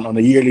Commission on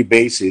a yearly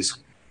basis,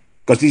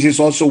 because this is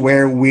also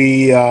where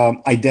we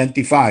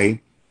identify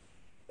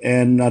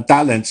and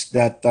talents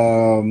that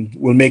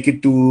will make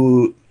it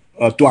to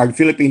our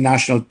Philippine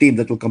national team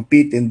that will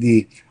compete in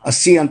the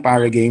ASEAN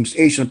Para Games,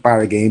 Asian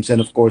Para Games, and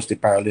of course the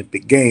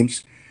Paralympic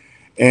Games.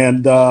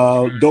 And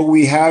though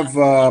we have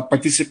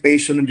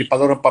participation in the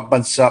Palorong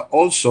Pambansa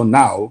also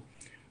now,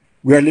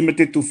 we are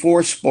limited to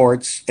 4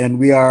 sports, and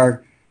we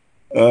are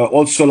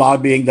also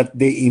lobbying that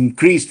they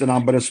increase the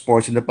number of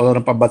sports in the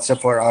Palorong Pambansa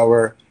for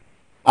our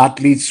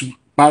athletes,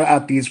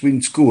 para-athletes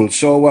in school.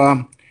 So,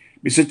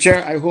 Mr.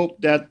 Chair, I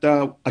hope that,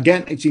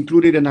 again, it's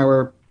included in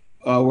our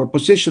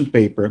position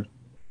paper,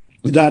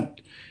 that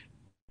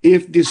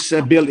if this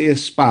bill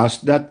is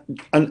passed, that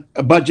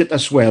a budget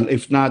as well,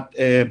 if not,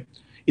 it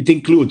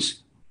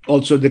includes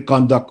also the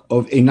conduct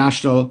of a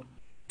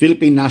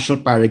Philippine National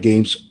Para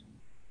Games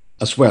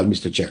as well,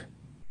 Mr. Chair.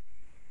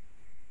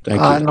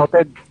 Thank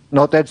you.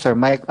 Noted, sir.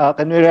 Mike,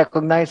 can we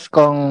recognize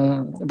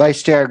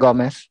Vice Chair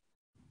Gomez?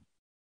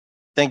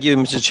 Thank you,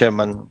 Mr.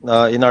 Chairman.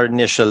 In our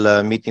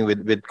initial meeting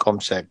with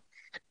COMSEC,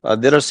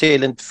 there are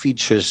salient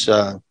features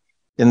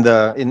in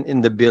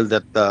the bill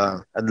that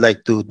I'd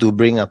like to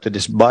bring up to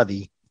this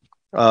body.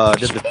 That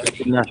the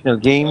Philippine National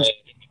Games,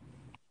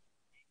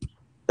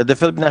 that the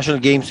Philippine National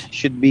Games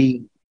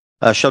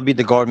shall be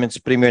the government's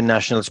premier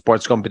national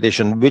sports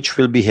competition, which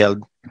will be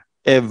held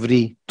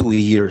every 2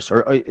 years,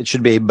 or it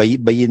should be a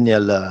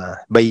biennial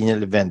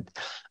event.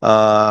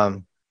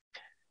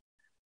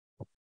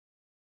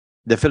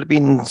 The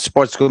Philippine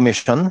Sports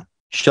Commission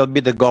shall be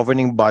the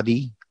governing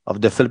body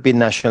of the Philippine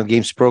National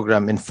Games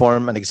program and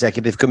form an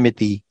executive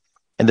committee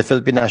and the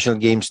Philippine National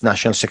Games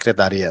National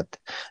Secretariat.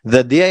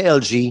 The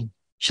DILG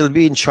shall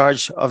be in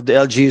charge of the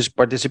LGUs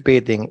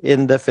participating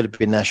in the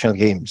Philippine National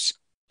Games.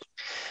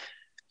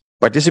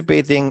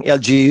 Participating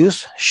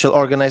LGUs shall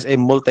organize a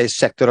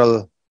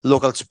multi-sectoral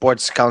local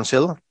sports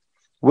council,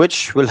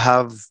 which will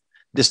have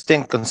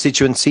distinct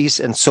constituencies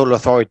and sole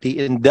authority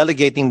in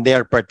delegating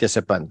their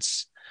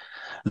participants.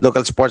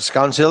 Local sports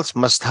councils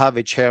must have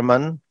a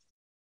chairman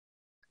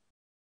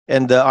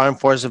and the Armed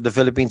Forces of the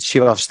Philippines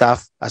Chief of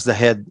Staff as the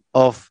head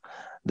of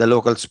the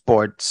local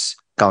sports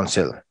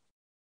council.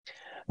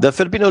 The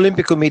Philippine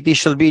Olympic Committee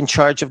shall be in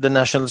charge of the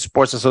national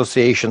sports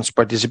associations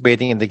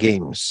participating in the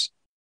games.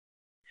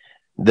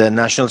 The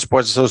national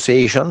sports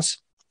associations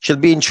shall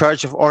be in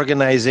charge of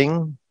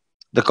organizing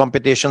the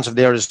competitions of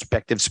their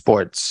respective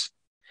sports.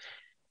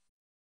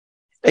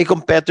 A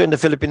competitor in the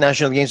Philippine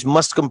National Games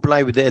must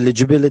comply with the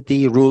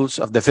eligibility rules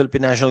of the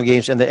Philippine National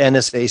Games and the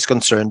NSA is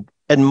concerned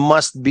and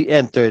must be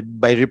entered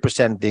by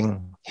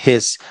representing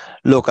his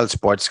local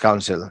sports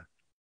council.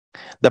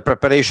 The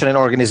preparation and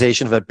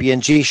organization of the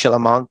PNG shall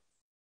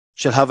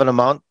have an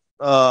amount,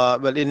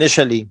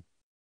 initially,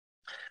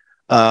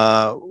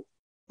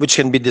 which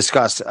can be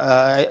discussed.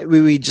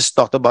 We just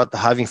talked about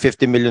having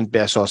 50 million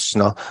pesos,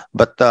 no?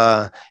 But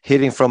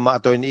hearing from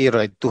Attorney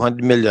Iroy,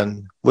 200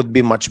 million would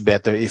be much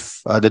better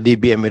if the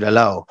DBM will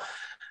allow.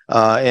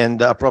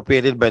 And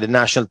appropriated by the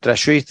National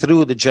Treasury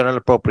through the General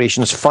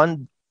Appropriations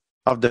Fund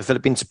of the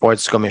Philippine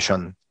Sports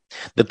Commission.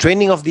 The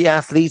training of the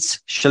athletes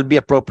shall be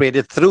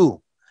appropriated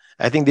through,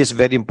 I think this is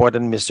very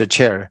important, Mr.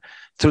 Chair,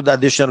 through the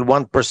additional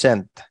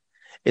 1%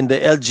 in the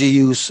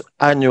LGU's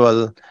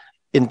annual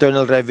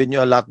internal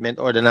revenue allotment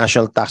or the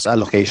national tax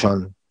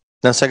allocation.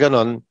 Nang sa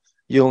ganon,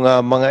 yung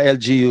mga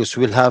LGUs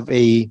will have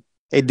a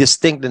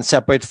distinct and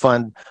separate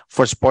fund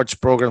for sports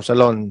programs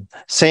alone.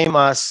 Same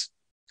as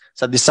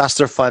sa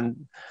disaster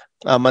fund,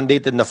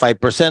 mandated na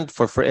 5%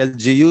 for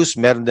LGUs.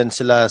 Meron din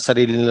sila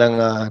sarili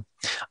nilang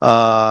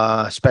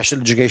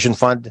special education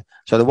fund.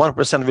 So the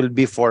 1% will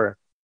be for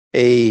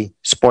a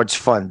sports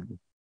fund.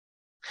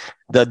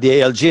 The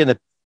DILG and the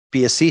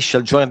PSC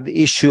shall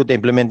jointly issue the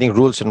implementing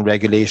rules and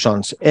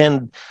regulations,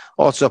 and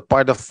also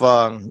part of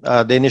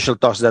the initial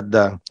talks that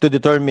to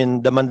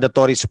determine the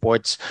mandatory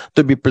sports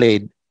to be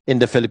played in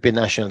the Philippine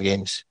National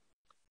Games.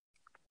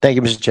 Thank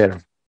you, Mr.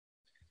 Chair.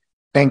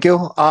 Thank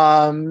you.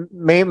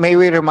 May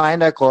we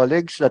remind our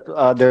colleagues that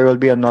there will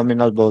be a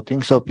nominal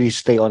voting, so please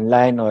stay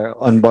online or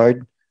on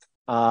board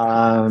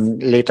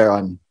later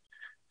on.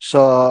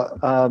 So,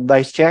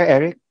 Vice Chair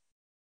Eric?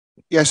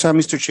 Yes,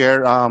 Mr.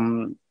 Chair.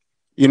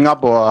 Yun nga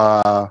po,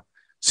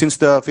 since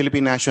the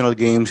Philippine National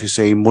Games is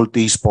a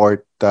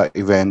multi-sport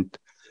event,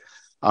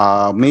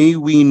 may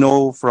we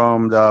know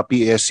from the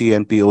PSC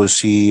and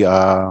POC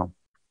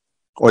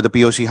or the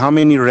POC how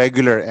many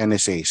regular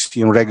NSAs,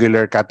 yung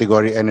regular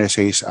category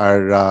NSAs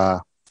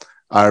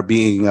are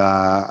being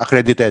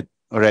accredited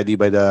already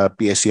by the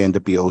PSC and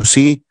the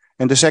POC?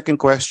 And the second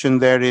question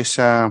there is,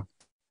 from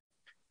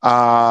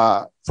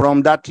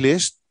that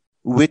list,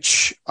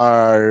 which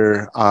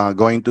are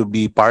going to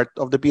be part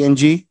of the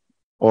PNG?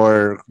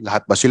 Or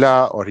lahat ba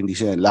sila or hindi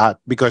sila lahat?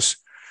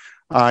 Because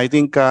I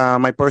think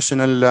my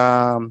personal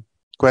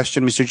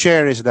question, Mr.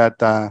 Chair, is that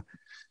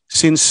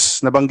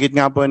since nabanggit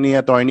nga po ni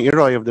Attorney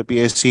Iroy of the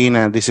PSC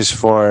na this is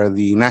for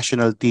the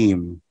national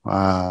team,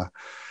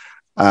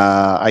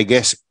 I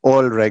guess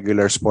all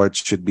regular sports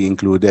should be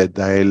included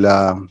dahil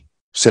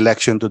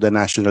selection to the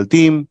national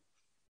team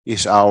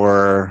is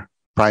our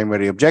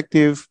primary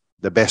objective,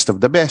 the best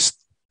of the best.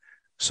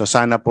 So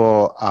sana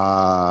po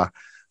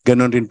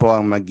ganun rin po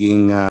ang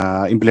maging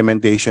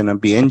implementation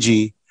ng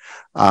PNG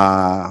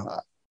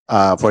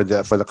for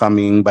the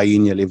coming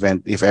biennial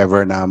event if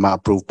ever na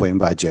ma-approve po yung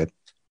budget.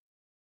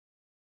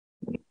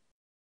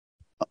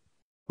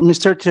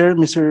 Mr. Chair,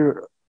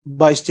 Mr.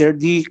 Vice Chair,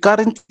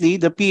 currently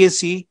the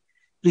PSC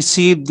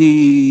received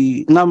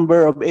the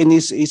number of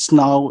NSAs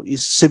now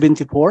is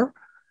 74.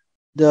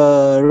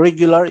 The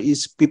regular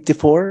is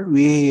 54.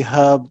 We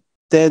have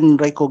 10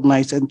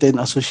 recognized and 10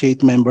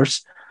 associate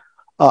members.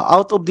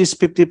 Out of these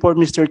 54,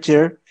 Mr.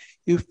 Chair,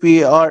 if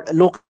we are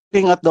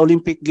looking at the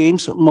Olympic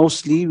Games,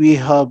 mostly we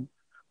have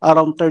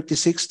around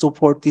 36 to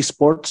 40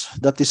 sports.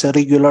 That is a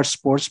regular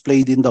sports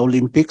played in the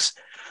Olympics.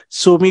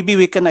 So maybe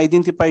we can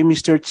identify,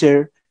 Mr.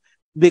 Chair,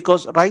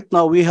 because right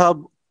now we have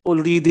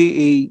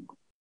already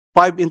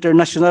 5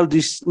 international.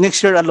 This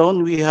next year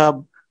alone, we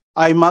have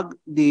IMAG,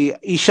 the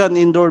Asian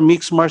Indoor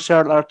Mixed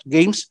Martial Arts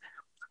Games.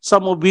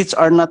 some of which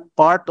are not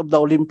part of the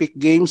Olympic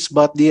Games,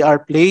 but they are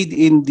played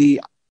in the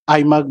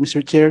IMAG,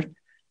 Mr. Chair.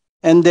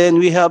 And then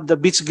we have the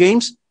beach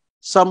games,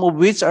 some of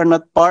which are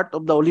not part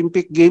of the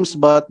Olympic Games,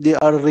 but they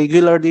are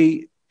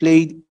regularly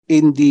played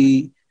in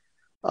the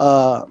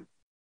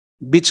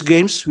beach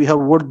games. We have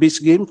World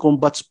Beach Game,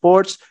 combat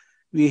sports.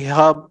 We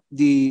have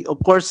of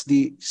course,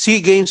 the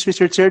SEA Games,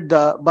 Mr. Chair.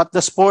 But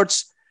the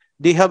sports,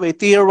 they have a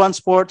tier 1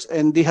 sports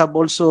and they have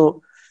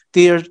also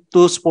tier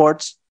 2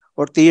 sports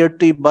or tier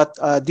 3. But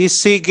these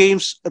SEA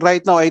Games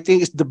right now, I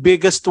think, is the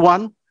biggest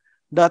one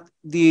that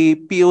the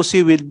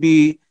POC will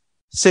be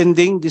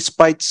sending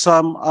despite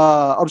some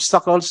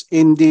obstacles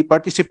in the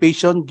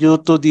participation due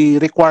to the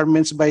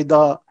requirements by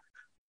the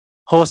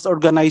host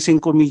organizing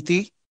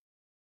committee.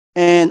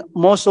 And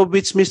most of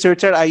which, Mr.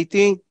 Chair, I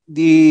think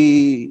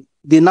the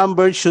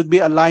numbers should be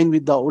aligned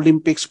with the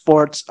Olympic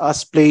sports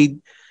as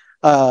played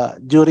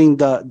during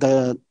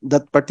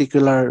that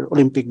particular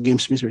Olympic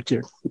Games, Mr.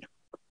 Chair.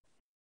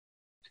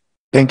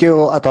 Thank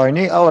you,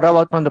 Attorney. What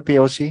about from the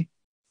POC?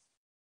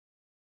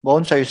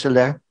 Bones, are you still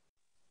there?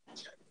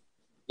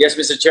 Yes,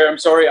 Mr. Chair. I'm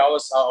sorry, I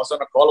was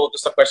on a call. What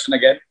was the question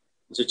again,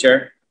 Mr.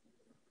 Chair?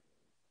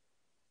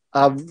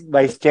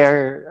 Vice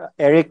Chair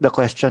Eric, the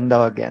question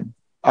daw again.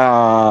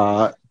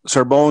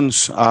 Sir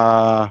Bones,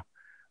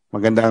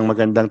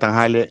 magandang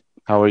tanghali.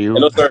 How are you?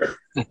 Hello, sir.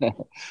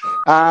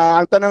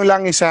 Ang tanong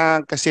lang is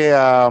kasi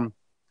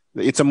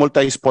it's a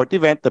multi-sport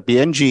event, the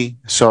PNG.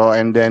 So,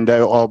 and then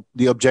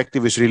the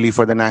objective is really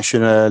for the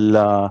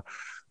national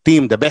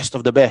team, the best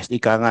of the best,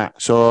 ika nga.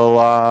 So,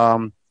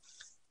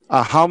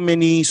 how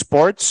many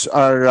sports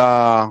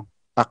are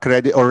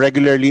accredited or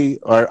regularly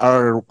or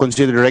are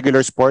considered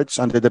regular sports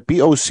under the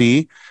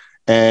POC?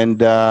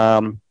 And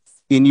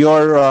in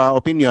your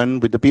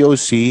opinion, with the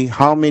POC,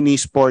 how many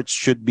sports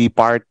should be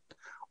part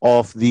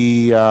of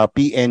the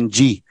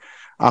PNG?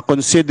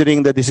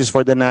 Considering that this is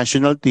for the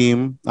national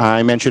team,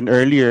 I mentioned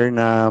earlier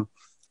na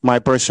my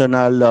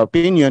personal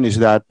opinion is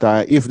that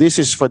if this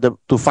is for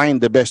to find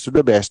the best of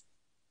the best,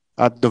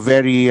 at the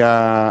very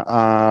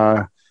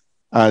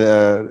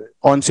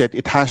onset,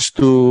 it has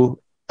to,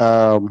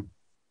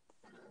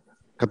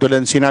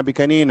 katulad sinabi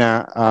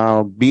kanina,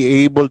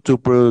 be able to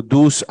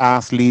produce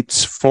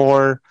athletes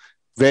for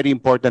very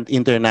important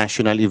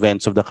international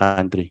events of the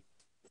country.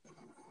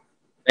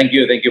 Thank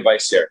you,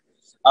 Vice Chair.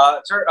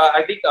 Sir,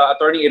 I think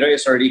Attorney Iroy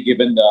has already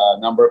given the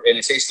number of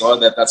NSAs. No,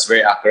 that's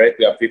very accurate.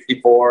 We have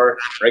 54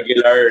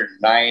 regular,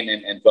 9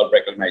 and 12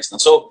 recognized.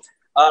 So,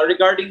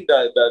 regarding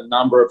the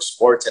number of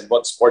sports and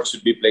what sports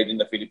should be played in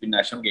the Philippine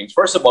National Games,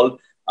 first of all,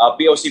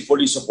 POC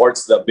fully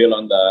supports the bill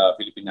on the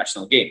Philippine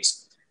National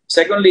Games.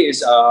 Secondly,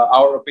 is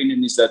our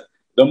opinion is that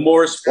the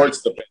more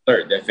sports, the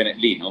better.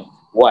 Definitely, no.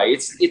 Why?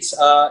 It's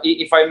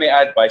if I may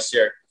add, Vice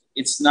Chair,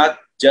 it's not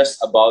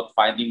just about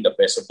finding the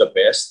best of the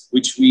best,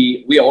 which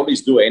we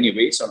always do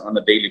anyways on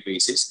a daily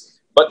basis.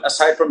 But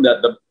aside from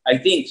that, I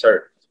think,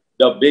 sir,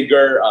 the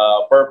bigger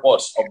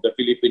purpose of the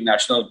Philippine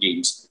National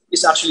Games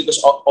is actually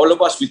because all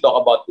of us, we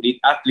talk about elite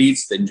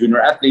athletes, then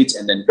junior athletes,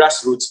 and then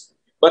grassroots.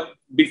 But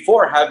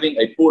before having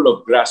a pool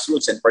of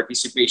grassroots and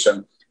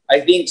participation,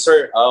 I think,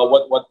 sir,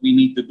 what we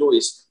need to do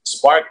is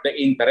spark the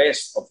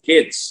interest of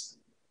kids,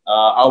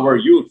 our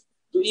youth,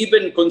 to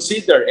even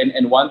consider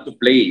and want to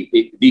play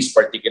these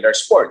particular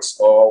sports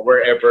or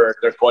wherever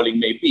their calling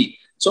may be.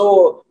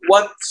 So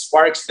what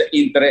sparks the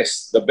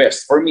interest the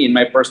best, for me, in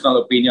my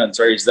personal opinion,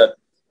 sir, is that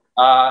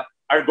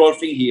our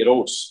golfing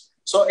heroes.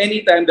 So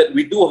anytime that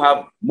we do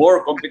have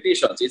more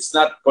competitions, it's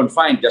not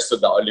confined just to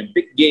the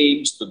Olympic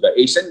Games, to the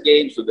Asian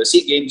Games, to the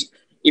SEA Games.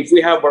 If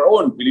we have our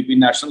own Philippine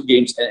National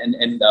Games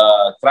and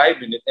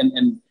thrive in it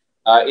and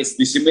it's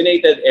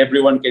disseminated,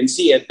 everyone can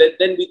see it,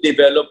 then we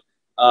develop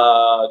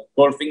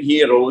golfing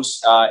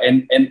heroes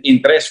and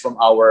interest from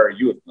our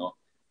youth. No,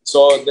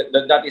 so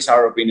that is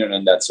our opinion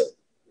on that, sir.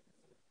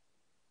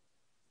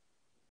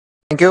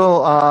 Thank you,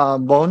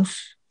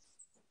 Bones.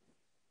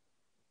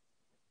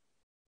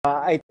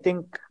 I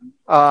think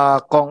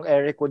Kong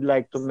Eric would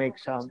like to make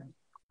some.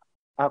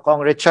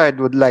 Kong Richard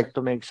would like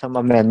to make some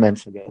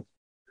amendments again.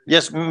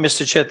 Yes,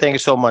 Mr. Chair, thank you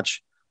so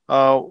much.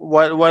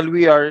 While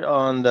we are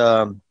on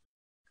the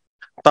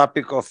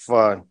topic of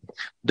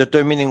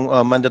determining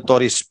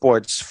mandatory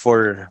sports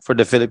for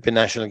the Philippine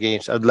National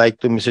Games, I'd like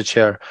to, Mr.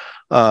 Chair,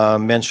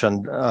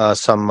 mention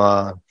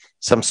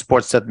some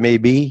sports that may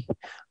be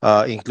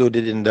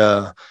included in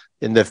the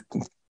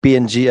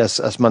PNG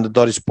as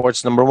mandatory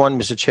sports. Number one,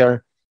 Mr.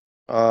 Chair,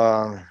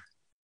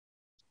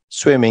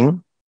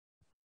 swimming.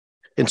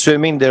 In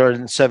swimming, there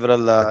are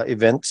several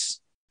events.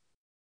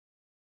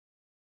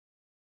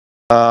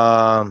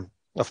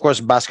 Of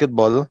course,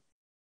 basketball.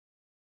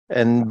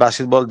 And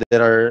basketball,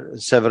 there are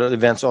several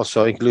events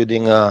also,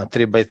 including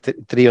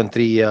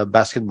 3-on-3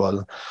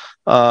 basketball.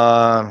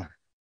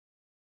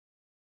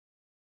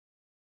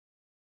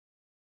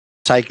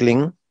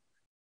 Cycling,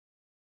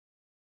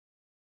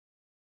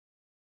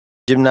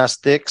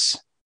 gymnastics,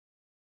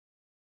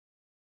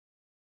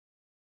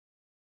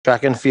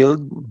 track and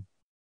field,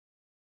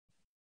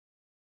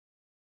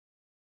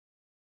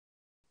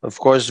 of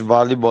course,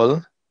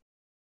 volleyball,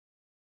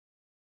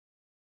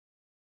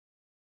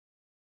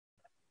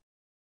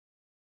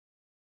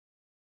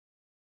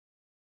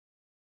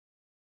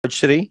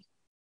 archery,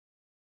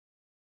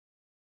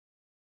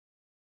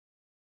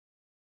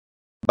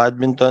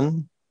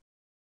 badminton,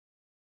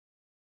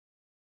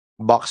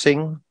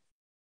 boxing,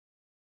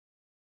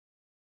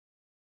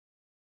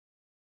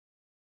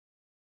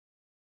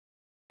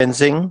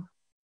 fencing,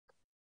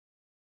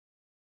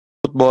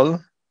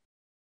 football,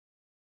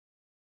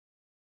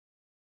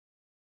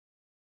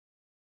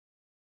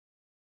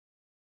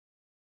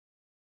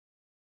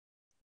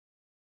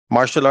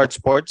 martial arts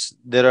sports.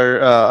 There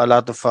are a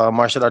lot of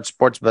martial arts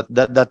sports, but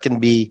that can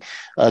be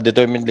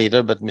determined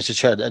later. But Mr.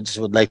 Chair, I just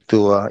would like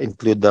to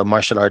include the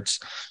martial arts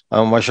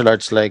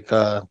like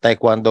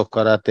taekwondo,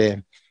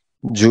 karate,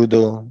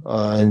 judo,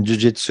 and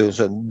jiu-jitsu.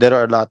 So there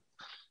are a lot.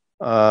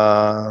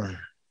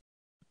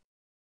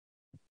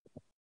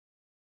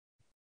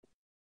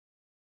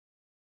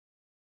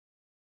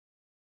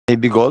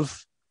 Maybe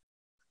golf,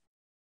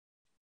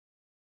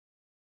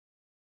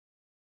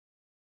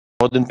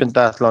 modern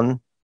pentathlon,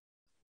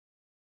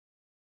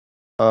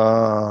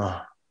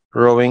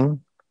 rowing,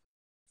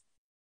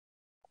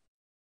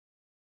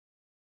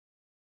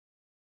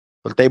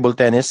 table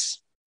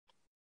tennis,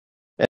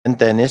 and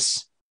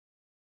tennis,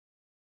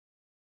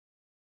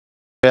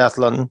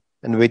 triathlon,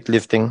 and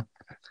weightlifting.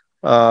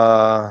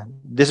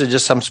 These are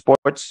just some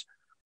sports.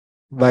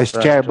 Vice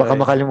Chair, baka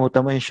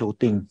makalimutan mo yung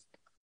shooting.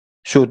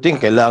 Shooting,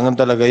 kailangan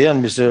talaga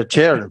yan, Mr.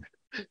 Chair.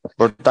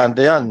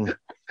 Importante yan.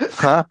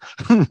 Ha?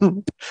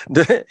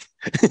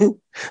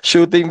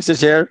 Shooting, Mr.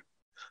 Chair.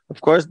 Of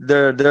course,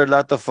 there are a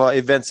lot of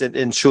events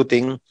in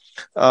shooting,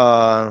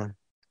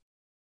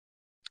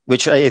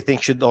 which I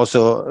think should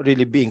also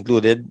really be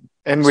included.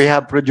 And we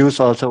have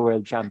produced also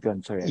world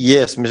champions already.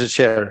 Yes, Mr.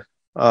 Chair.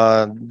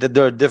 There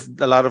are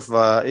a lot of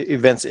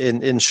events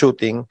in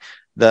shooting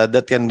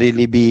that can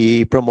really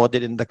be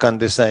promoted in the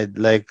countryside,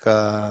 like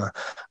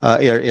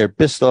air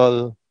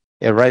pistol,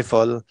 air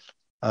rifle.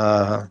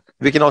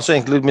 We can also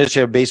include, Mr.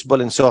 Chair,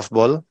 baseball and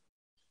softball.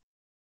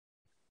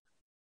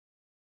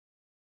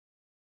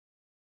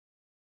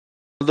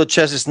 Although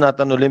chess is not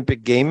an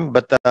Olympic game,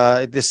 but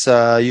it is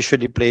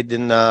usually played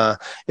in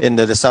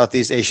the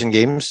Southeast Asian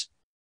Games.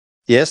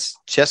 Yes,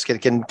 chess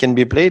can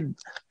be played.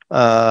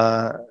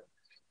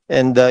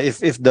 And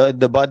if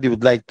the body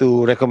would like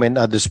to recommend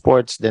other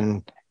sports,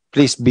 then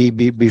please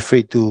be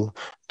free to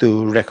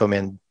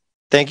recommend.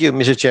 Thank you,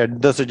 Mr. Chair.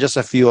 Those are just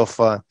a few of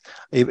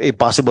a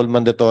possible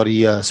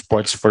mandatory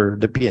sports for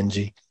the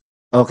PNG.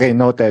 Okay,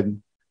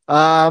 noted.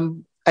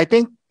 I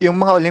think yung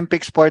mga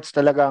Olympic sports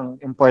talagang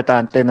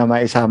importante na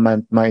maisama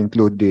at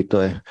ma-include dito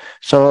eh.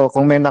 So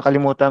kung may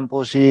nakalimutan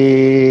po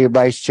si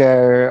Vice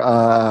Chair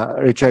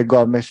Richard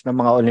Gomez ng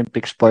mga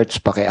Olympic sports,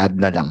 paki-add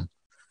na lang.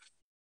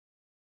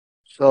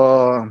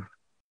 So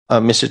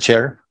Mr.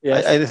 Chair,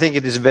 yes. I think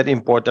it is very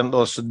important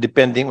also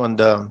depending on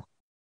the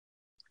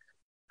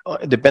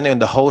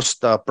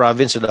host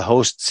province or the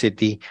host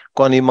city,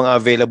 kung ano yung mga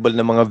available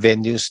na mga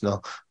venues,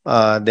 no,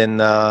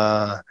 then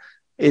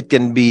it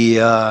can be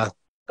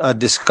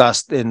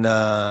discussed in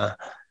the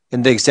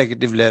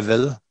executive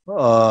level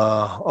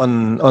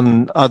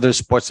on other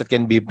sports that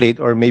can be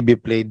played or may be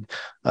played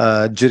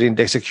during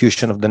the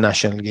execution of the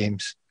national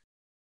games.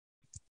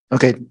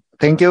 Okay,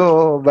 thank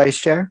you,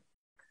 Vice Chair.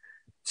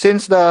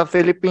 Since the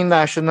Philippine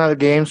National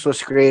Games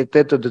was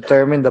created to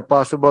determine the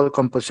possible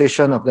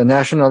composition of the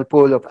national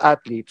pool of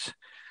athletes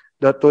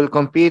that will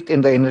compete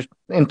in the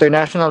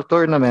international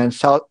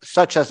tournaments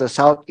such as the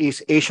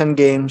Southeast Asian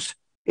Games,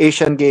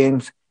 Asian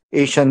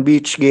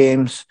Beach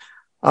Games,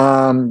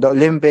 the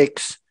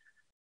Olympics,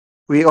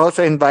 we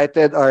also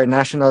invited our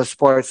national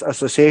sports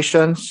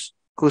associations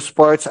whose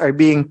sports are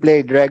being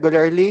played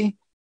regularly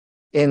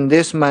in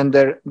these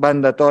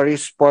mandatory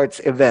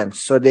sports events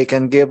so they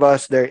can give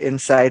us their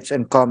insights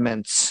and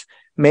comments.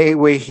 May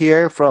we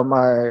hear from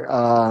our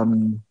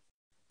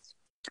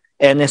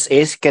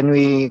NSAs? Can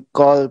we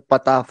call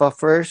Patafa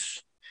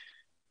first?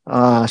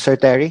 Sir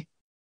Terry?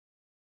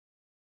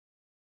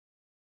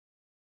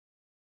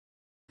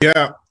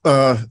 Yeah,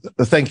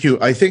 thank you.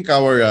 I think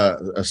our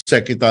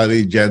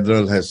Secretary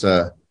General has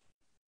a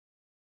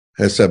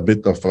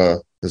bit of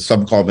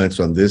some comments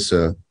on this.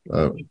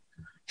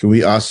 Can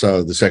we ask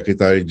the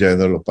Secretary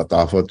General of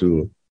Patafa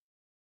to?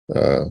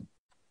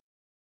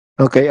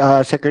 Okay,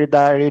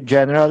 Secretary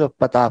General of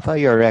Patafa,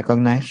 you're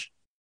recognized.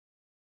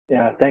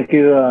 Yeah, thank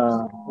you,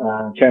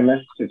 Chairman.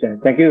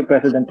 Thank you,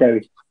 President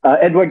Terry.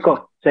 Edward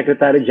Koch,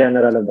 Secretary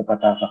General of the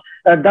Patafa.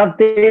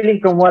 Dovetailing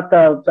from what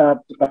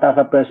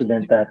Patafa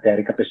President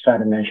Terry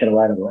Capistrano mentioned a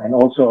while ago, and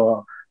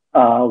also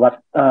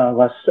what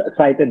was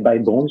cited by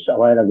Bones a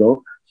while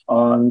ago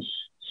on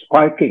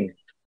sparking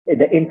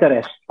the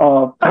interest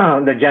of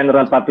the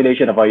general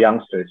population of our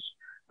youngsters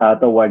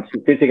towards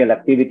physical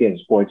activity and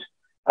sports.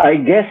 I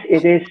guess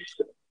it is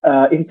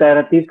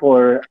imperative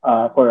for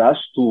us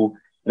to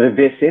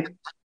revisit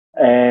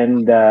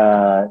and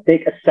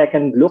take a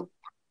second look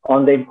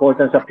on the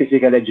importance of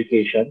physical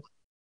education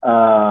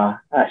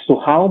as to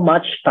how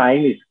much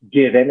time is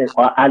given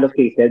or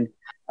allocated,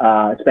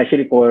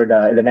 especially for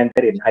the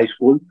elementary and high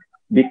school,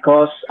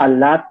 because a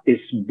lot is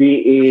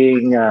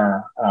being,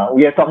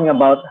 we are talking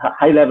about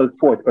high-level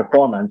sport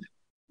performance,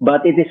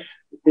 but it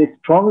is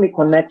strongly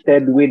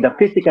connected with the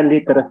physical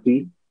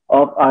literacy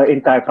of our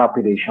entire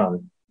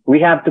population. We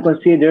have to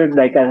consider,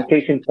 like a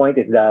case in point,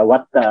 is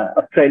what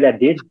Australia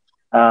did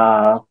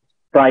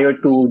prior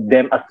to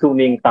them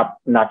assuming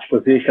top-notch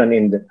position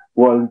in the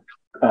world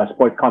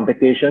sport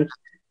competitions.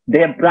 They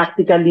have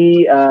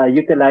practically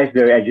utilized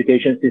their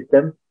education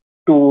system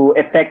to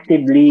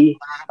effectively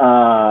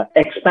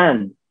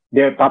expand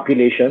their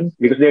population,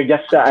 because they're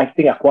just, I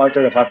think, a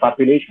quarter of our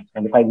population,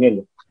 25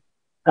 million.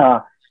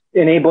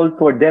 Enabled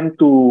for them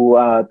to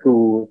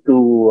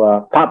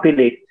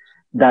populate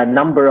the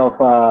number of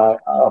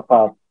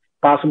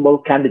possible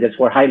candidates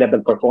for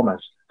high-level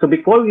performance. So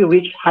before we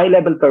reach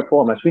high-level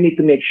performance, we need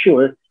to make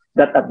sure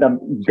that at the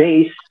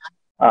base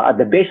of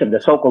the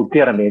so-called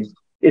pyramid,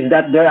 is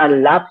that there are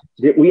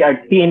we are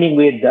teaming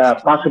with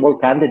possible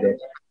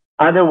candidates.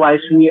 Otherwise,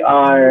 we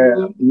are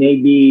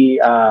maybe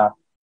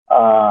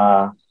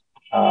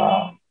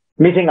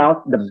missing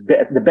out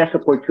the best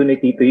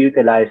opportunity to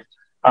utilize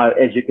our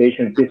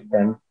education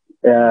system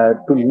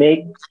to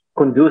make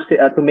conducive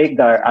to make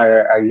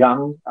our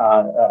young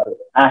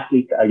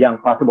athletes, our young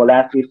possible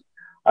athletes,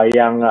 our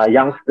young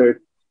youngsters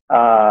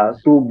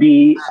to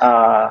be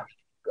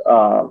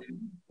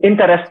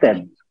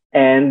interested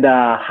and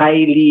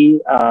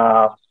highly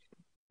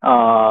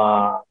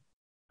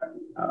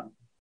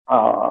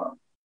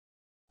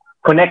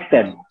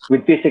connected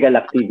with physical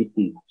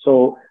activity.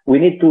 So we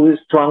need to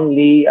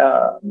strongly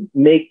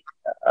make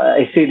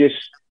a serious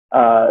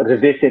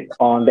revisit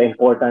on the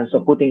importance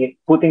of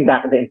putting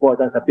back the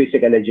importance of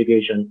physical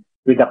education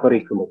with the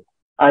curriculum.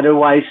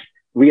 Otherwise,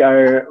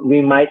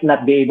 we might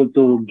not be able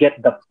to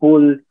get the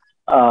full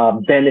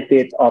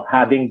benefit of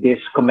having this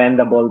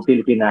commendable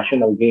Philippine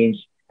National Games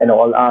and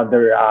all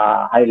other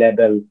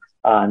high-level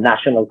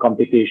national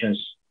competitions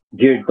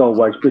geared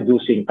towards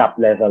producing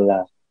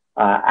top-level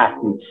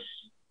athletes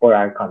for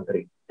our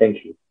country.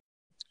 Thank you.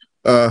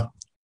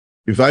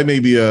 If I may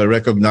be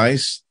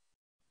recognized.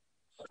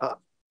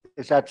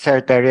 Is that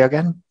Secretary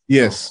again?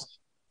 Yes.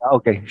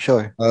 Okay,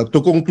 sure.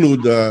 To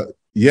conclude,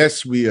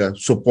 yes, we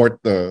support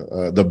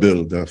the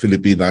bill, the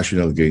Philippine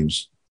National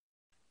Games.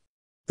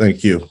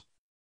 Thank you.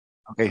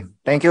 Okay,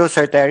 thank you,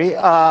 Secretary.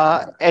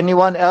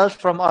 Anyone else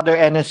from other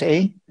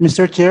NSA?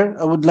 Mr. Chair,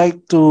 I would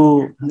like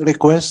to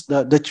request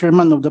that the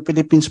chairman of the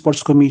Philippine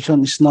Sports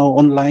Commission is now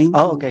online.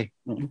 Oh, okay.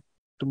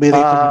 To be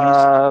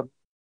recognized.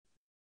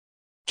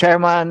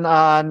 Chairman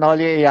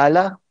Noli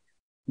Ayala,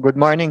 good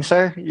morning,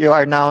 sir. You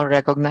are now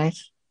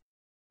recognized.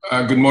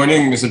 Good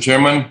morning, Mr.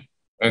 Chairman,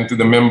 and to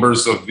the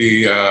members of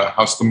the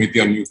House Committee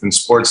on Youth and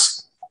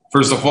Sports.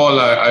 First of all,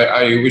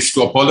 I wish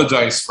to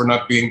apologize for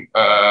not being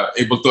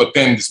able to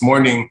attend this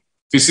morning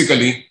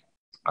physically.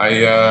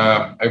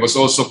 I was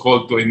also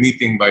called to a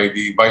meeting by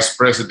the Vice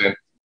President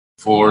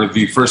for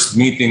the first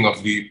meeting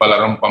of the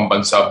Palarong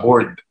Pambansa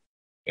Board.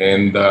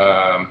 And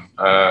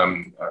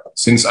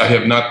since I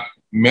have not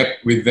met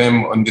with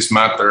them on this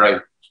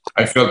matter,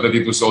 I felt that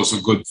it was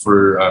also good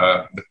for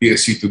the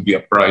PSC to be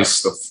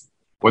apprised of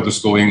what was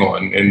going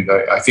on. And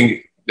I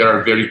think there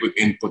are very good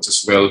inputs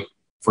as well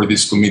for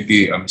this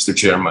committee, Mr.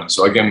 Chairman.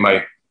 So again,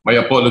 my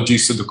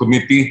apologies to the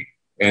committee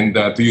and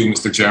to you,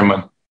 Mr.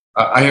 Chairman.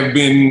 I have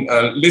been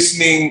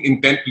listening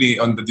intently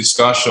on the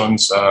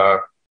discussions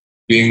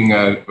being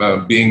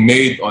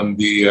made on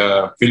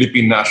the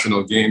Philippine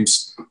National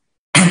Games.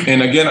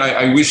 And again,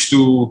 I wish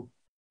to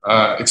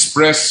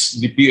express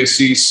the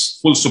PSC's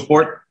full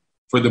support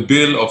for the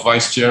bill of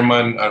Vice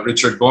Chairman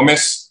Richard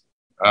Gomez.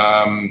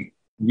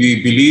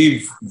 We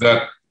believe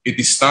that it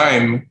is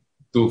time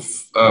to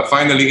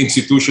finally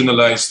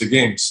institutionalize the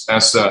games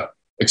as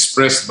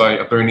expressed by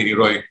Attorney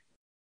Iroy.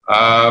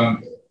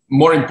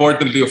 More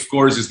importantly, of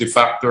course, is the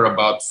factor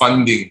about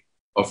funding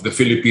of the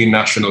Philippine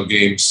National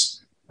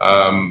Games.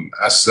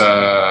 As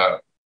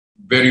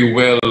very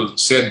well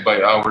said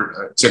by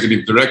our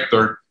Executive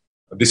Director,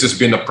 this has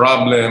been a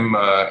problem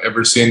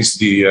ever since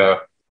the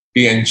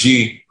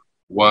PNG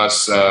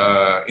was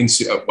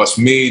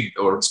made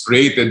or was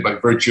created by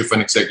virtue of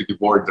an executive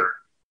order,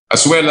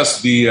 as well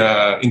as the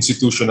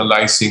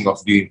institutionalizing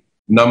of the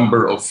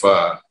number of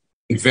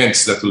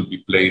events that will be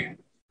played.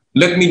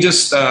 Let me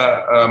just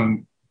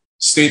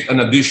state an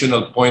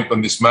additional point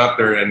on this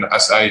matter, and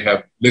as I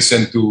have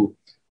listened to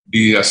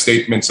the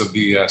statements of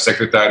the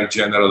Secretary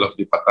General of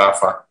the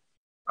PATAFA,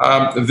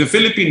 the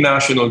Philippine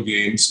National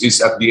Games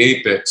is at the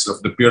apex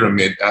of the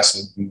pyramid,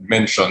 as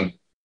mentioned,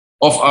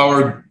 of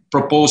our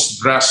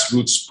proposed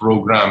grassroots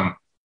program,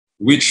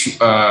 which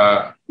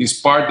is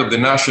part of the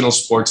National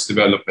Sports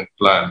Development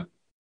Plan.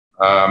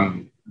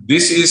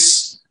 This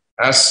is,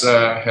 as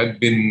had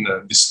been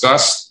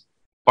discussed,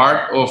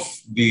 part of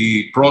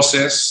the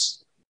process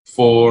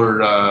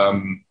for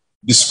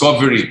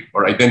discovery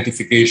or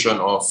identification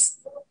of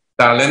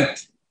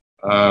talent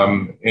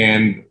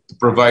and to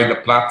provide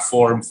a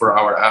platform for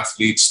our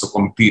athletes to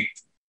compete.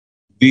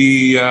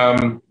 The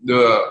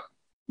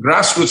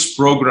grassroots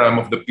program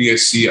of the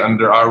PSC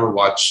under our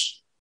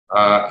watch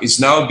is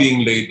now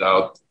being laid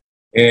out.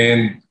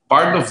 And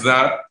part of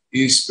that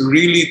is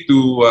really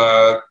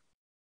to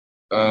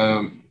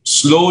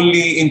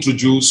slowly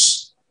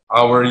introduce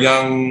our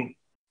young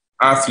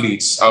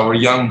athletes, our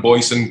young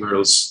boys and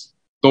girls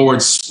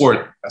towards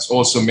sport, as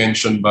also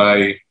mentioned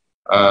by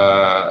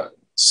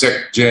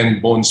Sec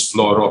Gen Bones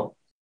Floro.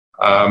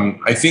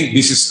 I think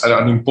this is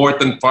an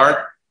important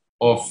part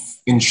of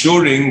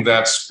ensuring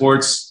that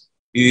sports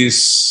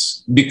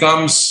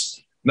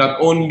becomes not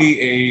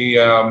only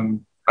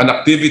an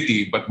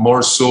activity, but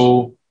more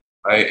so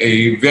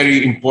a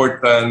very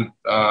important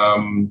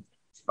part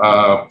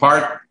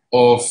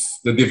of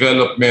the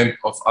development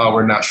of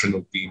our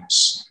national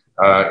teams,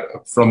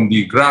 from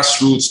the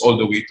grassroots all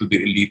the way to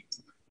the elite.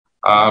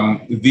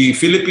 The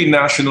Philippine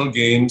National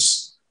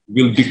Games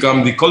will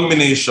become the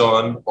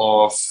culmination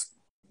of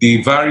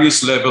the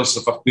various levels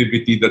of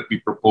activity that we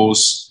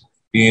propose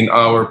in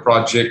our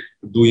project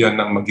Duyan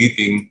ng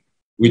Magiting,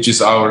 which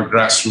is our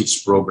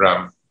grassroots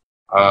program.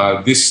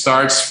 This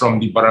starts from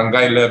the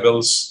barangay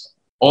levels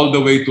all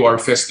the way to our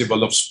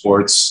Festival of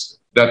Sports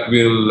that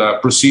will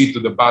proceed to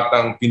the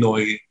Batang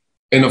Pinoy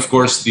and of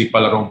course the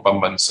Palarong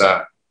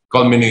Pambansa,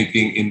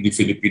 culminating in the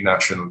Philippine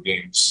National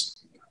Games.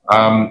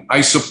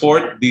 I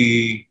support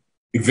the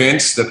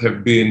events that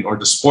have been, or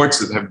the sports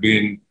that have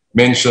been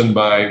mentioned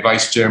by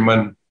Vice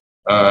Chairman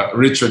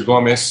Richard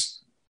Gomez.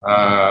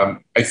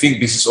 I think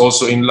this is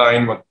also in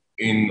line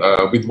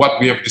with what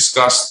we have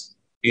discussed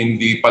in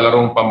the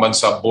Palarong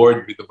Pambansa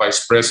board with the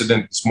Vice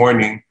President this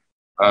morning.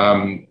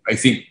 I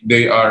think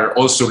they are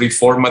also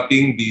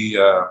reformatting the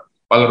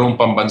Palarong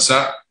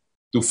Pambansa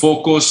to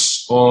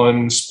focus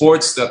on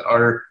sports that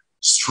are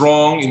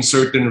strong in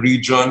certain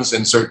regions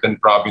and certain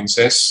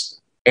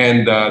provinces.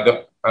 And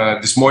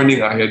this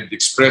morning I had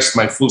expressed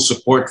my full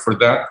support for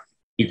that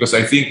because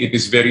I think it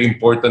is very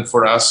important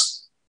for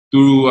us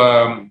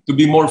to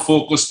be more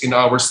focused in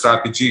our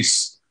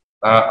strategies.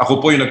 Ako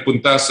po yung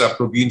nagpunta sa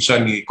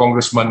probinsya ni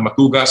Congressman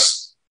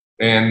Matugas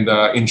and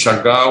in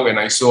Siargao, and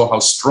I saw how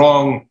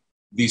strong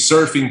the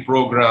surfing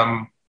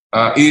program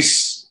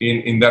is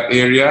in that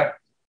area.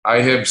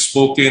 I have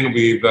spoken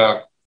with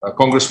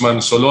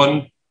Congressman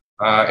Solon,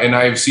 and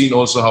I have seen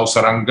also how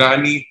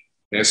Sarangani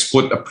has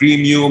put a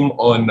premium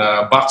on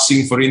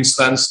boxing, for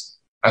instance,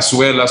 as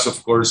well as,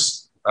 of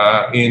course,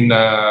 in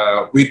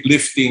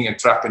weightlifting and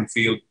track and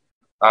field.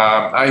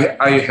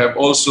 I have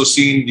also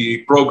seen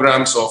the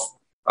programs of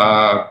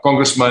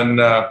Congressman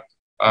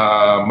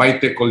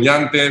Maite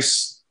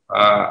Collantes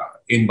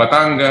in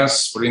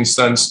Batangas, for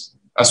instance,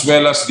 as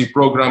well as the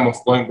program of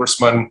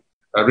Congressman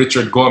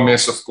Richard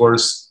Gomez, of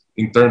course,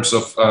 in terms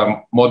of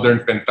modern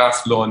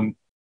pentathlon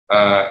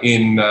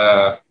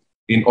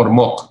in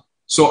Ormoc.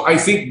 So I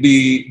think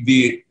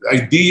the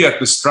idea,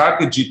 the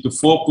strategy to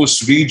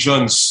focus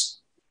regions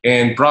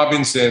and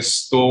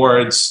provinces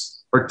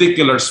towards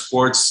particular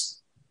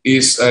sports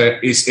is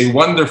a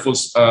wonderful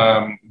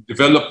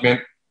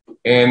development.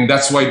 And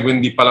that's why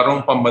when the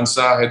Palarong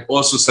Pambansa had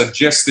also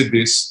suggested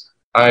this,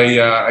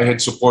 I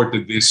had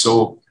supported this.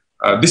 So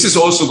this is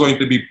also going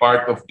to be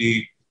part of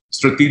the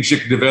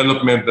strategic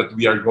development that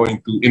we are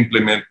going to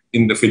implement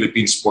in the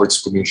Philippine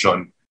Sports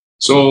Commission.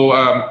 So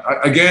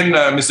again,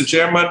 Mr.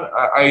 Chairman,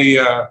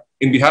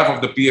 in behalf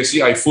of the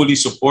PSC, I fully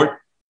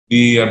support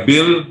the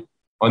bill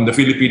on the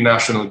Philippine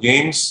National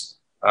Games.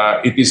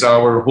 It is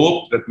our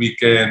hope that we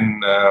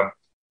can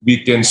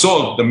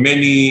solve the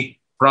many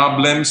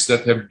problems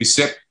that have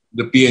beset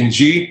the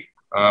PNG,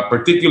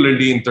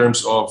 particularly in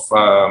terms of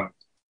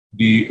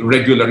the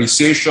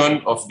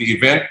regularization of the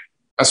event,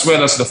 as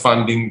well as the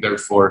funding,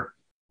 therefore.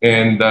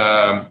 And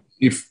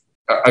if,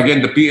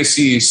 again, the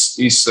PSC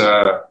is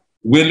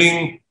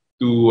willing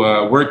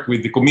to work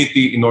with the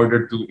committee in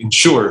order to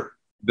ensure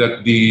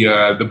that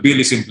the bill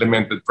is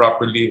implemented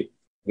properly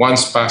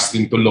once passed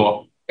into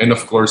law, and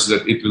of course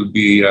that it will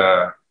be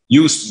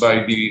used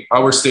by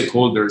our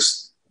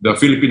stakeholders, the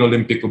Philippine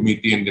Olympic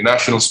Committee and the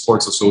national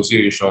sports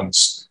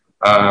associations,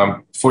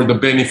 for the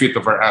benefit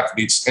of our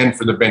athletes and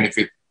for the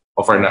benefit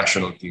of our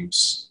national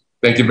teams.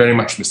 Thank you very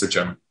much, Mr.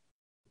 Chairman.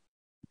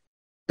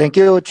 Thank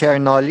you, Chair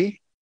Nolly.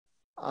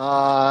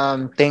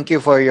 Thank you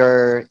for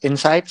your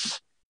insights.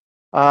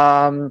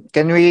 Can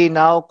we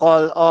now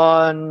call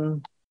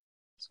on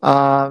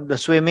the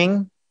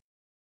swimming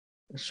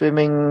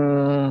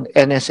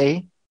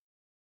NSA?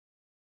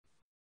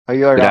 Are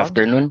you around? Good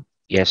afternoon.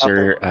 Yes,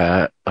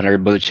 sir.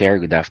 Honorable Chair,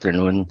 good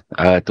afternoon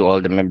to all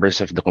the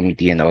members of the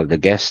committee and all the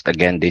guests.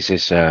 Again, this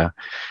is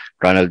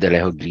Ronald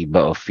Golez Jr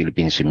of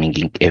Philippine Swimming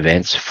Inc.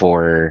 Events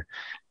for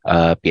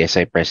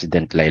PSI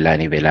President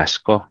Lailani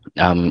Velasco.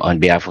 On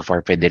behalf of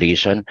our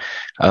federation,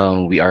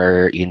 we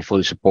are in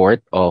full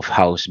support of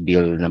House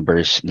Bill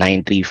numbers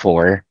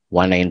 934,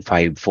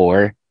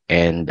 1954,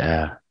 and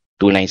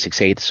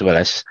 2968, as well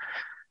as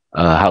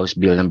House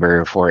Bill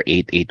number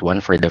 4881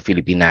 for the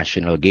Philippine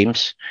National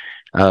Games.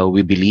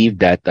 We believe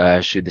that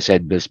should the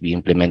said bills be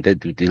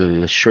implemented, it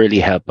will surely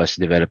help us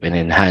develop and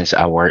enhance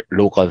our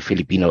local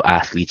Filipino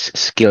athletes'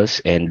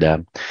 skills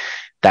and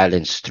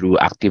talents through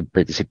active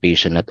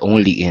participation, not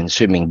only in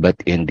swimming, but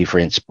in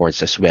different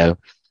sports as well,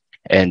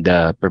 and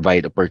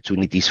provide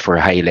opportunities for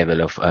high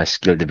level of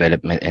skill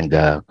development and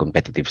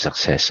competitive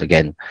success.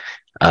 Again,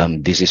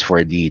 This is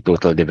for the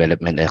total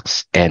development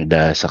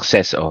and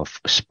success of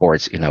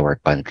sports in our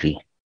country.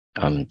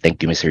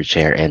 Thank you, Mr.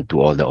 Chair, and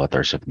to all the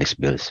authors of these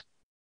bills.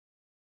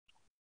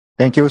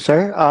 Thank you,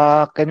 sir.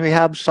 Can we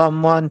have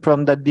someone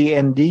from the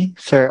DND,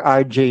 Sir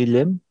R.J.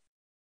 Lim?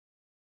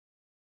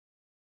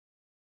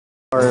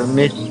 Or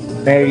Miss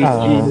Mary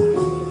Jean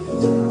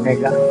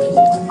Mega?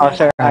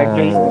 Sir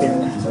R.J.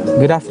 Lim.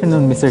 Good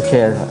afternoon, Mr.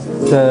 Chair.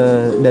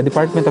 The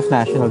Department of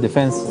National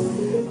Defense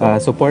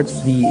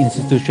supports the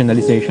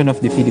institutionalization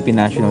of the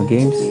Philippine National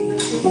Games.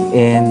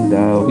 And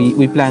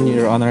we plan,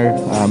 Your Honor,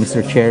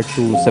 Mr. Chair,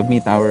 to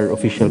submit our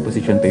official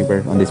position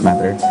paper on this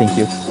matter. Thank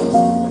you.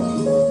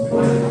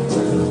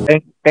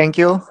 Thank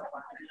you.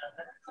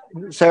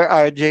 Sir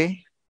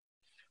RJ,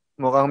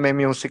 mukhang may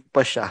music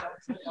pa siya.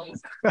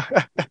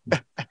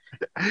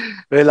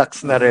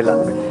 Relax na,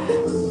 relax.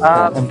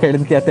 I'm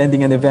currently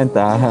attending an event,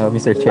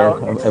 Mr. Chair.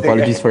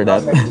 Apologies for that.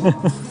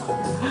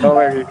 No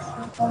worries.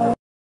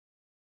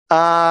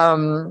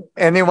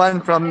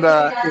 Anyone from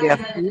the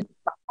AFP?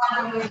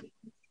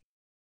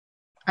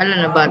 Ano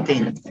na ba,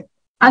 Tin?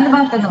 Ano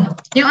bang tanong?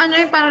 Yung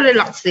ano yung para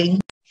relaxing?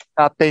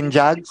 Captain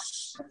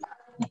Jags?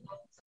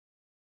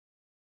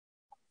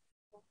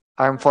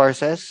 Armed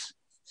Forces?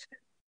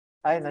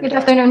 Good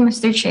afternoon,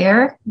 Mr.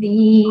 Chair.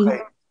 The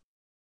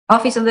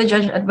Office of the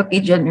Judge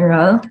Advocate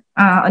General,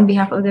 on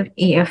behalf of the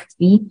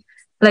AFP,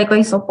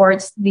 likewise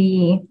supports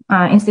the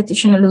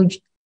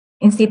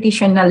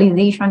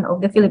institutionalization of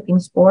the Philippine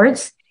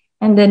sports.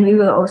 And then we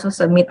will also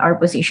submit our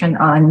position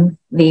on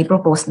the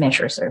proposed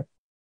measure, sir.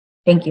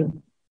 Thank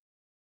you.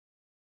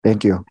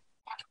 Thank you.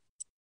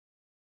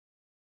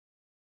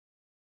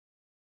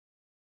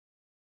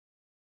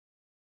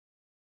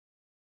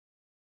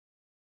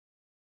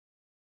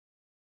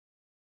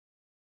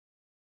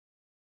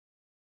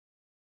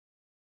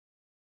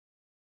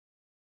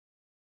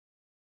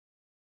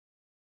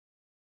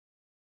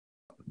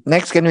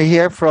 Next, can we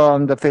hear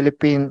from the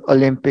Philippine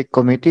Olympic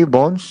Committee,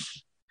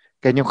 Bones?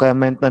 Can you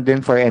comment na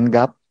din for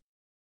NGAP?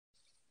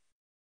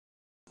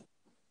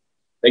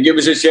 Thank you,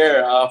 Mr.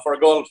 Chair. For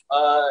golf,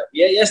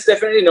 yes,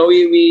 definitely. No,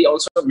 we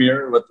also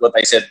mirror what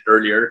I said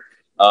earlier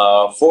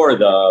for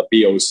the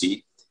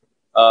POC.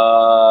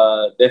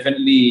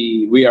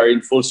 Definitely, we are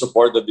in full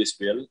support of this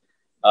bill.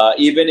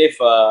 Even if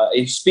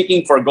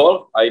speaking for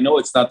golf, I know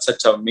it's not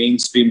such a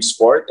mainstream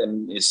sport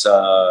and is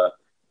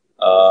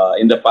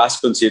in the past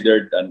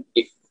considered an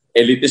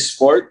elitist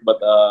sport, but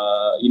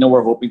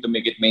we're hoping to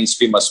make it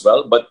mainstream as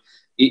well. But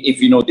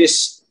if you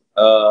notice,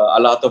 a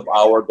lot of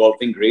our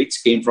golfing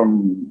greats came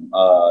from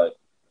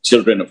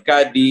children of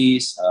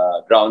caddies,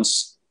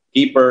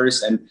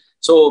 groundskeepers, and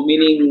so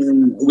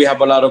meaning we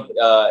have a lot of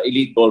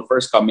elite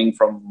golfers coming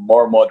from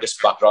more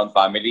modest background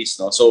families.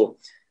 No? So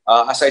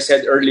as I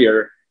said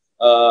earlier,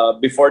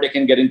 before they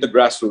can get into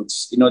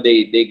grassroots,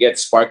 they get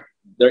sparked.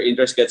 Their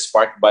interest gets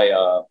sparked by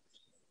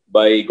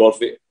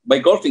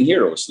golfing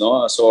heroes.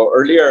 No, so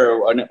earlier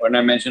when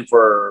I mentioned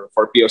for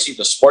POC,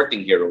 the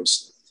sporting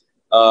heroes.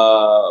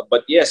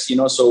 But yes,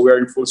 so we're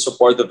in full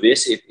support of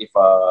this. If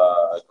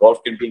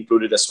golf can be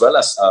included as well,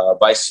 as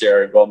Vice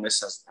Chair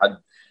Gomez had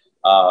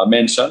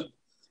mentioned.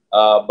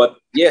 But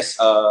yes,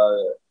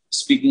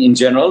 speaking in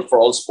general for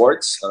all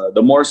sports,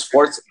 the more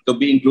sports to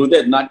be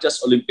included, not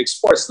just Olympic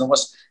sports. No,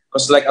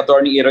 because like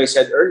Attorney Iroy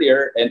said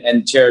earlier,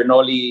 and Chair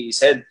Noli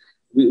said,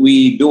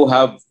 we do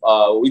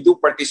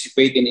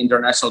participate in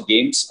international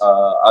games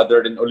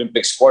other than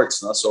Olympic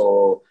sports. No?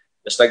 So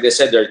just like they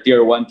said, they're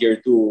tier 1,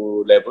 tier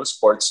 2 level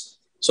sports.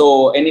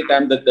 So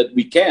anytime that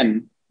we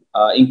can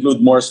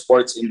include more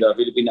sports in the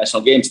Philippine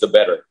National Games, the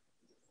better.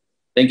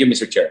 Thank you,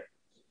 Mr. Chair.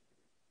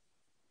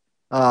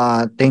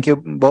 Thank you,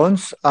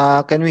 Bones.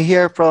 Can we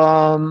hear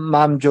from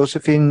Ma'am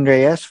Josephine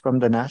Reyes from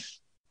the NAS?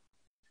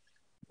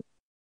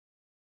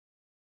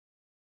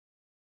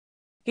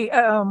 Okay,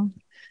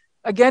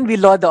 again, we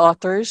laud the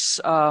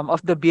authors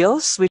of the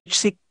bills, which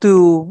seek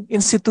to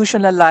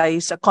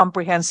institutionalize a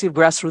comprehensive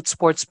grassroots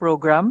sports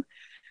program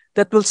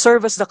that will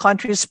serve as the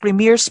country's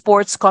premier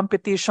sports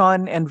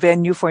competition and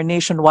venue for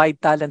nationwide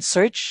talent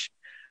search,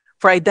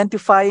 for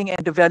identifying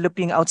and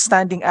developing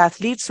outstanding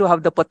athletes who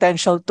have the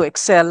potential to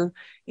excel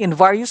in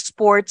various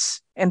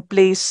sports and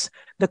place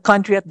the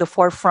country at the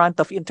forefront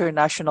of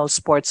international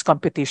sports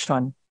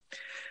competition.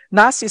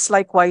 NAS is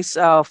likewise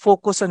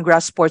focused on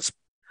grass sports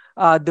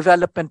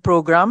development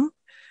program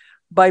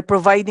by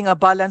providing a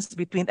balance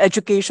between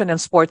education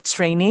and sports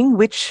training,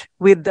 which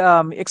with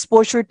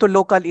exposure to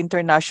local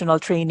international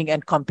training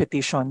and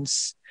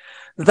competitions.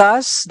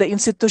 Thus, the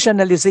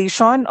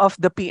institutionalization of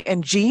the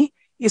PNG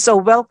is a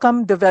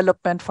welcome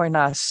development for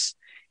NAS.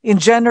 In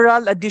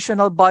general,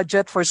 additional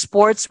budget for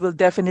sports will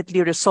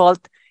definitely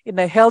result in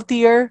a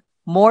healthier,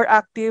 more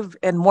active,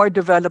 and more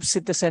developed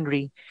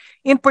citizenry.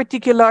 In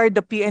particular,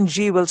 the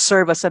PNG will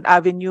serve as an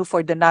avenue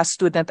for the NAS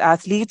student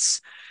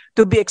athletes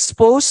to be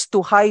exposed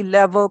to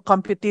high-level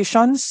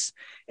competitions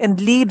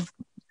and lead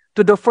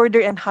to the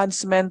further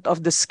enhancement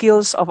of the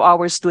skills of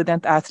our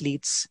student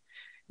athletes.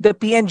 The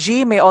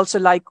PNG may also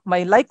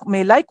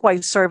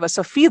likewise serve as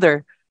a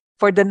feeder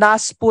for the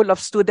NAS pool of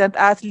student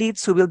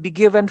athletes who will be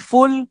given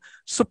full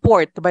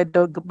support by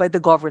the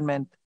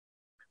government.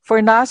 For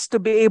NAS to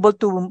be able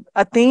to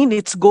attain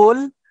its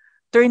goal,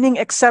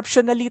 turning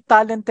exceptionally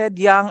talented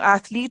young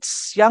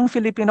athletes, young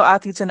Filipino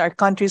athletes in our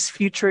country's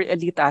future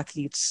elite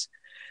athletes.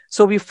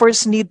 So we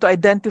first need to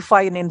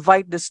identify and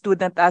invite the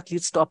student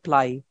athletes to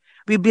apply.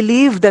 We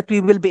believe that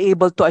we will be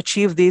able to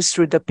achieve this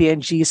through the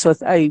PNG. So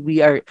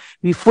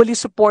we fully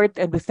support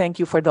and we thank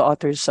you for the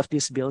authors of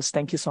these bills.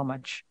 Thank you so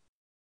much.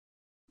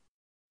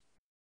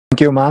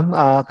 Thank you, ma'am.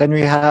 Can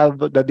we have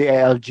the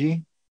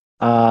DILG?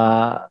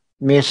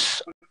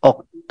 Miss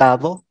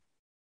Octavo?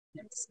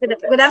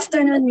 Good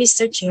afternoon,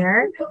 Mr.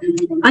 Chair.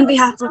 On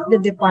behalf of the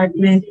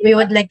department, we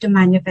would like to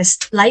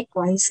manifest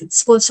likewise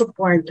its full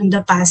support on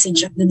the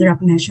passage of the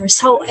draft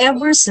measures.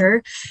 However,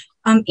 sir,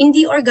 in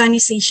the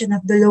organization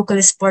of the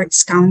local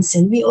sports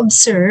council, we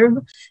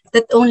observe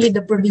that only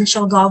the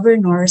provincial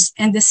governors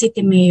and the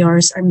city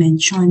mayors are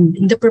mentioned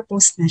in the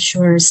proposed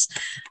measures.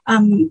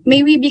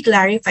 May we be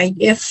clarified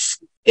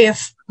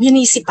if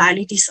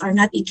municipalities are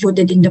not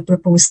included in the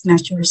proposed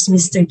measures,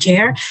 Mr.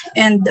 Chair?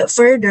 And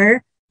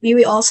further,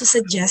 we also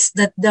suggest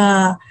that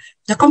the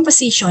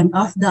composition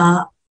of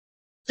the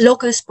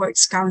local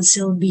sports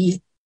council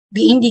be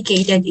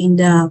indicated in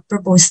the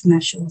proposed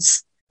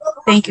measures.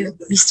 Thank you,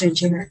 Mr.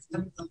 Chair.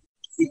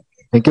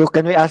 Thank you.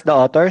 Can we ask the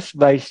authors,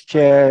 Vice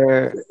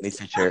Chair?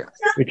 Mr. Chair.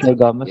 Richard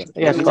Gomez.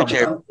 Yes, Mr.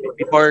 Chair.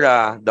 Before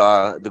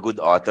the good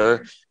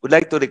author, would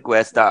like to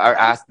request or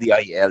ask the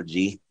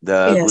ILG,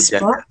 the Yes, good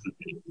gentleman,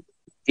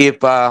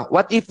 if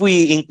what if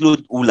we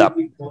include ULAP?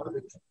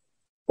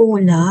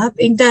 ULAP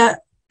in the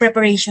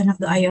preparation of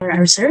the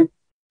IRR, sir?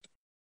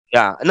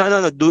 Yeah,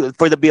 no.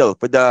 For the bill,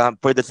 for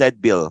the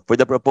said bill, for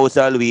the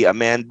proposal, we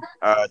amend,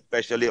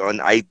 especially on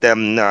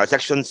item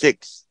section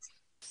 6,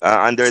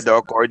 under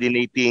the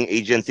coordinating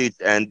agencies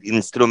and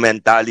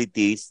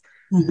instrumentalities,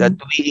 that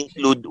we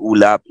include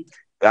ULAP.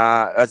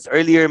 As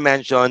earlier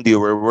mentioned, you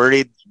were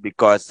worried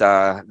because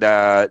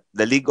the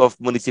League of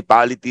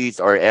Municipalities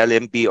or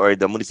LMP or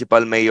the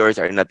municipal mayors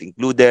are not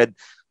included.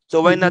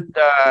 So why not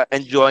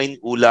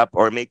enjoin ULAP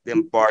or make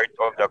them part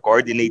of the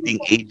coordinating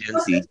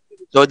agency,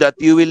 so that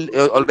you will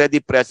already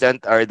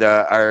present are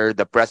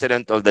the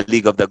president of the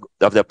League of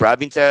the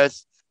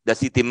Provinces, the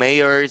city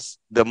mayors,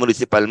 the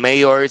municipal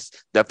mayors,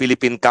 the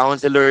Philippine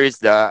councilors,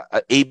 the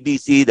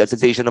ABC, the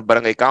Association of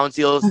Barangay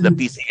Councils, the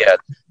PCL.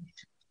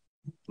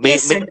 May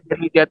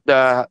we get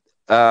the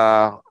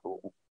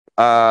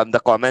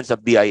comments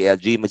of the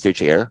ILG, Mr.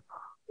 Chair?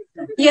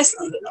 Yes.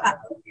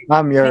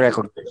 Ma'am, your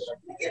record.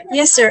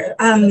 Yes, sir.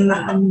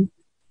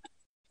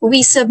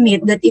 We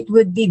submit that it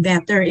would be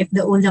better if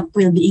the ULAP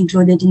will be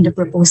included in the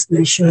proposed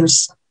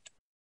measures,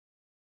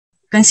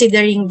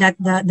 considering that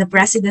the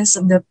presidents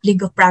of the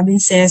League of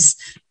Provinces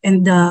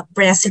and the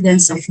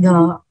presidents of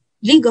the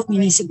League of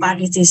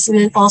Municipalities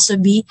will also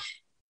be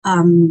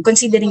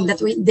considering that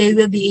they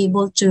will be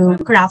able to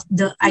craft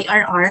the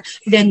IRR.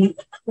 Then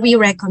we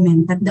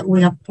recommend that the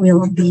ULAP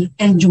will be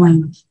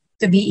enjoined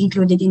to be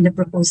included in the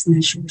proposed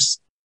measures.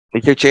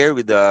 Mr. Chair,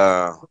 with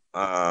the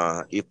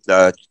if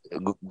the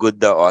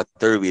the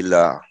author will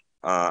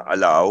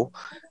allow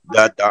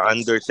that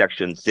under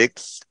section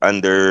 6,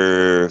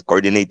 under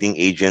coordinating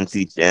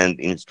agencies and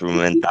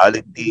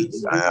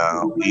instrumentalities,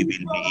 we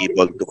will be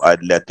able to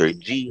add letter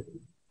G,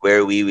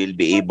 where we will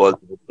be able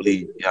to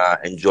hopefully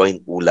enjoin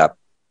ULAP,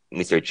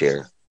 Mr.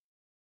 Chair.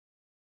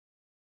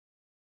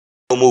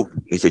 So move,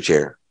 Mr.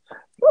 Chair.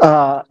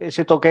 Is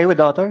it okay with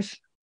the authors?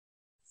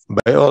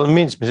 By all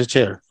means, Mr.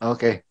 Chair.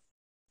 Okay.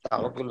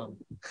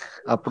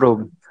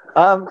 Approved.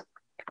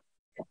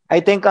 I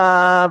think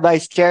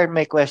Vice Chair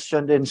may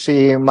question din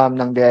si Ma'am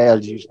ng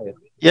DILG.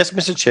 Yes,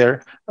 Mr.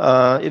 Chair.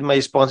 In my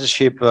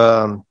sponsorship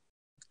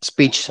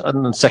speech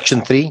on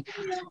section 3,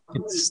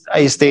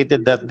 I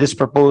stated that this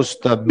proposed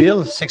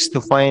bill seeks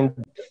to find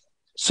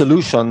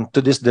solution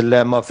to this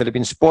dilemma of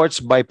Philippine sports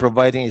by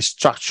providing a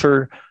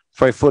structure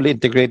for a fully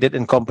integrated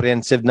and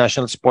comprehensive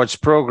national sports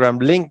program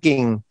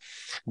linking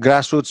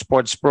grassroots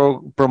sports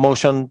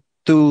promotion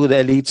to the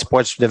elite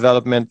sports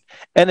development,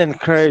 and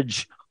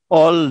encourage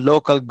all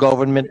local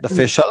government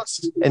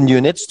officials and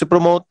units to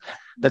promote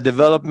the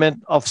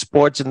development of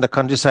sports in the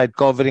countryside,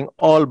 covering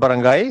all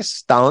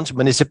barangays, towns,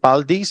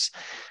 municipalities,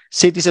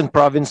 cities, and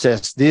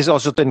provinces. This is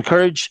also to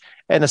encourage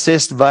and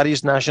assist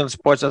various national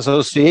sports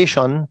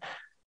associations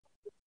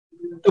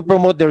to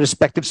promote their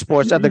respective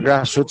sports at the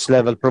grassroots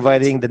level,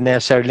 providing the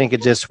necessary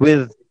linkages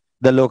with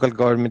the local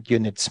government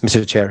units,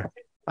 Mr. Chair.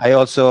 I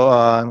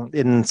also,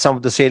 in some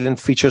of the salient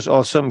features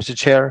also, Mr.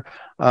 Chair,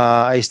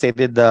 I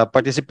stated the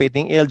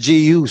participating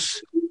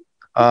LGUs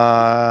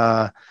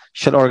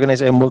should organize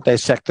a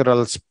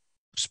multi-sectoral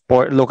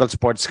local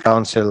sports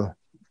council.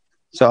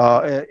 So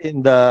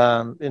in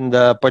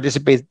the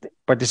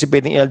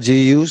participating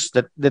LGUs,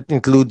 that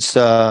includes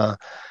the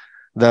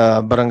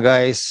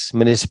barangays,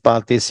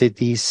 municipalities,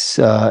 cities,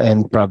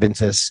 and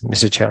provinces,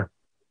 Mr. Chair.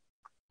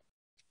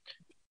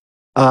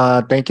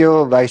 Thank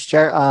you, Vice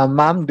Chair.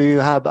 Ma'am, do you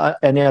have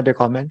any other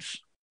comments?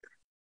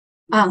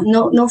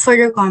 No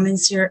further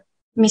comments,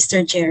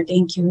 Mr. Chair.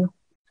 Thank you.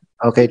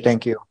 Okay,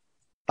 thank you.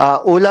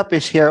 Ulap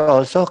is here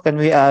also. Can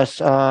we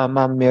ask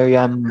Ma'am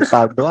Miriam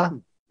Padua?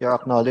 You're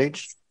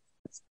acknowledged.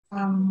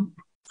 Um,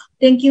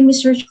 Thank you,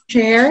 Mr.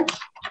 Chair.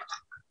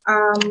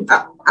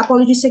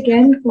 Apologies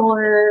again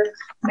for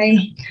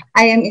I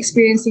am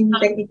experiencing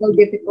technical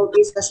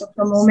difficulties as of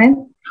the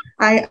moment.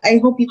 I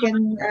hope you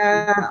can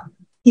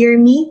hear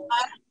me.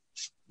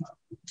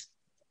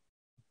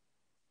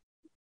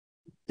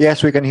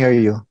 Yes, we can hear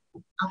you.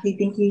 Okay,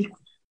 thank you.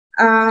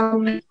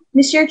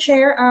 Mr.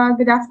 Chair,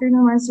 good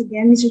afternoon once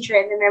again, Mr.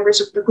 Chair and the members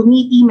of the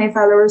committee, my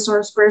fellow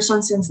resource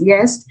persons and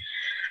guests.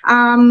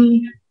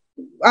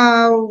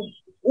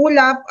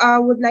 ULAP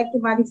would like to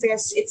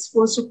manifest its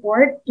full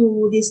support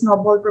to these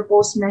noble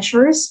proposed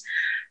measures.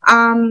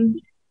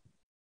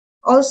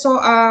 Also,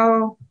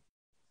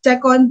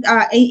 second,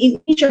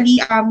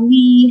 initially,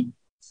 we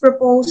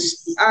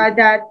proposed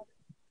that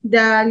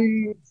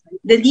the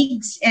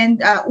leagues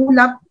and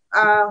ULAP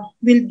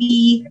will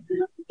be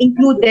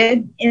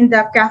included in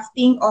the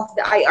crafting of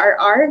the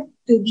IRR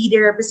to be the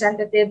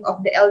representative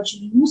of the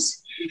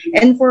LGUs.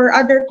 And for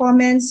other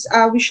comments,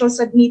 we shall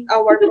submit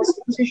our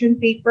position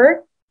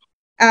paper.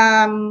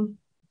 Comments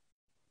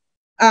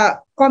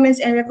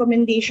and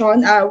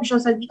recommendation, we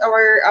shall submit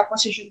our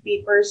position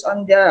papers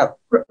on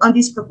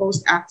these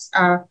proposed acts,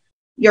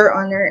 Your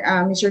Honor,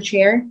 Mr.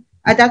 Chair.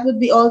 That would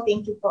be all.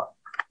 Thank you for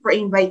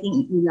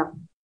inviting ULAP.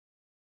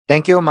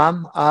 Thank you,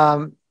 ma'am.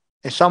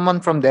 Is someone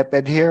from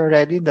DepEd here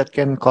already that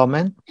can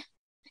comment?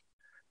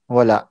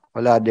 Wala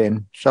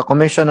din. Sa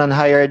Commission on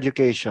Higher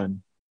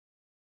Education.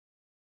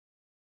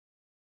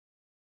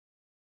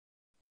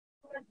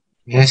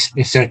 Yes,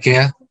 Mr.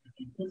 Chair.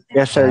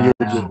 Yes, sir,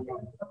 Eugene.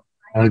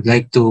 I would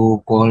like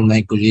to call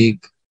my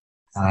colleague,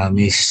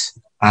 Ms.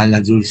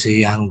 Ana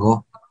Dulce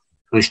Yango,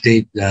 to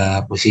state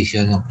the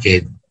position of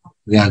CHED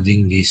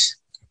regarding these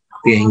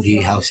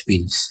PNG House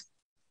bills.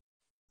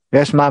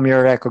 Yes, ma'am,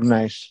 you're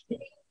recognized.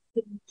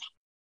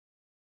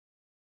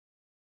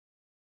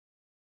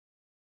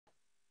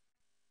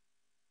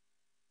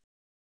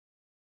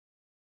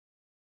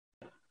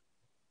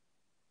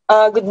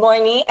 Good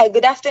morning.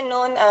 Good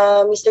afternoon,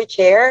 Mr.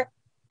 Chair.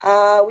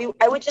 I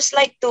would just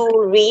like to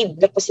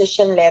read the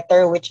position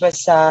letter, which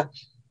was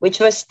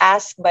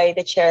asked by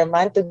the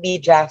chairman to be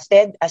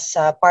drafted as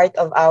part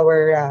of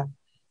our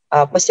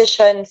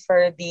position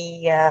for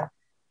the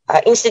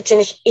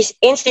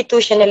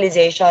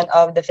institutionalization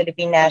of the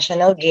Philippine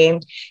National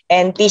Game.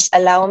 And please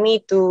allow me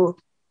to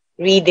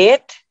read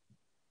it.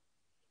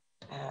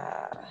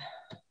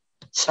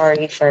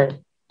 Sorry for.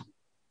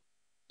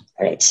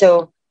 All right.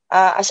 So.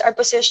 As our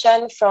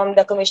position from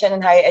the Commission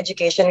on Higher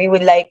Education, we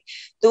would like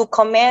to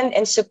commend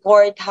and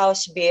support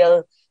House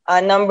Bill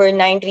number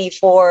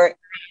 934,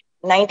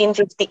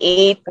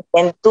 1958,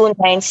 and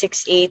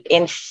 2968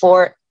 and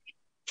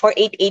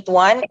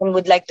 4881, and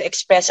would like to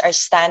express our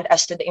stand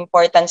as to the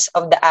importance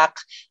of the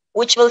Act,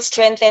 which will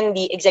strengthen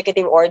the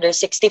Executive Order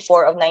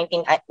 64 of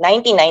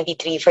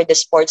 1993 for the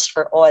sports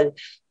for all.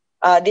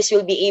 This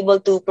will be able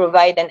to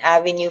provide an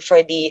avenue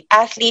for the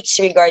athletes,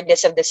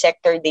 regardless of the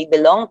sector they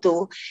belong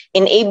to,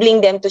 enabling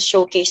them to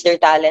showcase their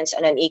talents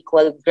on an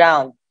equal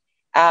ground.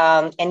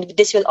 And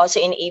this will also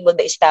enable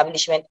the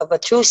establishment of a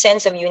true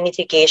sense of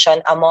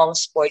unification among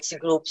sports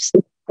groups,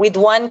 with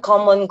one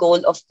common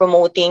goal of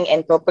promoting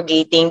and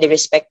propagating the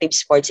respective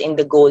sports in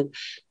the goal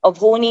of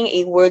honing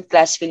a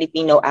world-class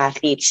Filipino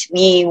athletes.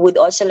 We would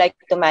also like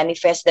to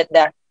manifest that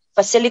the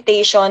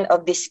facilitation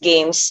of these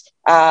games,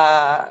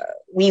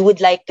 we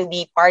would like to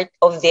be part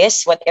of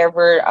this,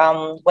 whatever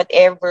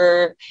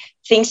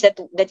things that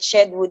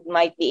CHED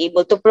might be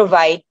able to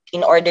provide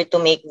in order to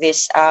make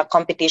this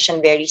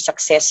competition very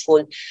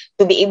successful,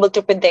 to be able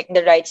to protect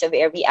the rights of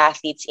every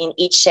athlete in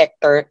each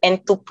sector,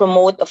 and to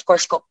promote, of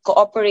course,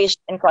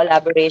 cooperation and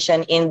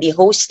collaboration in the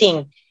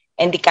hosting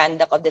and the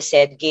conduct of the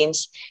said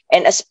games.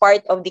 And as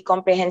part of the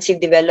comprehensive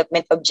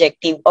development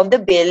objective of the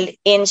bill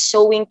in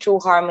sowing true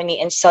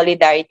harmony and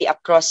solidarity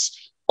across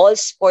all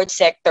sports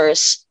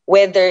sectors,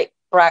 whether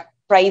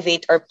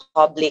private or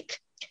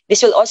public.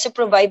 This will also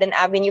provide an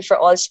avenue for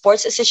all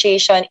sports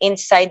associations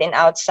inside and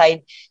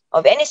outside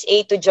of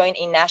NSA to join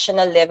a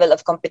national level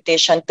of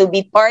competition, to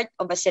be part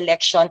of a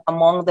selection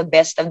among the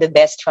best of the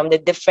best from the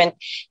different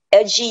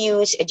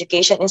LGUs,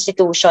 education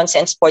institutions,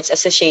 and sports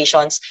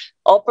associations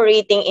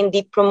operating in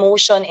the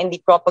promotion and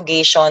the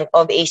propagation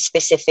of a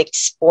specific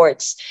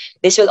sports.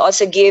 This will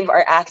also give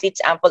our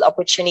athletes ample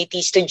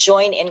opportunities to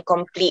join and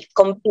compete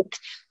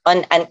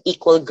on an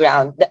equal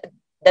ground.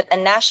 That a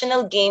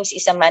national games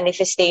is a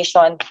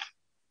manifestation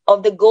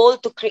of the goal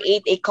to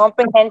create a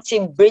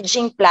comprehensive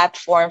bridging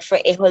platform for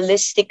a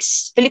holistic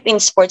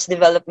Philippine sports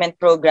development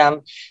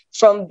program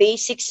from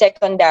basic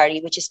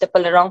secondary, which is the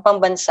Palarong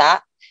Pambansa,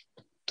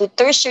 to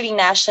tertiary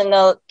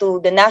national, to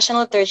the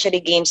national tertiary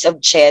games of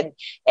CHED,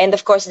 and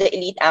of course the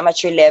elite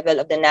amateur level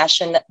of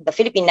the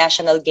Philippine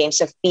National Games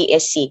of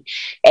PSC.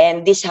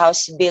 And this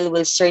House bill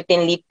will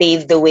certainly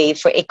pave the way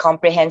for a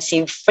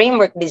comprehensive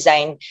framework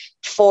design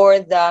for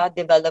the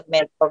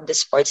development of the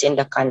sports in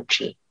the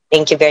country.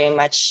 Thank you very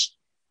much,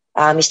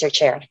 Mr.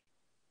 Chair.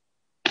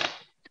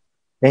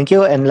 Thank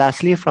you. And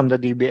lastly, from the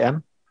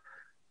DBM,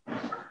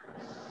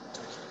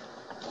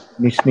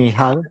 Ms.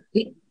 Nihal.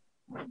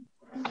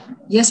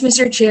 Yes,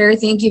 Mr. Chair,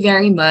 thank you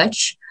very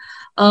much.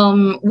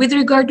 With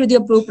regard to the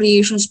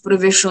appropriations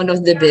provision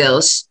of the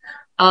bills,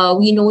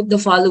 we note the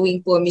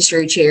following po,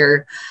 Mr.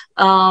 Chair.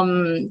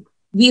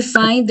 We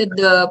find that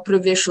the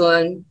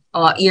provision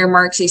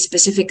earmarks a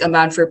specific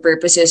amount for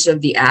purposes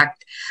of the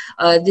Act.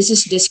 This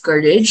is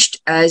discouraged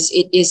as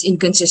it is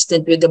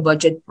inconsistent with the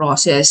budget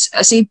process.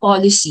 As a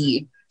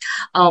policy,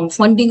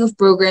 funding of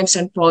programs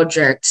and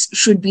projects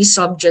should be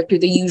subject to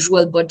the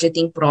usual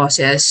budgeting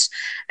process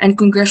and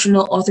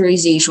congressional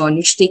authorization,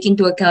 which take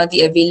into account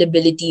the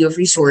availability of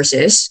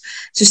resources,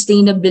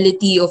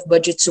 sustainability of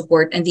budget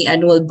support, and the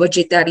annual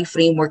budgetary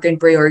framework and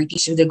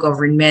priorities of the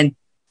government.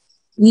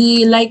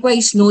 We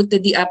likewise note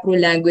that the APRO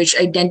language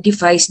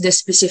identifies the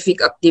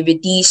specific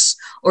activities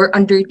or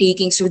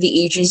undertakings of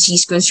the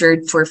agencies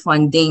concerned for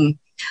funding.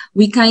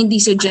 We kindly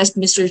suggest,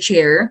 Mr.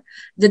 Chair,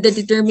 that the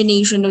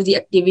determination of the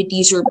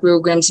activities or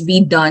programs be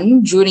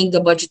done during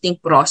the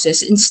budgeting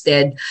process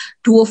instead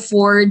to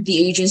afford the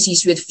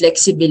agencies with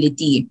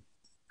flexibility.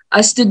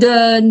 As to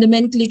the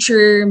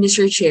nomenclature,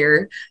 Mr.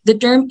 Chair, the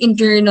term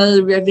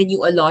internal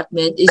revenue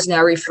allotment is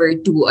now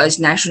referred to as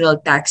national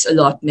tax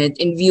allotment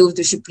in view of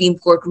the Supreme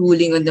Court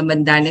ruling on the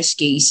Mandanas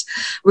case,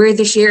 where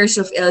the shares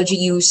of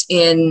LGUs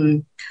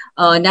in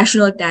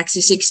national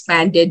taxes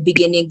expanded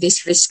beginning this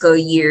fiscal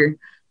year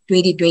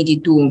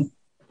 2022.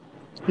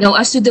 Now,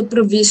 as to the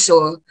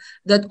proviso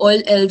that all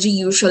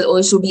LGU shall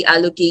also be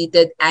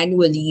allocated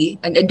annually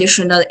an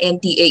additional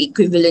NTA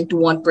equivalent to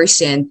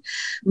 1%,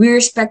 we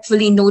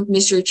respectfully note,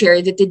 Mr.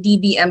 Chair, that the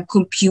DBM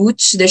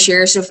computes the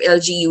shares of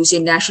LGUs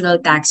in national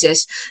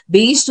taxes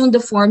based on the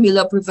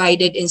formula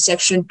provided in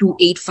Section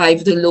 285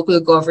 of the Local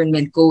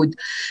Government Code.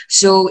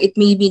 So it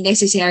may be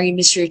necessary,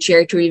 Mr.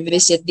 Chair, to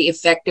revisit the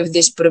effect of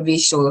this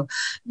proviso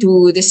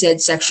to the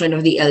said section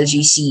of the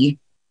LGC.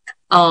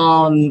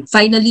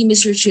 Finally,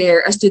 Mr.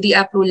 Chair, as to the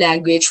APRO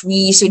language,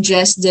 we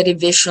suggest the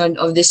revision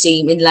of the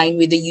same in line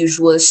with the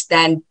usual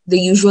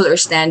or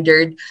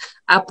standard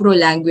APRO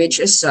language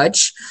as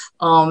such.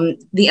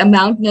 The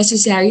amount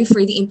necessary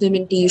for the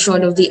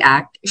implementation of the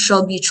Act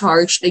shall be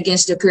charged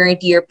against the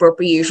current year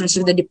appropriations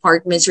of the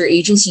departments or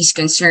agencies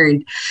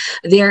concerned.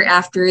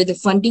 Thereafter, the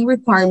funding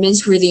requirements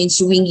for the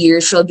ensuing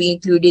year shall be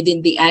included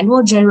in the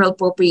Annual General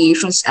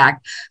Appropriations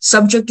Act,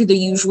 subject to the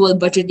usual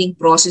budgeting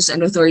process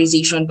and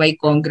authorization by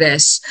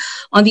Congress.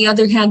 On the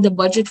other hand, the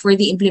budget for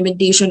the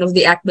implementation of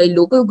the Act by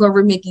local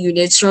government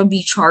units shall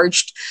be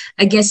charged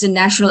against the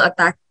national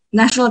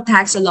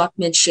tax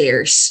allotment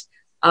shares.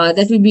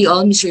 That would be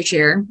all, Mr.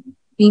 Chair.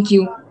 Thank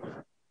you.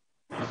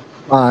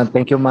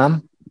 Thank you,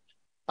 ma'am.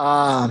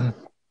 I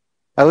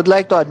would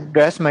like to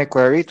address my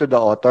query to the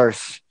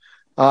authors.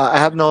 I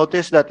have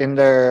noticed that in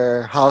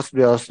their House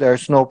bills,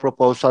 there's no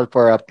proposal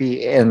for a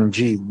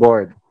PNG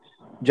board.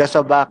 Just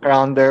a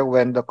background there,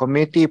 when the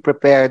committee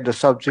prepared the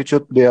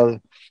substitute bill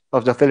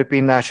of the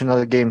Philippine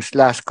National Games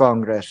last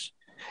Congress,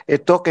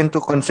 it took into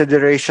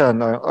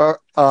consideration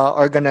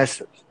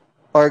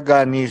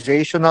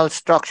organizational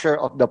structure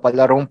of the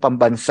Palarong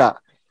Pambansa,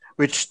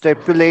 which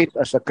stipulates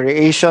as a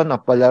creation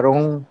of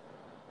Palaro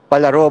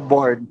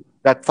Board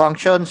that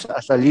functions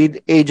as a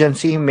lead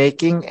agency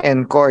making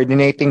and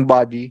coordinating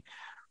body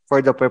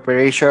for the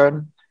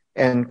preparation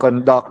and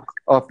conduct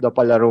of the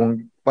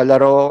Palarong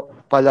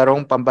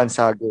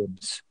Pambansa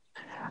Games.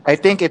 I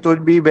think it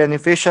would be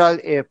beneficial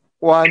if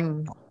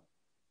one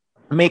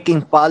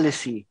making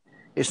policy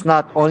is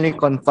not only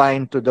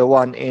confined to the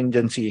one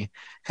agency.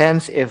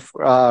 Hence, if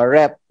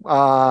Rep.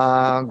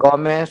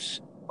 Gomez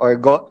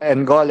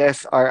and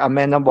Golez are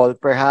amenable,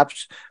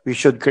 perhaps we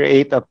should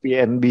create a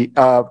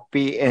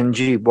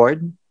PNG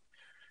board.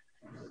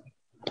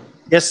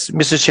 Yes,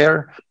 Mr.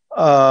 Chair.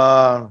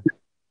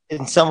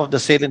 In some of the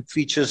salient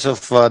features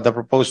of the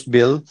proposed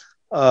bill,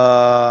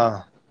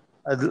 the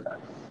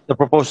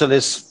proposal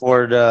is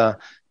for the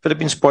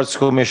Philippine Sports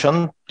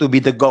Commission to be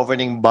the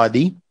governing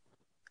body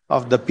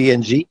of the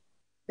PNG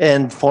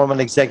and form an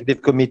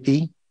executive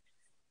committee,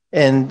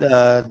 and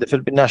the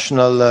Philippine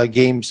National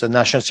Games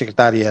National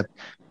Secretariat.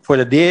 For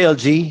the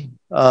DALG,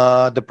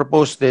 the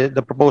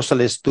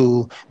proposal is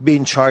to be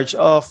in charge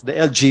of the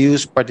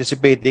LGUs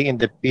participating in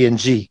the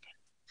PNG.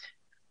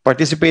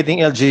 Participating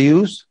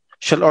LGUs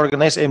shall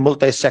organize a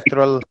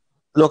multi-sectoral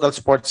local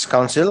sports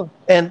council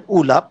and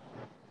ULAP,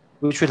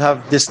 which will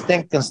have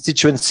distinct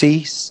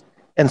constituencies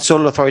and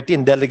sole authority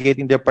in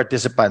delegating their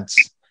participants.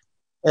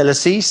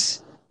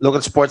 LSCs,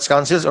 local sports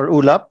councils, or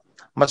ULAP,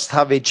 must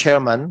have a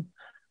chairman.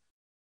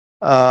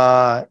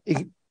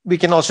 We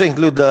can also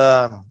include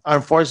the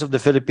Armed Forces of the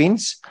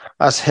Philippines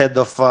as head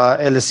of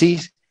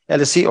LSC,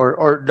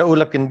 or the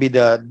ULAP can be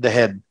the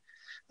head.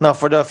 Now,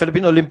 for the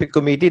Philippine Olympic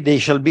Committee, they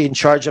shall be in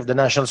charge of the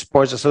national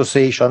sports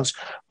associations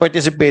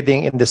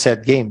participating in the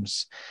said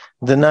games.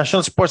 The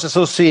national sports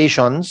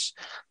associations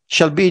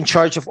shall be in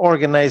charge of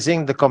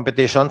organizing the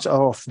competitions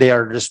of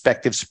their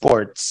respective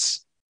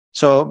sports.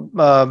 So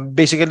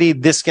basically,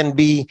 this can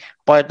be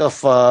part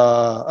of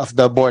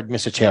the board,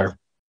 Mr. Chair.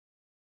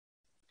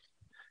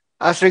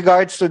 as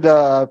regards to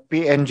the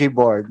PNG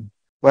board,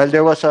 well,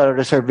 there was a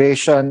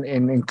reservation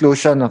in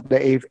inclusion of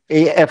the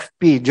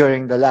AFP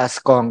during the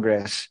last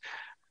Congress.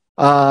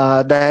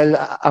 Dahil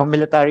ang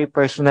military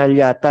personnel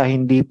yata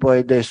hindi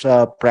pwede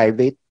sa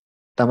private.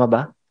 Tama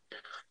ba?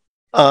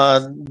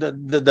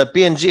 The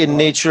PNG in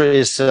nature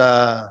is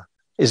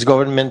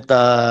government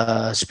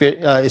is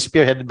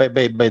spearheaded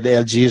by the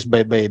LGUs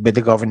by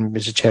the government,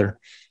 Mr. Chair.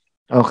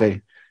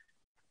 Okay.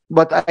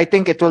 But I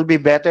think it will be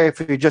better if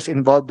you just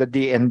involve the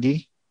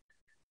DND.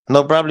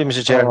 No problem,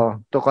 Mr. Chair.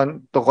 To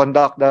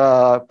conduct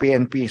the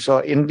PNP. So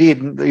indeed,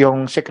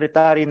 yung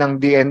secretary ng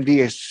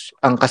DND is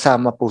ang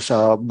kasama po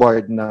sa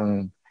board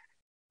ng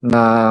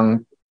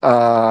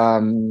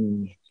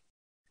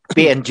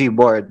PNG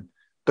board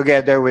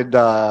together with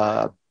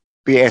the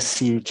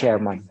PSC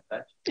chairman.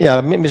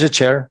 Yeah, Mr.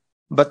 Chair.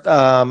 But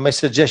my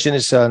suggestion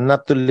is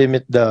not to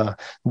limit the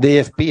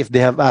AFP if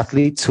they have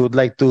athletes who would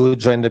like to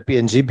join the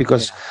PNG,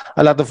 because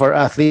a lot of our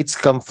athletes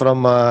come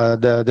from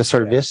the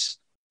service.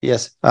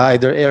 Yes,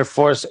 either Air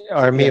Force,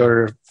 Army,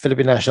 or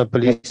Philippine National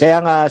Police. Kaya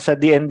nga sa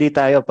DND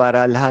tayo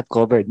para lahat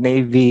covered.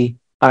 Navy,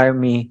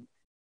 Army,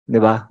 di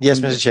ba?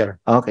 Yes, Mr.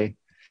 Chair. Okay.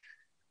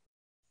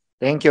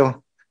 Thank you.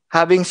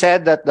 Having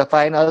said that, the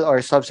final or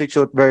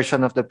substitute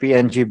version of the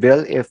PNG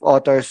bill, if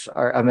authors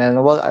are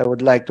amenable, I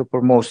would like to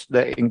promote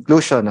the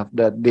inclusion of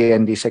the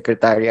DND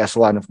secretary as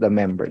one of the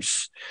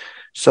members.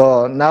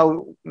 So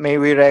now, may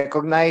we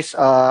recognize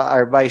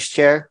our Vice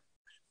Chair,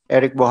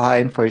 Eric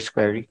Bohain, for his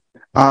query.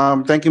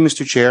 Thank you,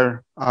 Mr.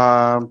 Chair.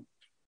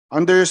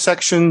 Under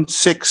Section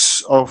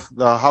 6 of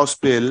the House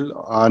Bill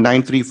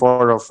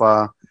 934 of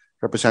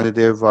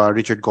Representative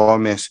Richard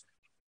Gomez,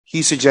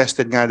 he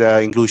suggested nga the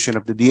inclusion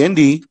of the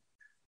DND,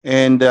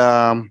 and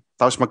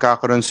tapos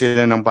magkakaroon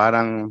sila ng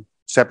parang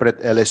separate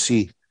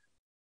LSC.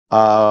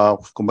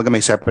 Kumbaga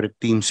may separate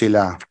team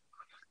sila.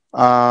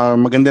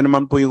 Maganda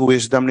naman po yung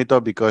wisdom nito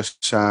because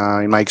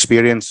in my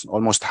experience,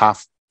 almost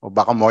half, o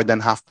baka more than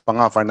half pa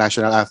nga of our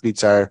national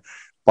athletes are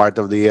part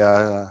of the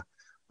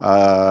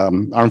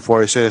armed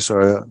forces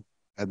or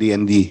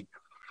DND.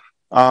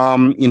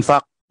 In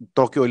fact,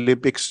 Tokyo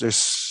Olympics,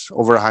 there's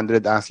over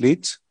 100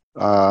 athletes.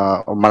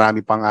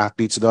 Marami pang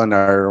athletes doon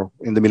are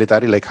in the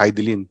military, like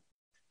Heidelin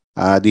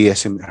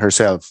Diaz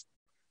herself.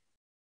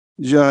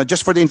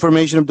 Just for the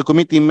information of the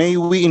committee, may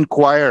we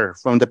inquire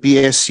from the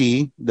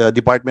PSC, the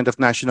Department of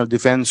National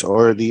Defense,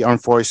 or the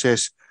Armed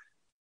Forces,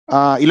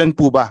 ilan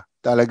po ba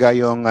talaga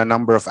yung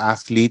number of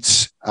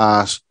athletes,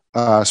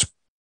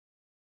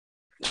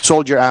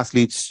 soldier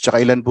athletes, tsaka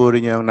ilan po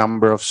rin yung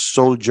number of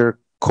soldier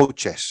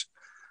coaches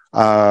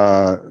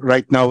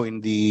right now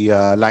in the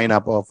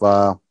lineup of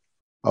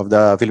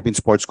the Philippine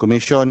Sports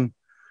Commission,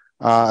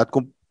 at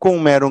kung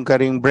meron ka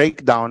ring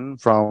breakdown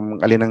from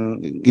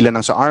ilan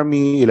ang sa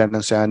Army, ilan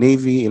ang sa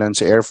Navy, ilan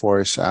sa Air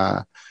Force,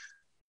 at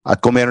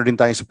kung meron rin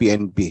tayo sa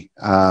PNP,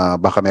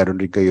 baka meron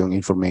rin kayong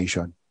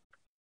information.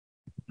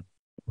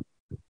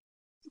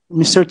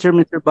 Mr. Chair,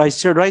 Mr.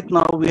 Vice Chair, right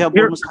now we have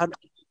almost 100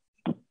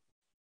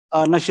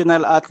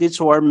 national athletes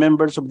who are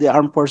members of the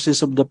Armed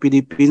Forces of the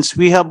Philippines.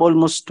 We have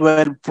almost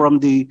 12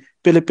 from the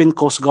Philippine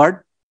Coast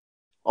Guard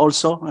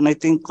also, and I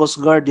think Coast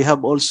Guard, they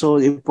have also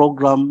a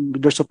program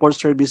with their support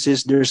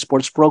services, their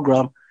sports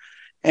program.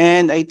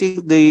 And I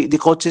think the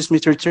coaches,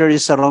 Mr. Chair,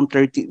 is around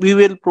 30. We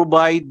will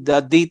provide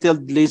the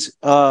detailed list,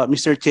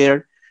 Mr.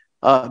 Chair,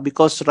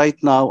 because right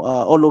now,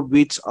 all of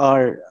which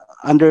are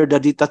under the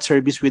detached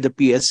service with the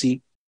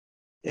PSC.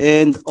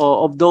 And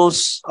of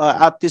those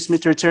athletes,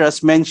 Mr. Chair,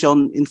 as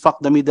mentioned, in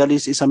fact, the Middle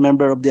East is a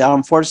member of the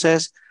Armed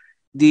Forces.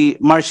 The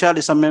Marshal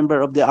is a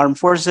member of the Armed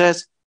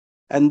Forces.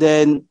 And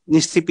then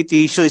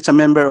Nistipitisyo is a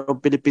member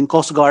of Philippine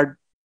Coast Guard.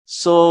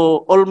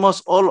 So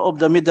almost all of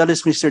the Middle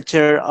East, Mr.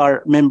 Chair,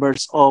 are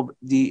members of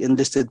the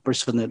enlisted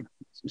personnel.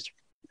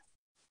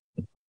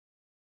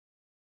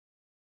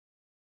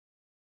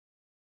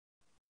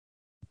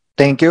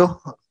 Thank you.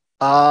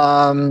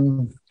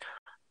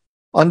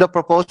 On the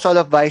proposal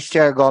of Vice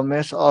Chair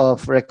Gomez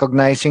of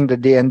recognizing the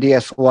DND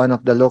as one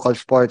of the local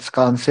sports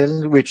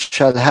council, which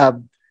shall have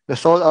the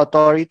sole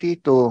authority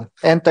to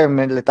enter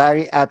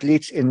military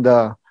athletes in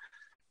the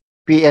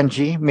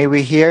PNG, may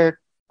we hear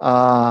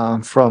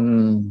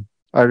from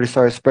our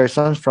resource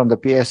persons from the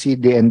PSC,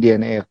 DND,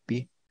 and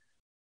AFP?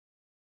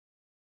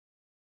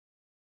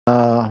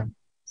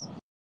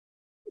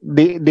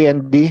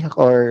 DND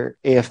or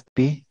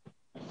AFP?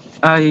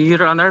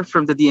 Your Honor,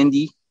 from the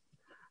DND.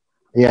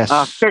 Yes.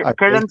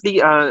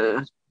 Currently,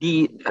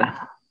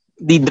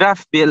 the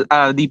draft bill,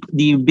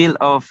 the bill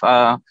of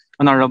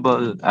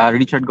Honorable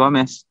Richard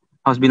Gomez,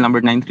 House Bill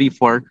number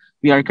 934,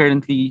 we are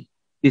currently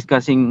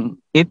discussing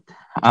it.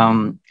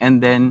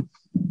 And then,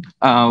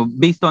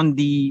 based on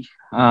the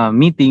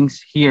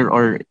meetings here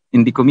or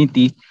in the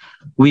committee,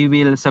 we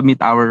will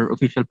submit our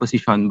official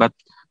position. But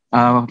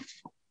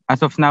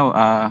as of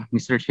now,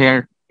 Mr.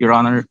 Chair, Your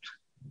Honor,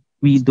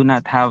 we do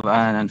not have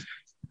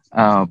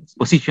a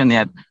position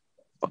yet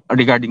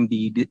regarding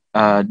the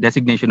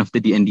designation of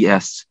the DND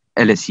as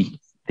LSC.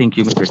 Thank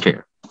you, Mr.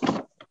 Chair.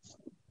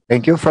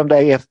 Thank you. From the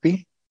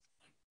AFP?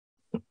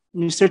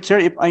 Mr. Chair,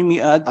 if I may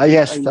add.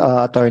 Yes,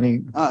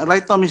 Attorney.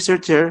 Right now,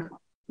 Mr. Chair,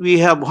 we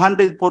have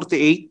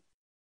 148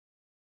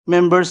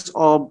 members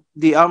of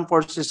the Armed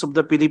Forces of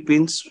the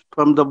Philippines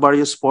from the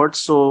various sports.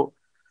 So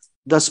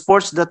the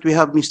sports that we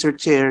have, Mr.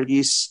 Chair,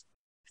 is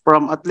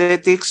from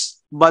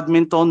athletics,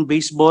 badminton,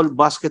 baseball,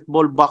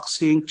 basketball,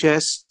 boxing,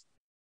 chess,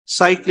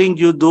 cycling,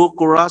 judo,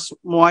 kuras,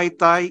 muay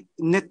thai,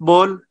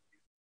 netball,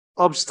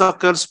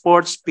 obstacle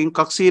sports,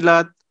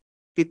 pingkaksilat,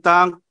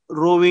 pitang,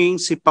 rowing,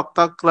 sipak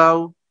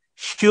takraw,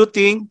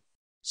 shooting,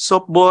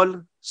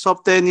 softball,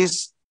 soft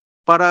tennis.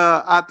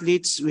 Para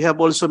athletes, we have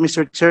also,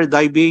 Mr. Chair,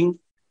 diving,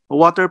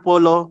 water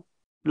polo,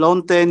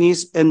 lawn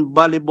tennis, and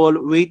volleyball,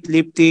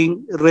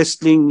 weightlifting,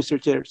 wrestling,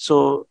 Mr. Chair.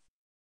 So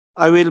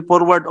I will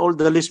forward all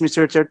the list,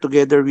 Mr. Chair,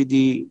 together with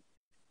the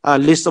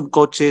list of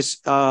coaches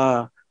who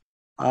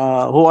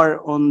are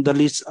on the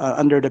list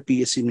under the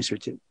PSC, Mr.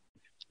 Chair.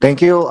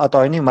 Thank you,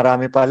 Attorney.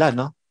 Marami pala,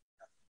 no?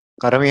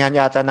 Karamihan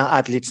yata ng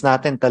athletes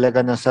natin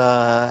talaga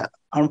nasa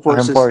Armed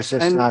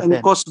Forces natin.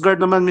 and Coast Guard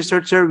naman,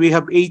 Mr. Chair, we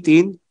have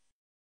 18.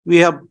 We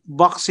have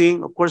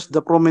boxing, of course,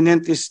 the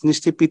prominent is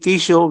Nisti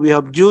Peticio. We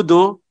have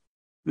judo.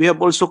 We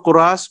have also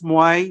kuras,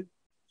 muay,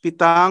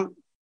 pitang,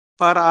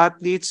 para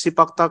athletes,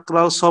 sipak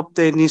takraw, soft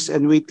tennis,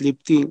 and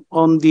weightlifting.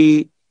 On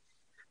the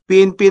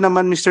PNP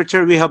naman, Mr.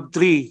 Chair, we have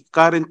 3.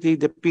 Currently,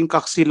 the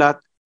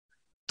pingkaksilat,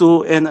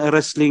 2, and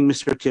wrestling,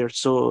 Mr. Chair.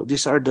 So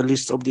these are the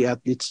list of the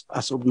athletes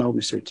as of now,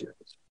 Mr. Chair.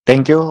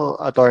 Thank you,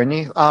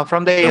 Attorney.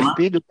 From the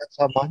AFP, do you have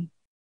someone?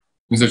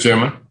 Mr.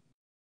 Chairman?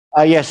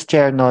 Yes,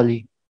 Chair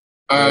Nolly.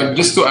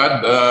 Just to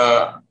add,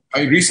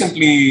 I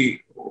recently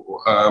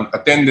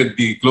attended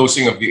the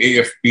closing of the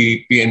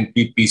AFP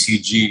PNP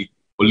PCG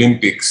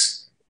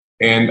Olympics,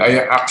 and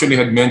I actually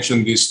had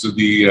mentioned this to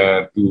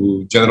the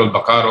to General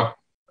Bacaro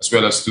as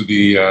well as to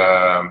the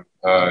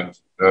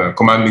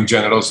commanding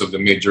generals of the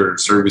major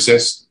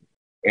services,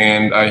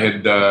 and I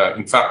had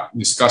in fact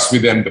discussed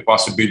with them the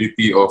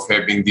possibility of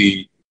having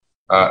the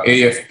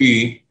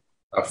AFP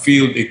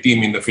field a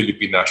team in the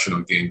Philippine National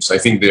Games. I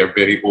think they are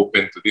very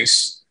open to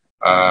this.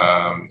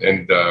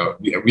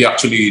 We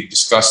actually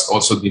discussed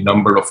also the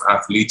number of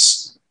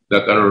athletes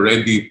that are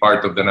already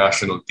part of the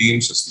national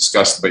teams, as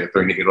discussed by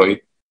Attorney Hiroy.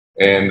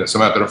 And as a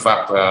matter of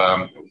fact,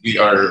 we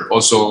are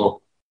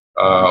also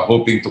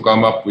hoping to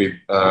come up with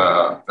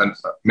a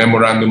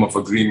memorandum of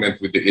agreement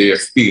with the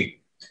AFP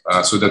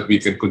so that we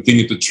can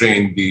continue to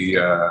train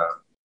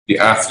the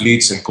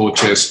athletes and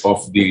coaches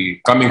of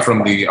coming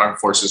from the Armed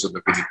Forces of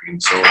the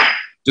Philippines. So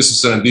just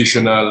as an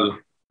additional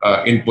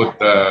input,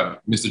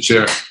 Mr.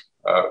 Chair,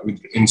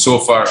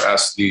 insofar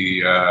as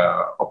the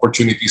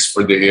opportunities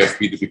for the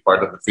AFP to be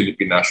part of the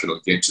Philippine National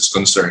Games is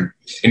concerned.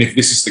 And if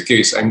this is the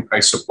case, I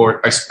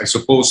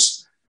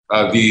suppose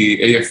the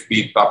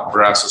AFP top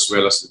brass as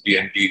well as the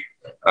PND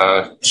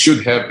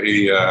should have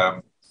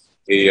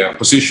a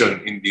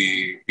position in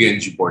the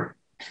PNG board.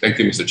 Thank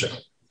you, Mr. Chair.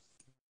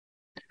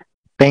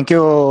 Thank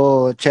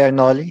you, Chair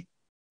Nolly.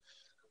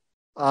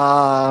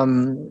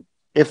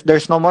 If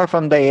there's no more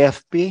from the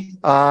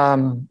AFP,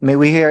 may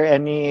we hear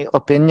any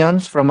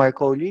opinions from our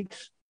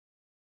colleagues?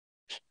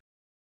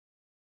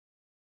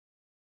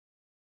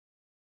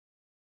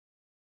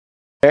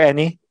 Are there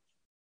any?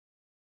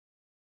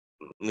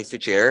 Mr.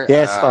 Chair,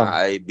 Yes,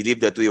 I believe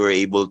that we were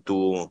able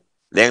to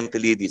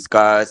lengthily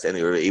discuss and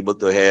we were able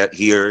to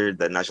hear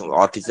the national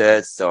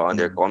offices on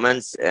their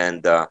comments,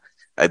 and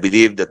I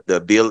believe that the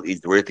bill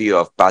is worthy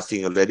of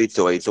passing already.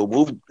 So I so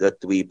move that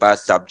we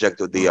pass subject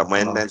to the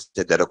amendments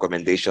and the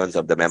recommendations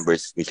of the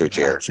members, Mr.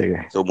 Chair.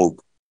 So move.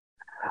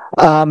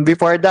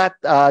 Before that,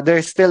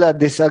 there's still a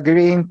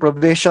disagreeing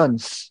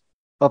provisions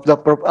of the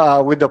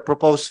with the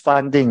proposed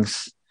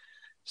fundings.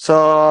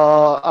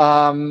 So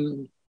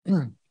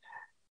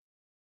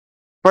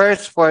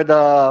first, for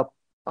the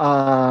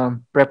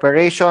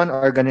preparation,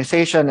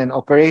 organization, and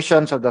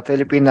operations of the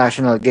Philippine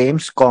National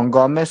Games, Kong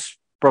Gomez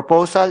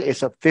proposal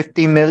is of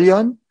 50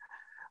 million,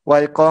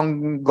 while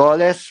Kong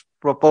Golez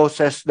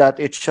proposes that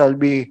it shall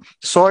be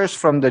sourced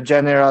from the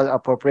general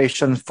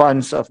appropriation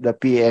funds of the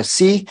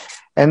PSC,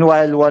 and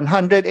while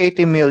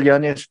 180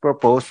 million is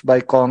proposed by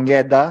Kong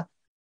Yedda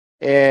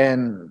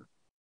and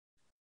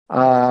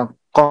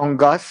Kong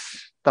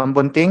Gus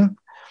Tambunting.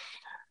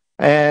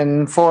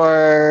 And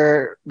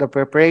for the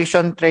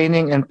preparation,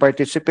 training, and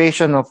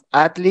participation of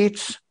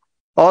athletes,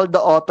 all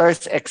the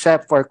authors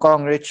except for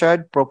Kong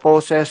Richard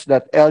proposes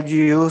that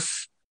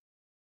LGUs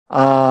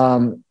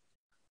are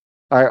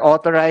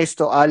authorized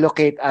to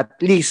allocate at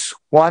least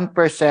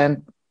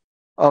 1%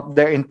 of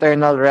their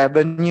internal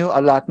revenue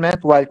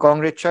allotment, while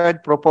Kong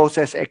Richard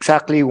proposes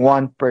exactly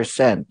 1%.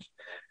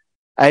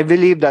 I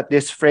believe that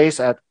this phrase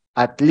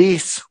at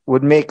least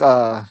would make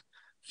a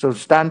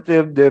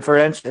substantive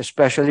difference,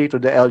 especially to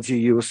the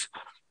LGUs,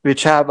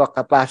 which have a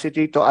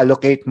capacity to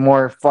allocate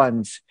more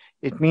funds.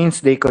 It means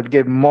they could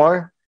give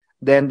more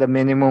than the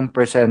minimum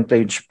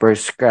percentage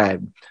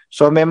prescribed.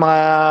 So may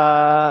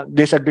mga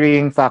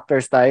disagreeing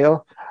factors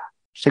tayo.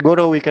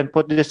 Siguro we can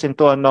put this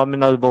into a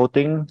nominal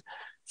voting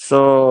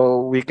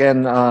so we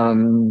can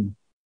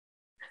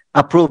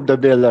approve the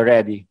bill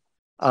already.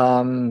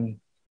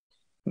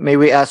 May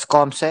we ask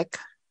COMSEC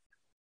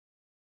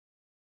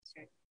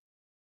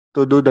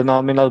to do the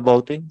nominal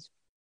voting?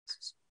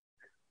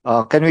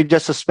 Can we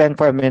just suspend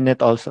for a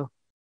minute also?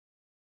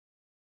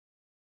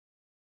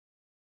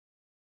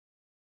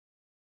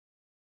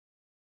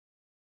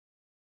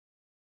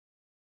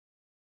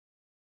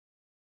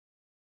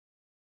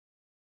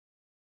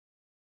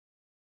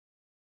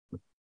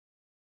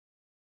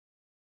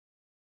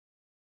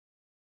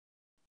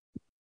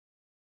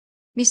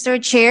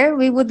 Mr. Chair,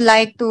 we would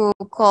like to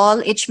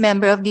call each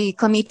member of the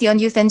Committee on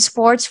Youth and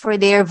Sports for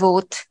their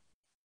vote.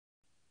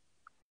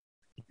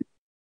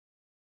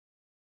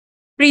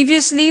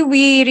 Previously,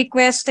 we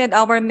requested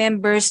our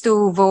members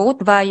to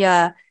vote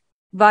via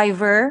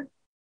Viber,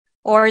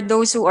 or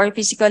those who are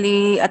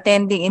physically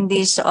attending in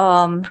this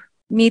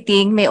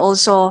meeting may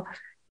also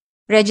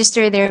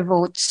register their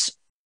votes,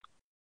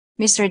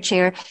 Mr.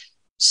 Chair.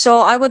 So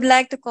I would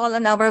like to call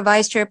on our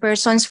vice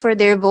chairpersons for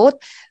their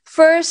vote.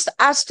 First,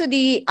 as to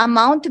the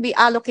amount to be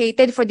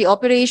allocated for the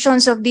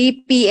operations of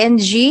the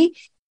PNG,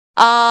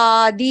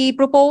 the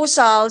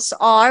proposals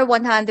are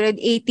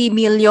 180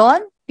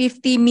 million,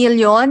 50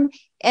 million,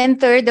 and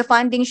third, the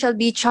funding shall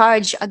be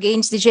charged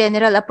against the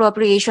general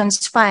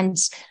appropriations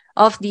funds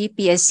of the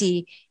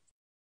PSC.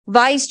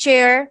 Vice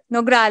Chair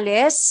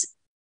Nograles,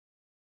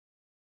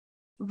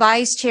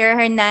 Vice Chair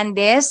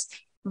Hernandez,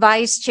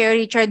 Vice Chair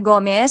Richard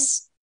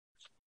Gomez,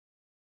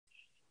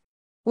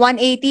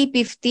 180,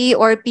 50,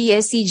 or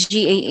PSC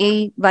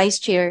GAA, Vice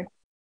Chair.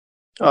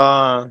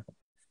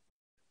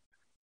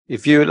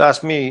 If you will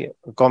ask me,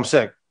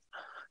 COMSEC,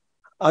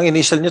 ang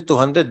initial niyo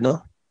 200,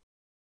 no?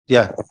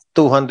 Yeah,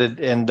 200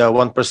 and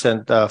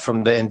 1%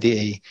 from the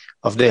NDA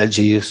of the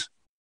LGUs.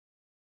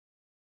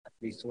 At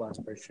least 1%.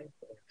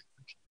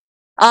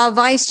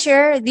 Vice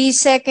Chair, the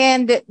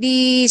second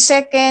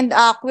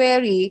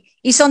query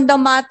is on the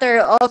matter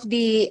of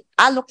the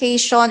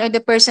allocation or the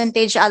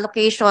percentage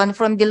allocation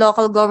from the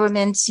local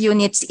government's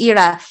units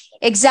era.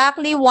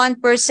 Exactly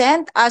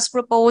 1% as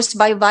proposed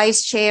by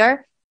Vice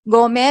Chair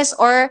Gomez,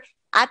 or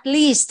at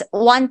least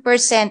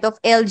 1%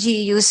 of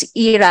LGU's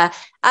era.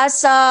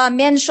 As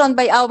mentioned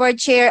by our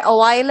chair a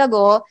while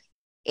ago,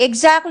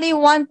 exactly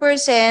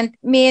 1%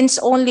 means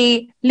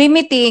only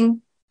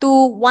limiting to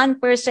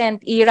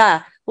 1%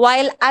 era,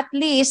 while at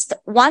least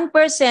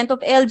 1% of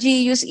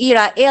LGU's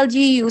era,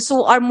 LGUs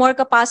who are more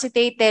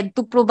capacitated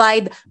to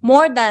provide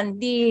more than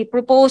the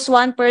proposed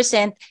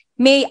 1%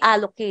 may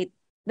allocate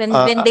when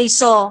they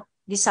so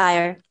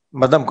desire.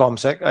 Madam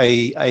COMSEC,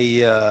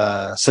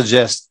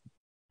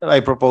 I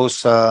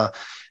propose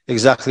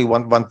exactly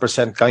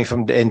 1% coming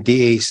from the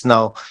NDAs.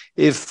 Now,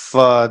 if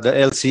the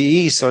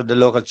LCEs or the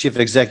local chief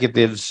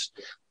executives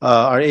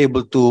are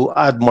able to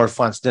add more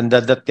funds, then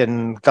that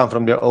can come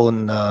from their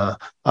own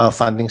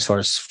funding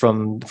source,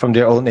 from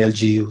their own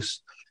LGUs.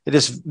 It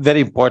is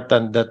very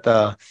important that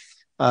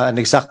an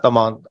exact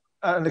amount,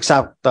 an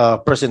exact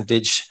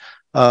percentage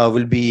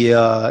will be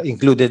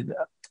included,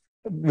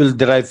 will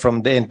derive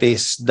from the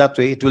NPAs. That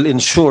way, it will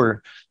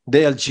ensure the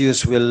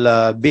LGUs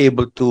will be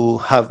able to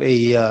have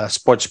a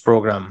sports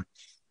program.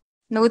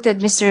 Noted,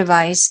 Mr.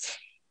 Vice.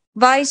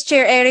 Vice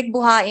Chair Eric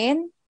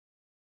Buhain.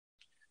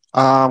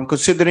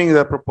 Considering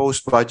the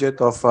proposed budget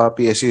of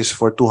PSCs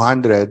for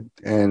 200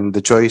 and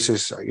the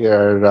choices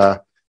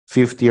are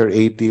 50 or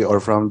 80 or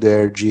from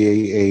their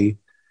GAA,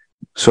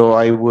 so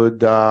I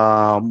would,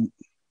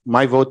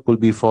 my vote will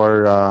be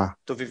for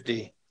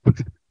 250.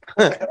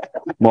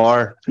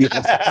 More.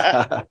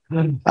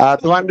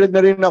 200 na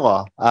rin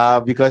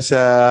ako, because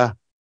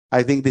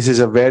I think this is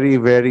a very,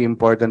 very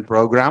important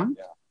program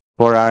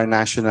for our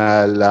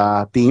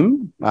national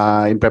team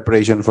in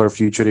preparation for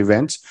future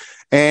events.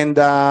 And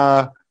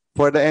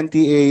for the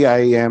NTA, I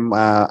am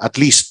at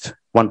least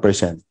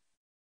 1%.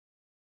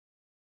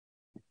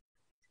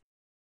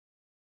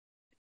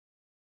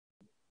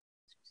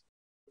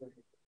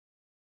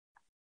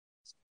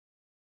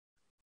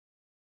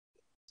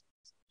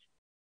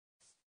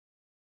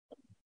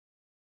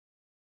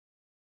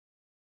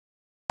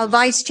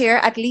 Vice Chair,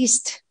 at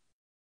least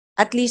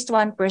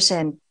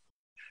 1%.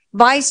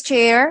 Vice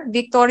Chair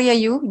Victoria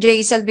Yu,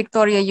 JSL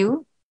Victoria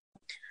Yu.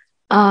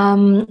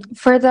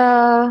 For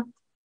the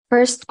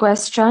first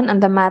question on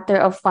the matter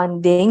of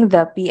funding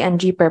the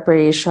PNG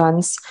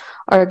preparations,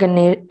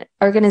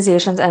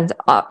 organizations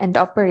and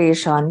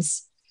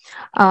operations,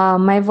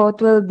 my vote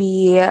will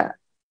be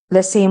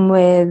the same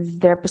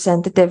with the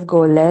Representative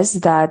Golez,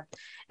 that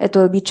it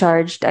will be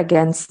charged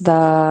against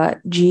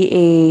the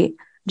GA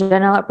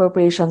General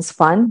Appropriations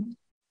Fund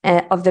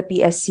of the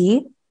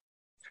PSC.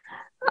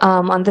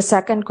 On the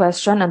second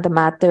question on the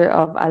matter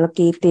of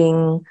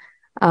allocating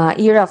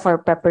ERA for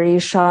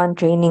preparation,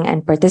 training,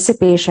 and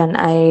participation,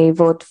 I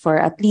vote for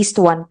at least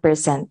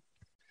 1%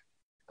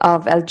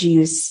 of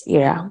LGU's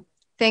ERA.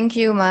 Thank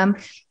you, ma'am.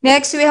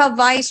 Next, we have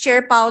Vice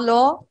Chair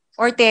Paulo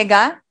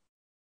Ortega.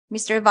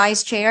 Mr.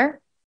 Vice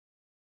Chair.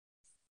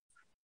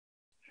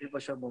 He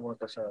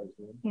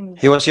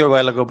was here a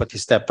while ago, but he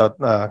stepped out,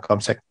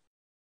 COMSEC.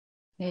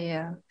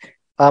 Yeah.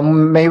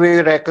 May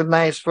we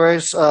recognize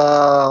first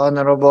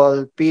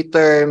Honorable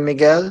Peter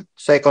Miguel,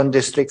 2nd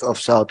District of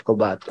South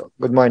Cotabato.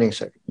 Good morning,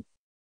 sir.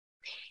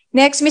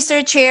 Next,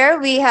 Mr.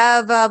 Chair, we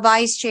have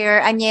Vice Chair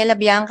Aniela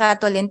Bianca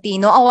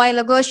Tolentino. A while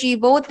ago, she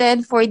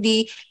voted for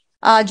the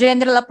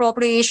general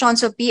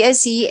appropriations of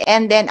PSC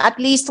and then at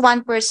least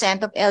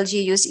 1% of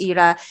LGU's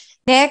ERA.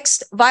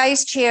 Next,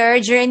 Vice Chair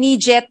Journey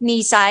Jet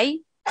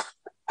Nisay.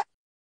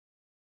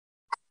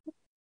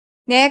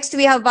 Next,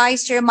 we have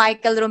Vice Chair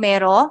Michael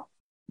Romero.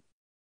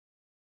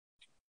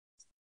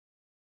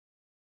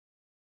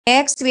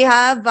 Next, we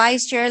have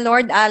Vice Chair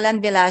Lord Alan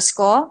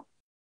Velasco.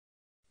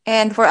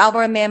 And for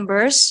our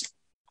members,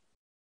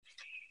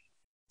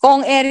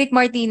 Kong Eric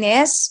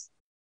Martinez,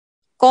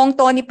 Kong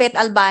Tony Pet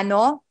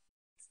Albano,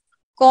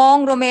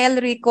 Kong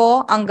Romel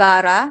Rico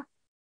Angara,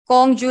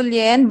 Kong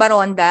Julien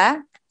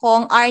Baronda,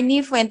 Kong Arnie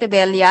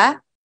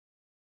Fuentebella,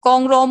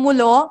 Kong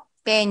Romulo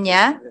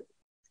Peña,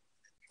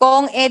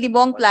 Kong Eddie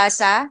Bong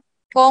Plaza,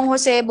 Kong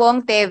Jose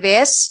Bong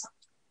Teves,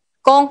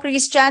 Kong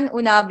Christian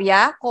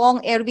Unabia,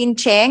 Kong Erwin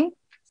Cheng,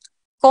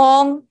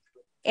 Kong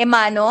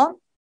Emano.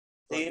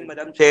 Same,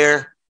 Madam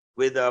Chair,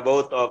 with the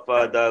vote of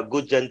the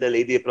good gentle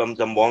lady from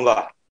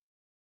Zamboanga.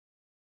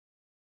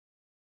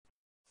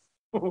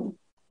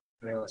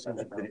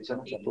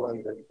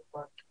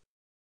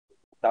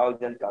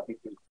 Thousand copy.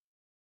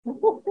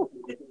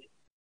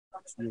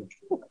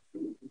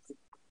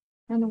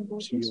 Anong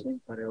boses?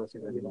 Pareho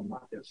sila.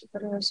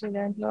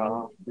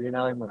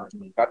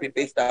 Copy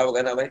paste tawag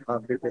ka na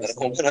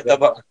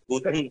ba?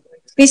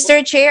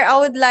 Mr. Chair, I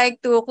would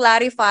like to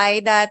clarify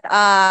that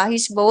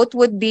his vote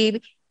would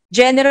be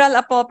General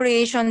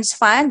Appropriations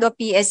Fund of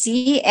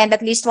PSC and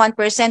at least 1%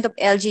 of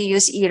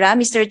LGU's ERA.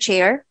 Mr.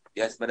 Chair.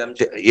 Yes, Madam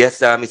Chair. Yes,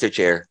 Mr.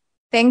 Chair.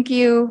 Thank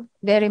you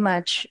very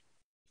much.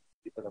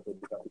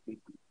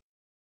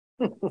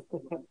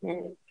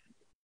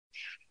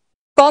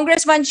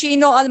 Congressman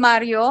Chino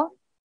Almario,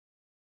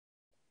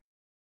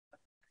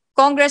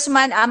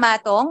 Congressman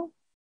Amatong,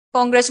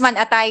 Congressman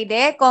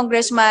Atayde,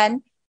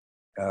 Congressman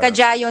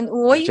Kajayon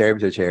Uy.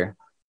 Mr. Chair.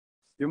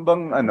 Yung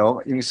bang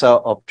yung sa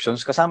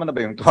options, kasama na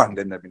ba yung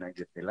 200 na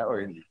binanggit nila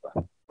or hindi pa?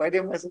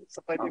 Pwede mo.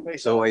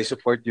 So I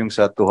support yung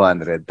sa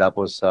 200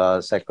 tapos sa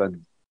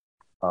second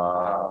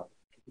at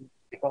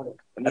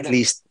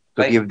least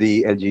to give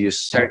the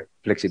LGUs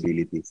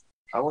flexibility.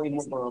 Ako yung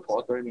mga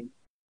co-attorney.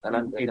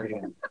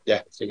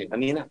 Yeah, sige.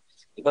 Kanina,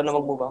 ikaw na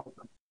mag-move ako.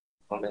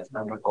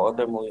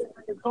 Co-author mo yun.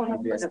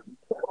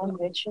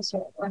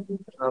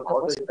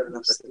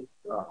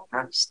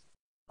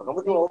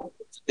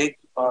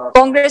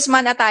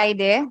 Congressman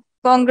Atayde,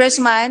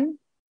 Congressman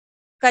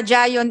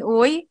Kajayon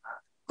Uy,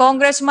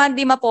 Congressman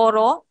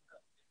Dimaporo,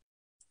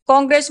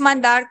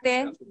 Congressman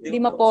Darte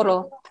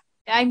Dimaporo.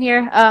 I'm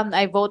here.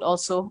 I vote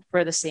also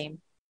for the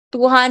same.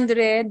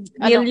 200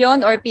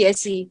 million or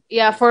PSC?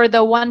 Yeah, for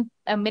the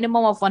a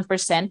minimum of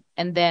 1%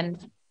 and then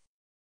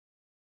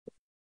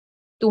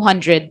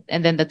 200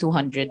 and then the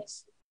 200.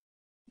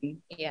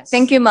 Yes.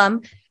 Thank you,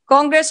 ma'am.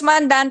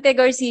 Congressman Dante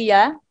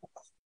Garcia.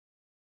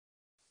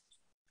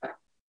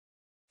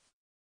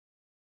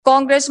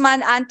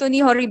 Congressman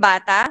Anthony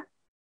Horibata.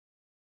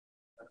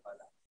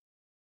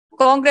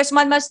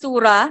 Congressman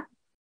Mastura.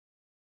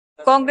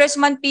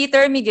 Congressman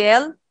Peter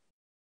Miguel.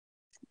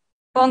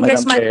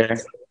 Congressman. Madam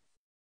Chair.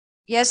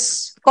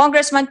 Yes,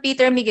 Congressman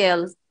Peter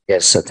Miguel.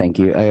 Yes, thank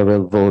you. I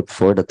will vote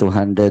for the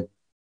 200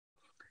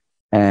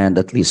 and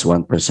at least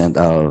 1%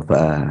 of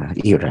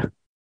ERA.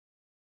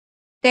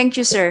 Thank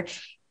you, sir.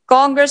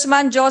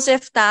 Congressman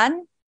Joseph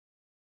Tan.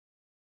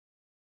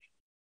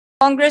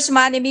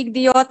 Congressman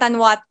Emigdio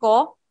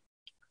Tanwatco.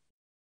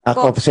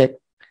 Ako,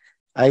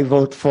 I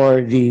vote for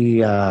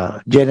the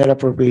General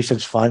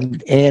Appropriations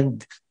Fund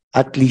and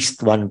at least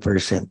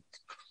 1%.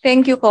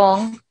 Thank you,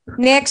 Kong.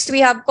 Next, we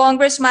have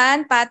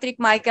Congressman Patrick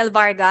Michael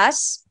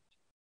Vargas.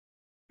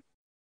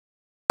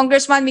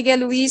 Congressman Miguel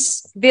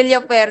Luis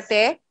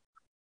Villafuerte.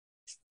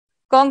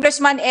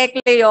 Congressman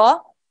Ecleo.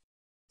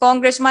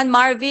 Congressman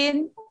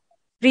Marvin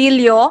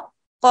Rillo.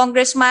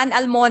 Congressman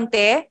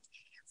Almonte.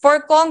 For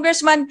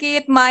Congressman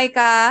Kit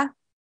Maika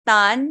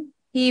Tan,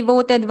 he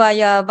voted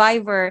via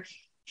Viber.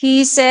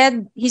 He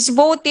said he's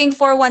voting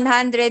for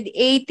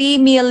 180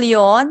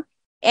 million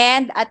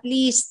and at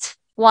least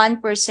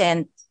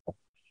 1%.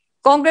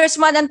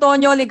 Congressman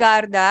Antonio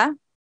Ligarda,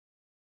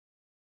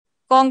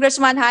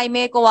 Congressman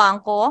Jaime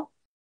Coangco,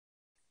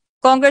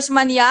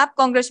 Congressman Yap,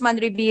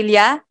 Congressman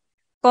Revilla,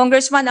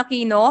 Congressman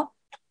Aquino,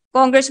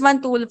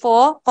 Congressman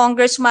Tulfo,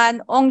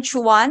 Congressman Ong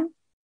Chuan,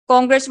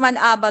 Congressman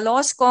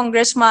Abalos,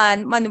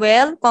 Congressman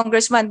Manuel,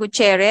 Congressman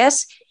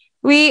Gutierrez.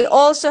 We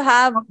also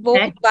have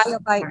vote by.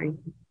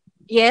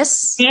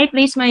 Yes. May I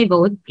place my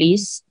vote,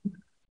 please?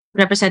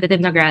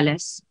 Representative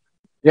Nograles.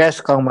 Yes,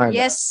 Kong Marga.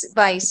 Yes,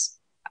 Vice.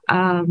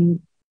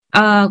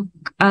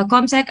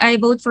 Comsec, I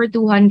vote for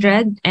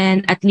 200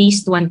 and at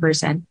least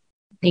 1%.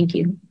 Thank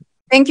you.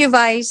 Thank you,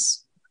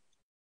 Vice.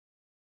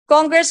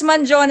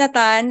 Congressman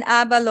Jonathan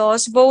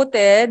Abalos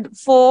voted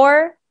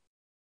for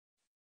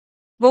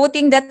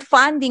voting that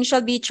funding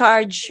shall be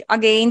charged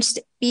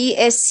against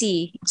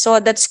PSC.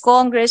 So that's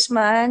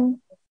Congressman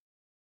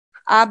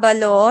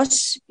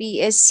Abalos,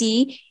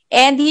 PSC,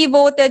 and he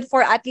voted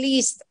for at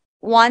least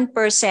 1%.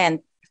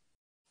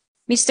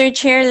 Mr.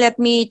 Chair, let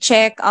me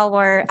check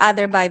our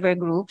other Viber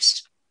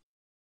groups.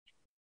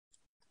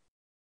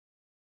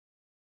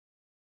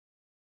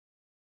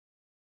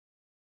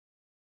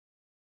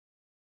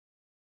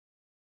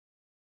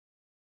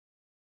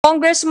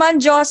 Congressman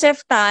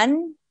Joseph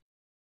Tan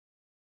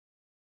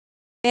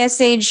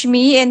messaged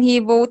me and he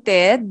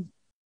voted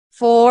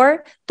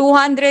for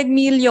 200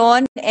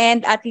 million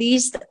and at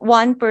least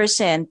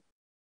 1%.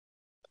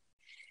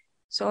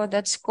 So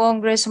that's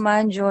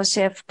Congressman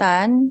Joseph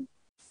Tan,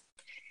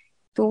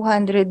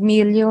 200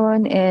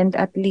 million and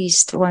at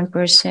least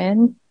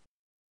 1%.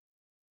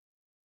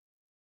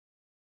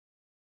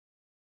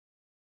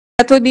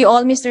 That would be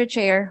all, Mr.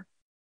 Chair.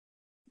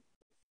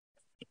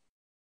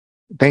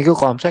 Thank you,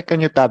 Comsec. Can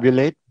you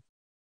tabulate?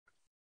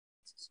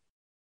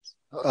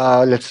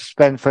 Let's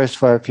suspend first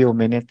for a few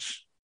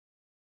minutes.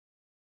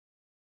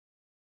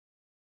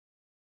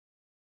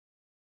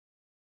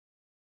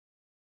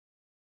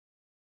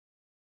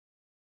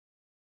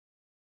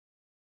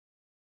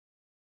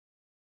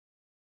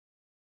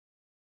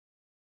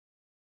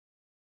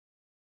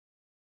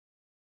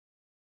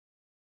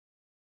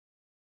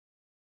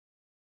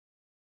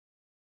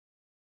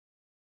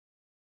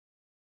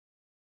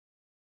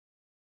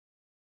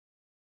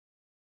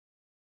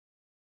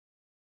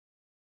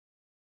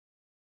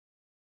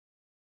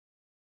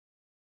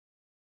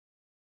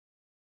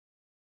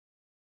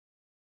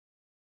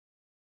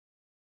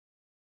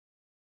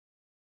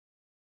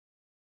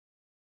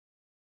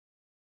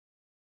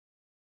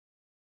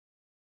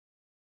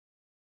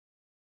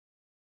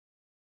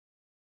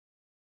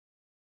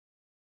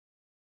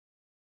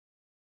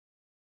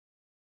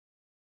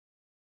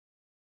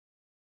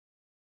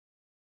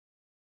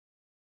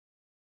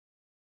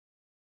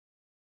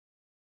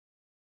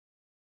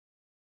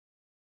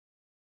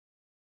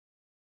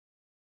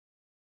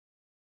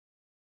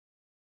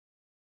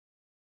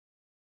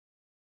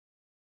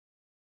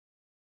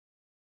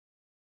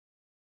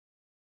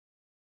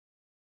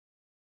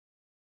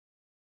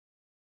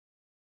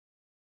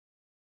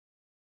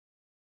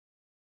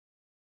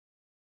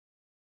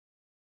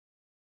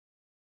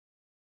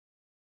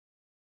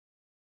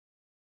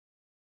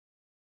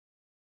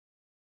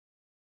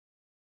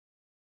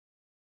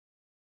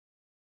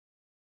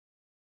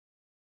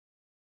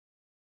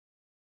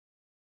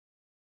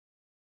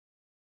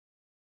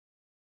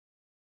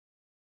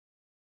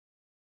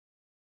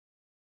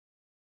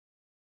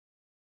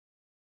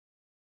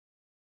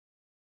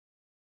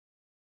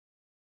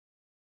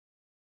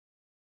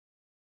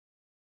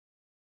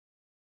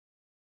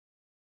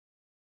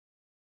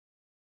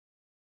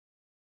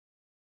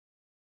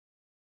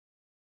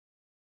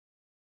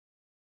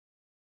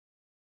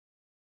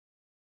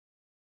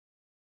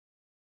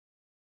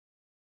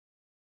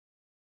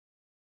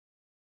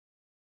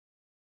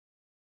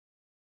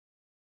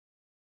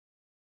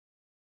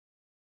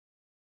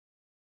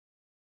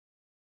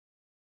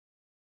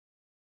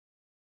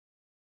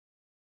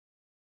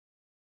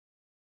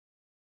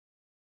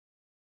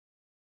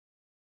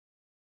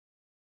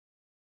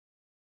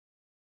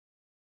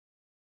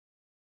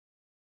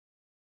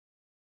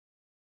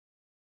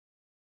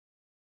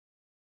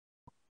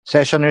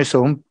 Session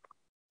resumed.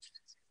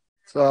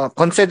 So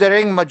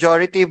considering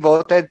majority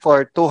voted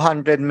for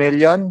 200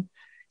 million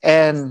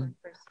and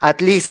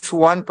at least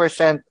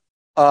 1%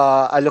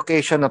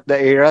 allocation of the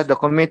area, the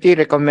committee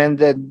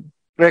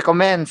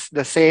recommends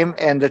the same,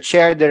 and the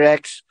chair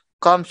directs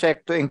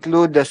COMSEC to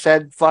include the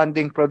said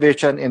funding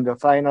provision in the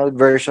final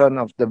version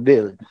of the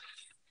bill.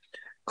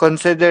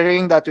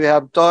 Considering that we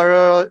have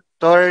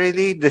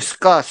thoroughly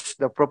discussed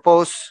the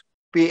proposed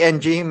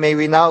PNG, may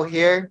we now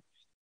hear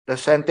the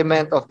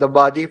sentiment of the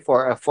body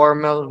for a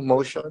formal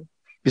motion?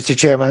 Mr.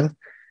 Chairman,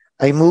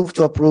 I move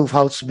to approve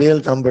House Bill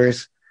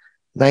numbers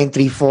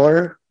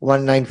 934,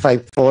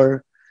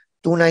 1954,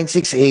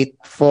 2968,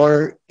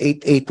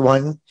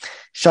 4881,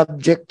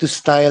 subject to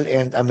style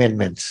and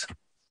amendments.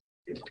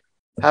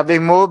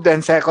 Having moved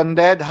and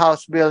seconded,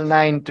 House Bill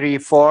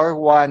 934,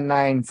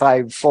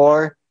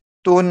 1954,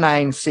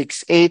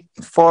 2968,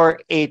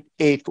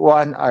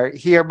 4881 are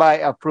hereby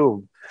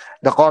approved.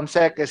 The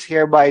COMSEC is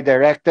hereby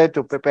directed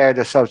to prepare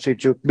the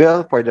substitute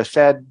bill for the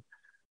said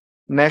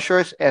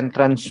measures and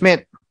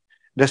transmit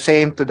the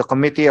same to the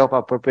Committee of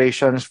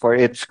Appropriations for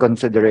its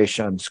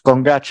considerations.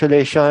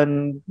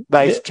 Congratulations,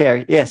 Vice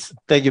Chair. Yes.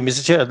 Thank you,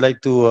 Mr. Chair. I'd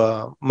like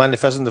to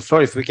manifest on the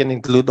floor if we can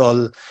include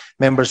all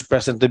members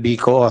present to be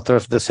co-author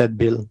of the said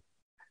bill.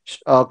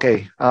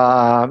 Okay.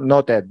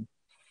 Noted.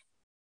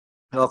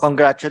 So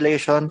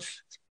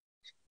congratulations.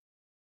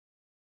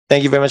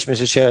 Thank you very much,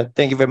 Mr. Chair.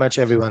 Thank you very much,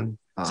 everyone.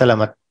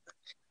 Salamat.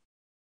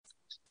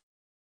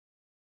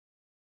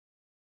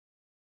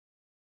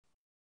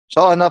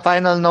 So on a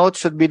final note,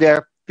 should be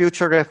there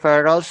future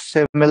referrals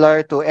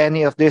similar to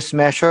any of these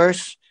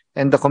measures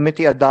and the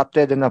committee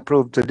adopted and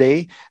approved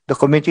today, the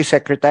committee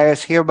secretary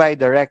is hereby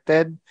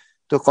directed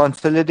to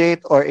consolidate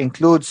or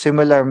include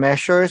similar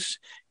measures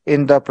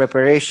in the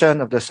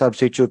preparation of the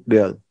substitute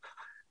bill,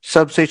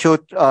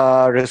 substitute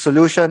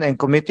resolution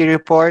and committee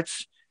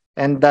reports,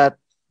 and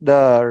that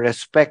the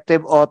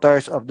respective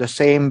authors of the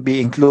same be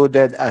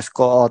included as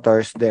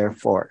co-authors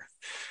therefore.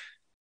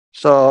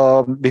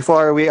 So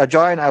before we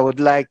adjourn, I would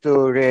like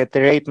to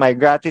reiterate my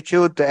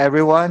gratitude to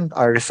everyone,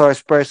 our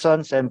resource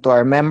persons, and to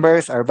our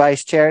members, our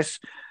vice chairs,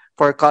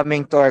 for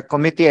coming to our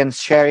committee and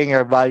sharing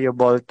your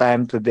valuable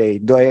time today.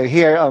 Do I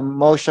hear a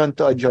motion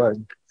to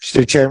adjourn?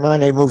 Mr.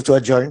 Chairman, I move to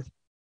adjourn.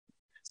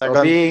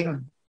 So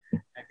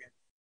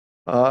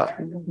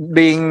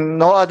being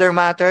no other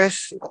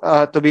matters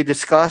to be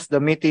discussed, the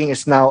meeting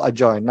is now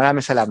adjourned.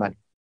 Maraming salamat.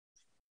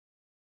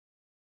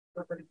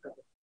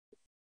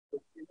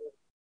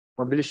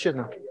 Mabilis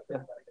yun,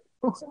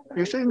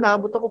 Usually,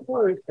 naabot ako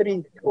 4,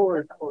 3,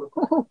 4.